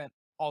 5%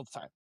 all the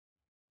time.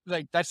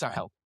 Like that's not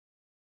help.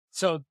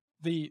 So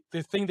the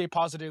thing they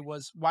posited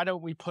was why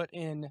don't we put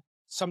in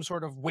some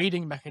sort of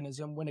weighting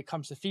mechanism when it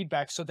comes to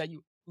feedback so that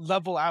you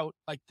level out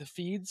like the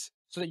feeds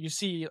so that you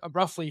see a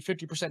roughly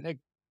 50%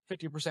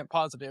 50%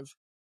 positive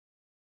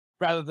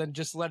rather than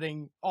just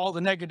letting all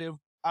the negative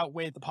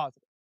outweigh the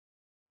positive.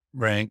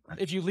 Right.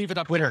 If you leave it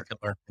up to Twitter could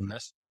learn from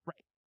this. right.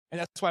 And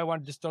that's why I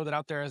wanted to just throw that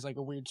out there as like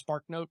a weird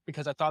spark note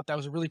because I thought that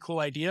was a really cool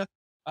idea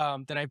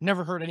that I've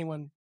never heard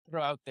anyone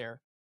throw out there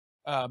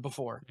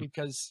before. Mm.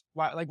 Because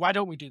why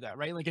don't we do that,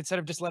 right? Like instead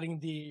of just letting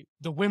the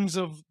whims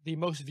of the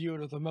most viewed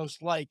or the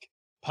most like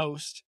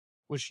post,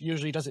 which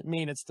usually doesn't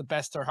mean it's the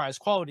best or highest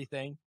quality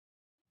thing,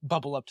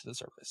 bubble up to the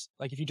surface.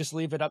 Like if you just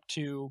leave it up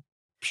to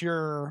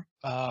pure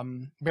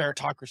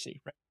meritocracy,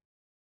 right?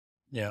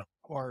 Yeah.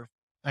 Or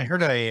I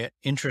heard a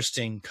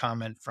interesting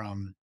comment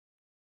from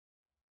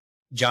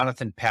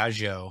Jonathan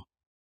Pageau,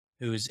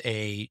 who's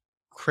a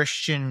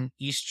Christian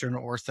Eastern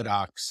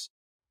Orthodox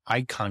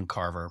icon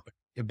carver, but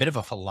a bit of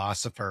a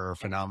philosopher,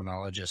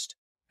 phenomenologist,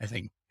 I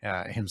think,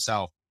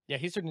 himself. Yeah,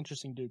 he's an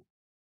interesting dude.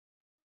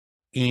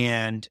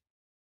 And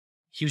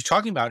he was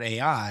talking about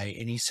AI,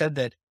 and he said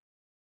that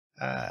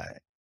uh,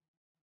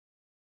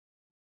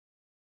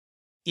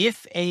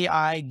 if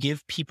AI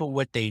give people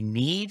what they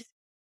need,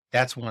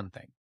 that's one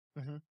thing.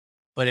 Hmm.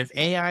 But if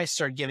AI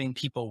start giving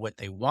people what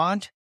they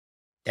want,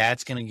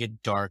 that's going to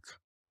get dark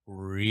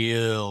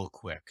real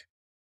quick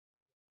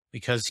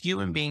because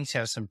human beings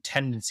have some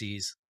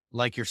tendencies,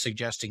 like you're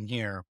suggesting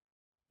here,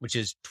 which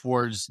is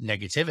towards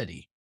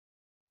negativity.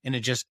 And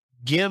it just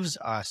gives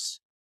us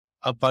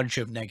a bunch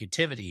of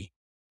negativity.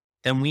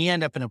 Then we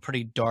end up in a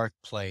pretty dark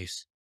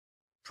place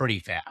pretty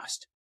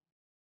fast.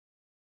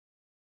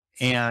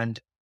 And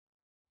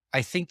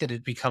I think that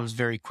it becomes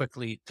very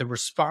quickly the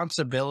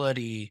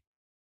responsibility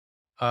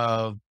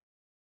of,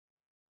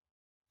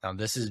 now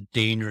this is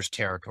dangerous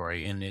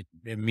territory and it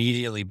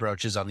immediately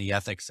broaches on the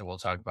ethics that we'll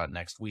talk about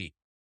next week,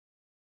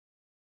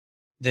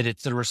 that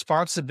it's the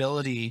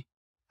responsibility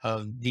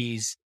of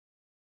these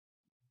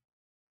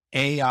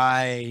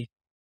AI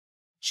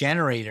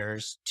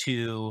generators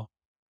to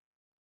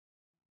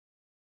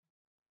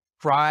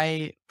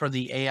try for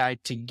the AI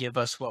to give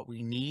us what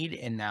we need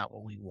and not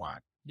what we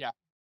want. Yeah.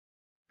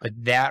 But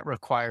that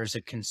requires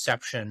a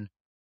conception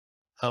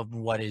of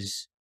what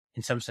is,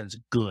 in some sense,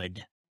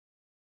 good.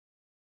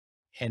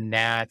 And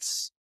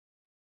that's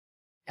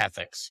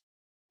ethics.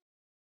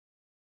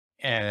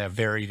 And a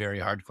very, very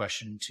hard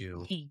question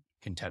to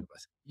contend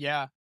with.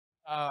 Yeah.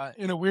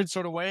 In a weird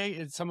sort of way,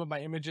 in some of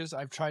my images,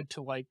 I've tried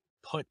to like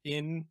put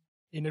in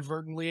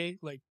inadvertently,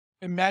 like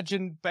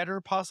imagine better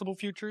possible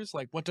futures.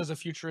 Like, what does a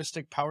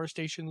futuristic power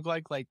station look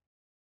like? Like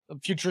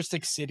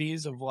futuristic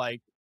cities of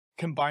like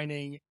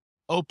combining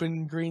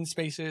open green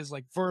spaces,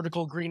 like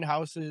vertical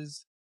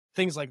greenhouses,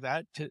 things like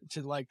that,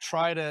 to like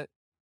try to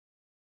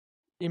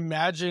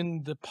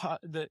imagine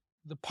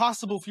the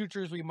possible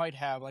futures we might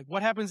have. Like,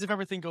 what happens if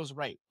everything goes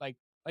right? Like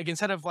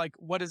instead of like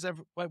what does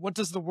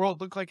the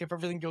world look like if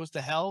everything goes to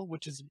hell,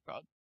 which is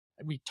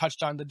we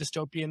touched on the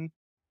dystopian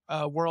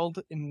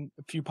world in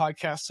a few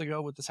podcasts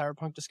ago with the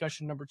cyberpunk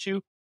discussion number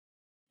 2.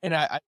 And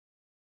I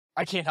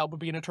can't help but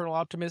be an eternal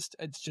optimist.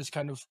 It's just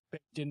kind of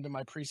baked into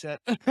my preset.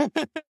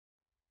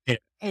 Yeah.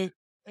 and,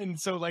 and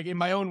so like in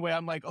my own way,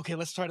 I'm like, okay,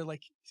 let's try to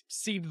like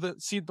seed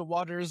the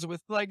waters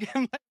with like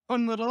my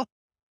own little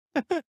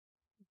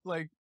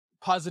like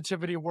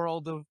positivity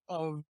world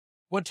of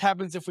what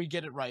happens if we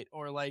get it right,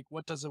 or like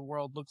what does a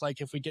world look like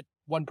if we get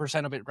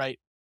 1% of it right.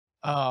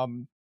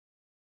 um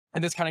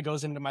and this kind of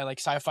goes into my like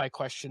sci-fi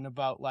question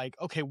about like,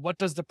 okay, what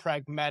does the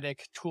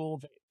pragmatic tool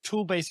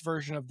based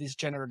version of these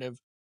generative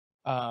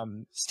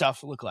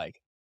stuff look like?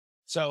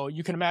 So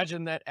you can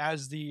imagine that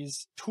as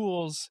these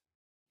tools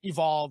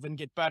evolve and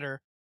get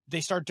better, they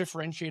start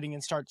differentiating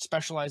and start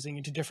specializing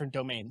into different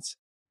domains.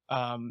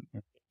 Um,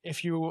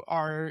 if you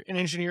are an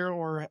engineer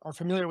or are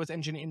familiar with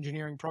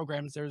engineering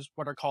programs, there's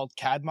what are called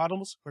CAD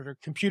models, which are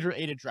computer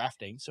aided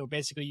drafting. So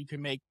basically, you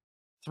can make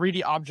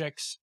 3D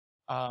objects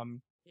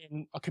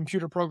in a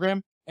computer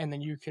program, and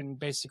then you can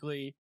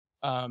basically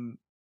um,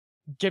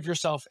 give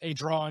yourself a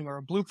drawing or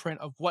a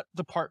blueprint of what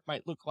the part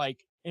might look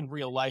like in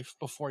real life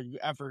before you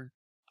ever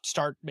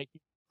start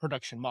making a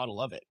production model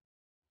of it.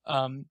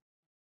 Um,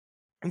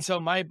 and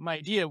so my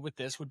idea with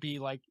this would be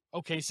like,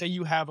 okay, say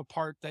you have a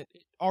part that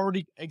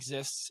already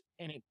exists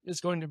and it is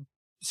going to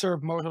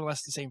serve more or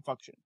less the same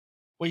function.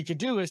 What you could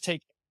do is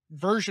take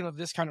version of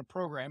this kind of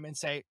program and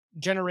say,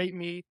 generate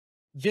me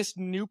this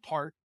new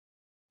part,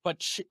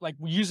 but like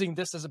using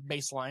this as a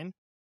baseline,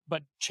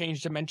 but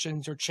change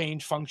dimensions or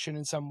change function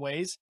in some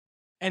ways.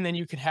 And then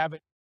you can have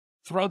it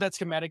throw that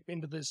schematic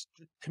into this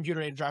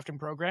computer aided drafting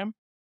program,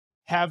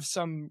 have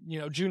some,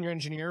 junior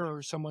engineer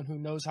or someone who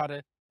knows how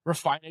to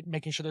refine it,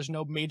 making sure there's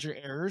no major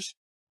errors.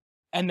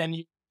 And then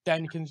you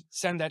can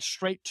send that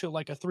straight to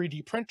like a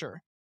 3D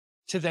printer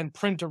to then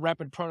print a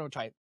rapid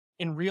prototype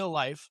in real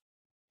life.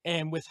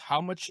 And with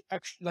how much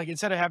extra, like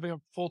instead of having a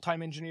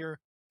full-time engineer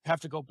have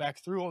to go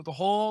back through the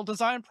whole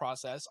design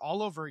process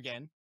all over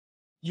again,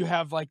 you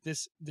have like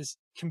this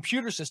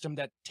computer system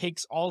that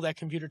takes all that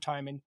computer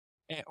time and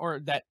or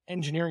that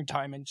engineering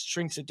time and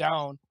shrinks it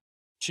down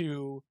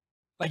to,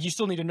 like, you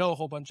still need to know a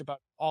whole bunch about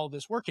all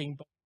this working,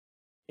 but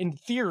in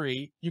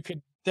theory you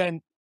could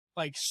then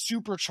like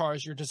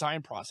supercharge your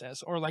design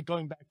process, or like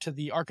going back to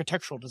the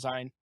architectural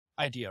design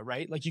idea,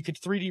 right? Like you could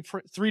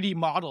 3D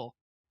model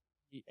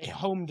a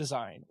home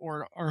design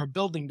or a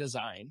building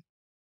design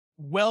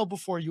well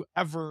before you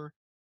ever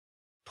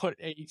put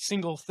a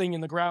single thing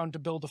in the ground to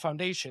build a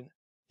foundation.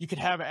 You could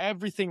have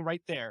everything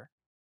right there,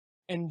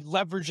 and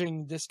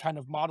leveraging this kind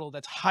of model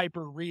that's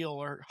hyper real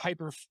or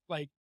hyper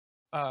like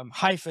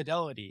high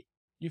fidelity,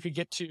 you could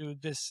get to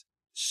this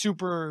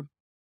super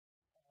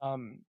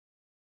um,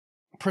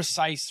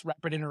 precise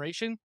rapid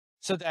iteration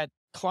so that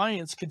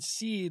clients could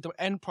see the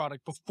end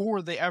product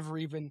before they ever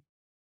even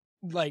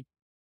like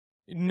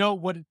know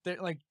what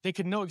they're like. They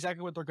can know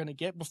exactly what they're going to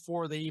get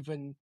before they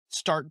even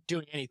start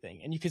doing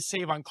anything, and you could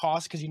save on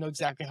costs because you know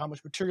exactly how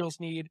much materials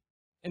need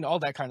and all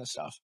that kind of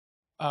stuff.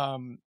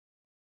 Um,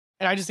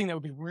 and I just think that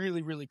would be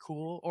really, really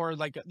cool. Or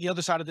like the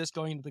other side of this,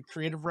 going into the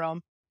creative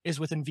realm, is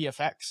within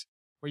VFX,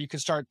 where you could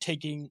start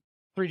taking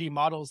 3D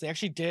models. They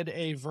actually did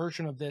a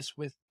version of this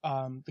with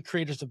the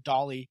creators of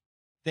Dolly.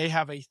 They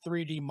have a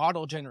 3D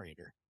model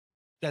generator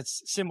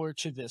that's similar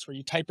to this, where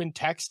you type in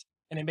text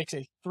and it makes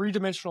a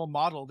three-dimensional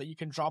model that you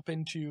can drop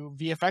into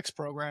VFX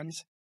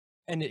programs,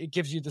 and it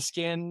gives you the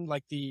skin,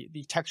 like the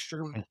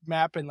texture Mm.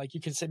 map, and like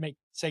you can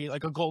say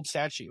like a gold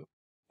statue,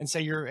 and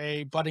say you're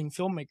a budding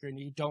filmmaker and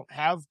you don't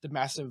have the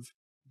massive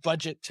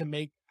budget to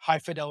make high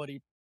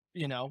fidelity,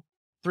 you know,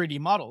 3D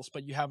models,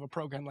 but you have a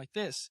program like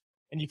this,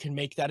 and you can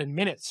make that in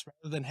minutes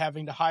rather than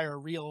having to hire a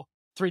real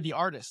 3D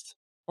artist.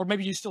 Or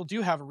maybe you still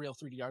do have a real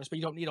 3D artist, but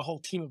you don't need a whole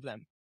team of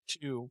them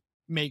to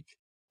make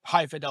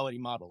high fidelity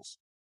models.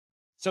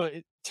 So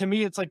to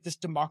me, it's like this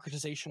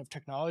democratization of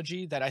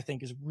technology that I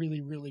think is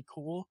really, really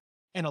cool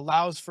and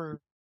allows for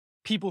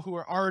people who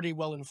are already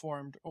well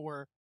informed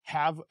or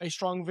have a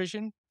strong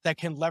vision that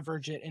can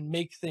leverage it and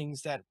make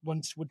things that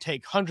once would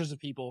take hundreds of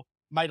people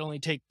might only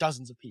take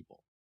dozens of people.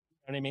 You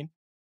know what I mean?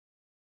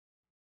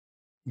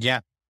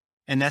 Yeah.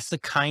 And that is the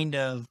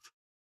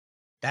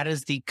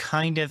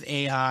kind of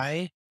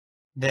AI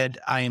that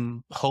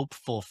I'm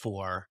hopeful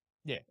for,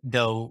 Yeah.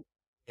 though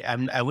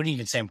I wouldn't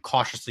even say I'm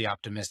cautiously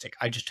optimistic.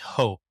 I just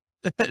hope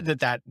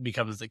that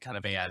becomes the kind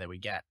of AI that we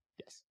get,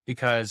 Yes.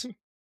 because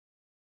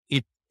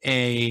it's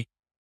a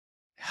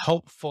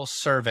helpful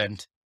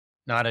servant,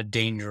 not a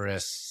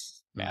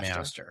dangerous Master.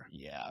 master,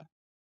 Yeah.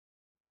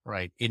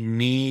 right? It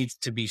needs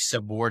to be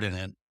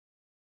subordinate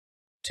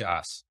to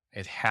us.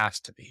 It has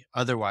to be.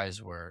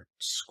 Otherwise, we're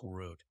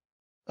screwed.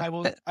 I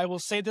will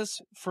say this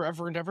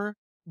forever and ever,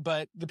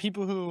 but the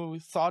people who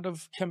thought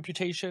of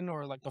computation,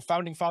 or like the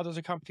founding fathers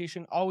of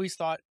computation, always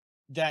thought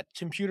that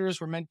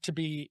computers were meant to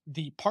be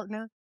the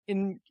partner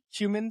in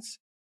humans,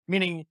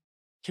 meaning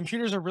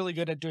computers are really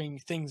good at doing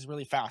things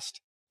really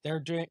fast. They're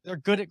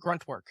good at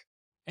grunt work.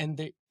 And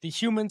the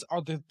humans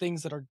are the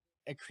things that are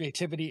at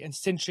creativity and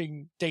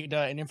cinching data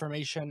and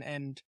information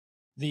and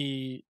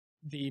the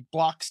the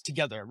blocks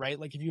together, right?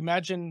 Like if you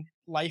imagine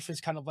life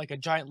is kind of like a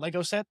giant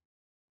Lego set,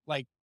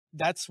 like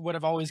that's what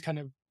I've always kind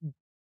of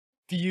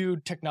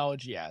viewed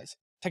technology as.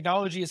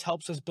 Technology is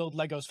helps us build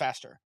Legos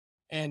faster.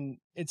 And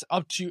it's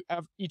up to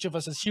each of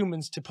us as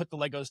humans to put the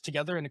Legos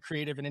together in a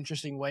creative and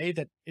interesting way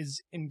that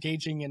is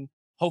engaging and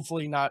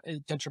hopefully not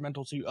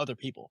detrimental to other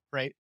people,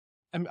 right?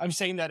 I'm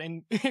saying that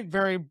in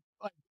very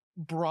like,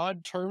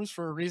 broad terms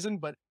for a reason,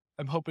 but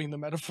I'm hoping the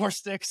metaphor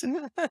sticks.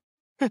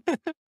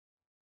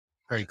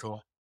 Very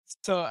cool.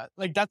 So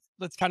like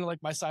that's kind of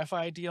like my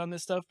sci-fi idea on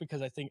this stuff,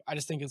 because I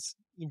just think it's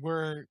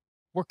we're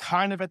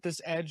kind of at this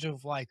edge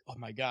of like, oh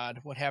my god,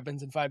 what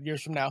happens in 5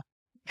 years from now?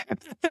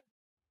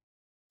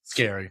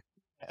 Scary.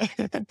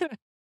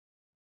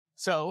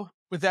 So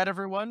with that,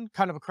 everyone,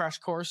 kind of a crash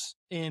course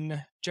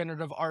in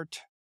generative art,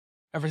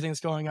 everything's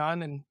going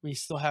on, and we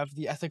still have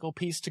the ethical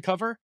piece to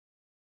cover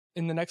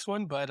in the next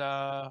one, but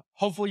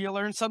hopefully you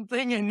learned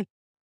something, and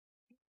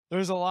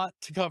there's a lot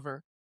to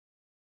cover.